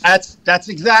bitch! That's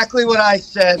exactly what I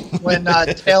said when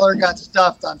Taylor got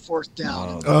stuffed on fourth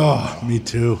down. Oh, me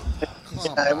too.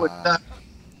 Yeah, it would not.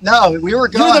 No, we were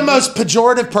going. You're the most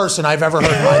pejorative person I've ever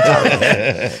heard in my entire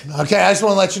life. Okay, I just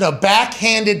want to let you know,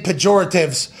 backhanded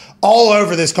pejoratives all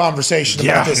over this conversation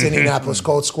about this Indianapolis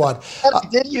Colts squad. I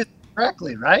did use it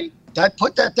correctly, right? I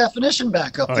put that definition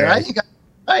back up there. Yeah. I think I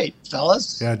right,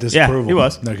 fellas. Yeah, disapproval. Yeah, he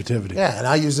was. Negativity. Yeah, and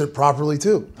I used it properly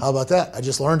too. How about that? I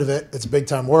just learned of it. It's a big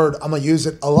time word. I'm going to use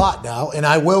it a lot now, and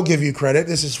I will give you credit.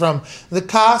 This is from the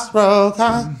Cossrow.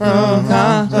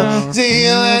 See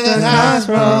you in the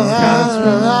Cossrow.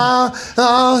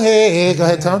 Oh, hey. Go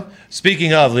ahead, Tone.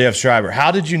 Speaking of Liev Schreiber,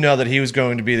 how did you know that he was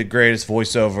going to be the greatest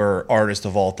voiceover artist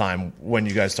of all time when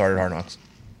you guys started Hard Knocks?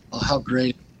 Oh, how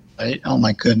great. Right? Oh,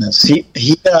 my goodness.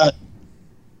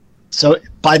 So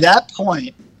by that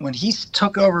point, when he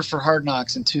took over for Hard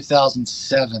Knocks in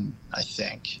 2007, I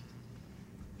think,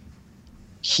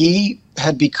 he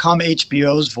had become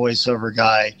HBO's voiceover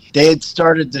guy. They had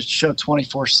started the show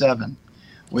 24/7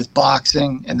 with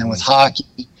boxing and then with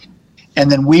hockey.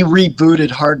 And then we rebooted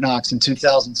Hard Knocks in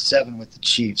 2007 with the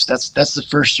Chiefs. That's the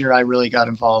first year I really got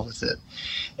involved with it.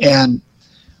 And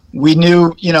we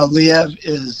knew, Liev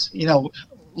is,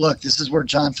 look, this is where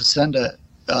John Facenda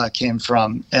came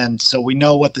from, and so we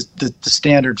know what the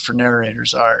standard for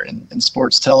narrators are in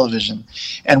sports television,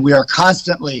 and we are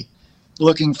constantly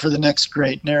looking for the next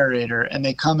great narrator, and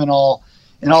they come in all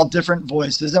different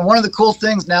voices. And one of the cool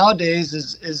things nowadays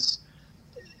is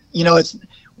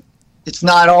it's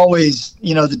not always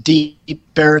the deep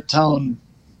baritone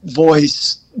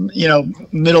voice,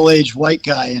 middle-aged white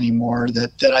guy anymore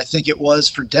that I think it was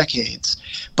for decades,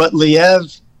 but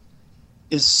Liev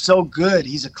is so good.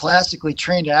 He's a classically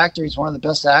trained actor. He's one of the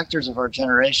best actors of our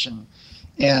generation.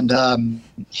 And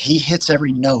he hits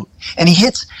every note. And he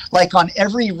hits, like on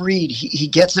every read, he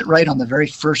gets it right on the very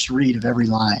first read of every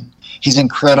line. He's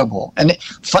incredible. And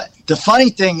the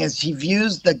funny thing is he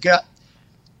views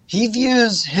he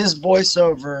views his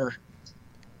voiceover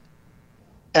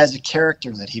as a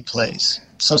character that he plays.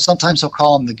 So sometimes he'll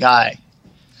call him the guy.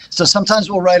 So sometimes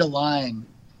we'll write a line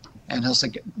and he'll say,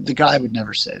 the guy would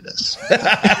never say this.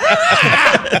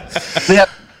 Yeah,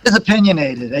 he's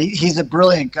opinionated. He's a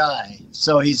brilliant guy.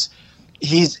 So he's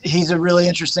a really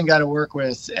interesting guy to work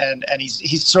with. And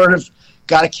he's sort of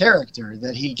got a character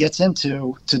that he gets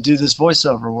into to do this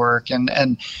voiceover work.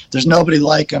 And there's nobody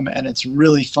like him. And it's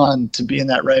really fun to be in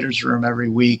that writer's room every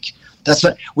week. That's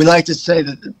what we like to say,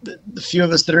 that the few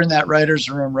of us that are in that writer's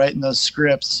room writing those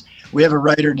scripts, we have a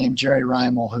writer named Jerry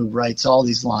Reimel who writes all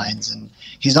these lines, and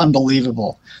he's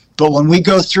unbelievable. But when we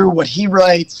go through what he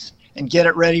writes and get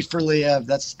it ready for Liev,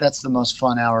 that's the most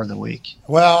fun hour of the week.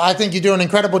 Well, I think you do an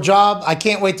incredible job. I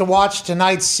can't wait to watch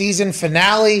tonight's season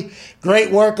finale.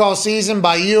 Great work all season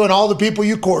by you and all the people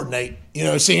you coordinate. You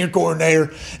know, senior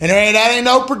coordinator. And that ain't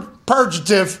no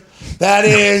purgative. That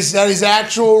is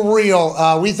actual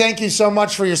real. We thank you so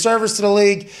much for your service to the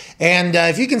league. And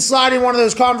if you can slide in one of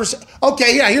those conversations.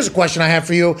 Okay, yeah, here's a question I have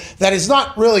for you that is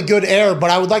not really good air, but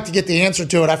I would like to get the answer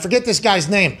to it. I forget this guy's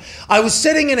name. I was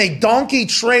sitting in a donkey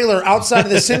trailer outside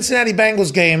of the Cincinnati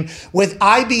Bengals game with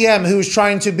IBM, who was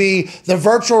trying to be the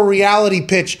virtual reality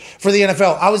pitch for the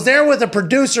NFL. I was there with a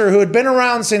producer who had been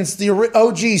around since the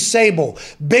OG Sable.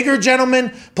 Bigger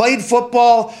gentleman, played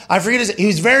football. I forget his. He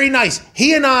was very nice.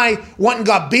 He and I went and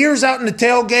got beers out in the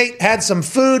tailgate, had some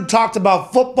food, talked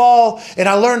about football, and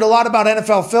I learned a lot about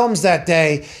NFL films that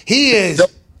day. He is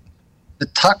the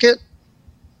Tuckett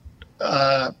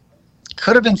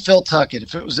could have been Phil Tuckett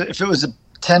if it was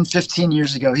 10, 15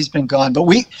 years ago. He's been gone, but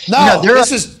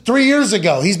this is 3 years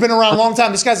ago. He's been around a long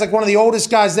time. This guy's like one of the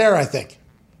oldest guys there, I think.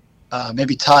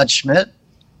 Maybe Todd Schmidt.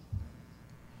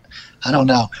 I don't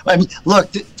know. I mean,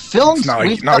 look, the films.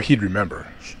 It's not like he'd remember.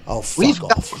 Oh, fuck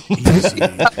off.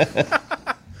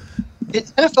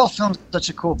 NFL films is such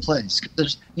a cool place.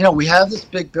 There's, we have this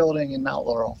big building in Mount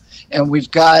Laurel, and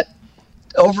we've got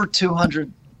over 200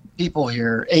 people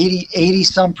here, 80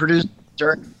 some producers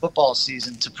during football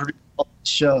season to produce all these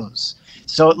shows.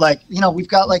 So, we've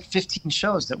got 15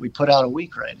 shows that we put out a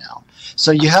week right now.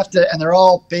 So you have to, and they're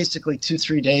all basically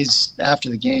 2-3 days after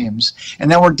the games,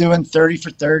 and then we're doing 30 for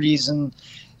 30s and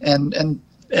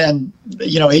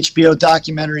HBO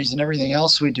documentaries and everything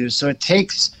else we do. So it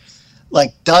takes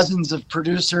dozens of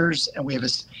producers, and we have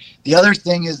the other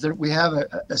thing is that we have a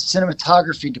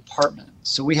cinematography department.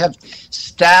 So we have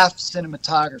staff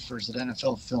cinematographers at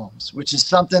NFL Films, which is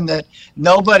something that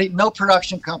no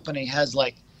production company has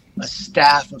a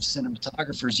staff of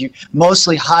cinematographers. You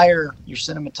mostly hire your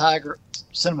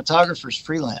cinematographers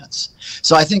freelance.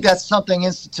 So I think that's something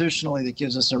institutionally that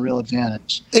gives us a real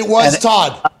advantage. It was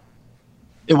Todd.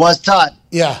 It was Todd.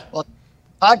 Yeah. Well,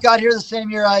 Todd got here the same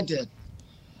year I did.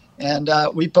 And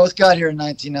we both got here in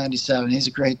 1997. He's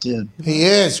a great dude. He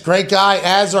is. Great guy,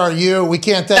 as are you. We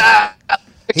can't thank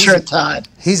Todd.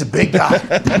 He's a big guy.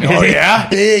 Oh, yeah?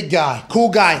 Big guy. Cool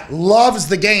guy. Loves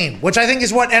the game, which I think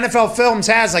is what NFL Films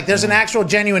has. There's an actual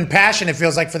genuine passion, it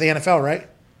feels like, for the NFL, right?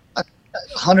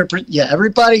 100%. Yeah,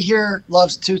 everybody here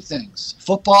loves two things.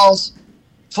 Football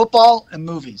and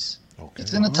movies. Okay.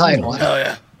 It's in the title. Oh, hell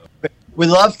yeah. We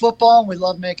love football and we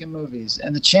love making movies.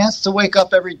 And the chance to wake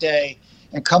up every day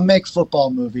and come make football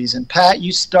movies. And Pat,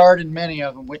 you starred in many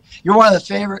of them. You're one of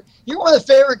the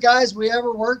favorite guys we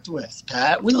ever worked with,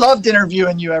 Pat. We loved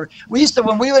interviewing you. We used to,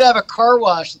 when we would have a car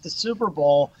wash at the Super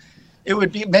Bowl, it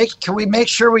would be can we make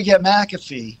sure we get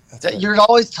McAfee? You're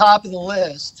always top of the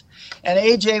list. And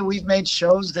AJ, we've made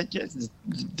shows that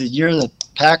the year the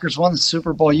Packers won the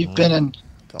Super Bowl, you've been in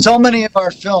so many of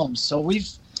our films. So we've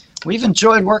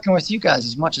enjoyed working with you guys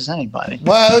as much as anybody.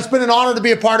 Well, it's been an honor to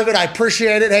be a part of it. I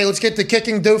appreciate it. Hey, let's get the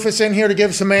kicking doofus in here to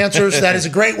give some answers. That is a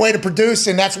great way to produce,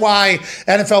 and that's why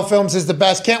NFL Films is the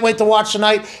best. Can't wait to watch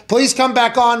tonight. Please come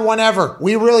back on whenever.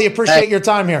 We really appreciate your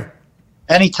time here.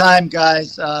 Anytime,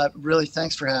 guys. Really,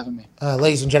 thanks for having me.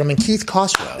 Ladies and gentlemen, Keith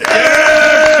Cossrow.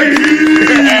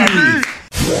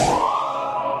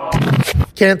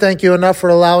 Can't thank you enough for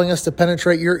allowing us to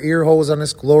penetrate your ear holes on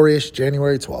this glorious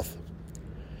January 12th.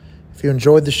 If you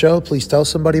enjoyed the show, please tell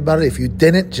somebody about it. If you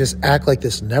didn't, just act like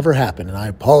this never happened. And I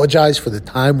apologize for the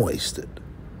time wasted.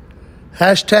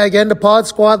 Hashtag End the Pod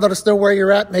Squad. Let us know where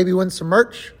you're at. Maybe win some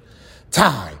merch.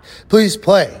 Ty, please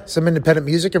play some independent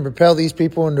music and propel these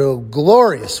people into a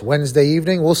glorious Wednesday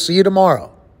evening. We'll see you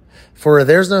tomorrow. For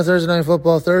there's no Thursday Night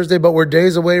Football Thursday, but we're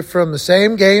days away from the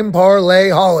same game parlay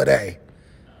holiday.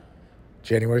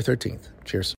 January 13th.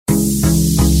 Cheers.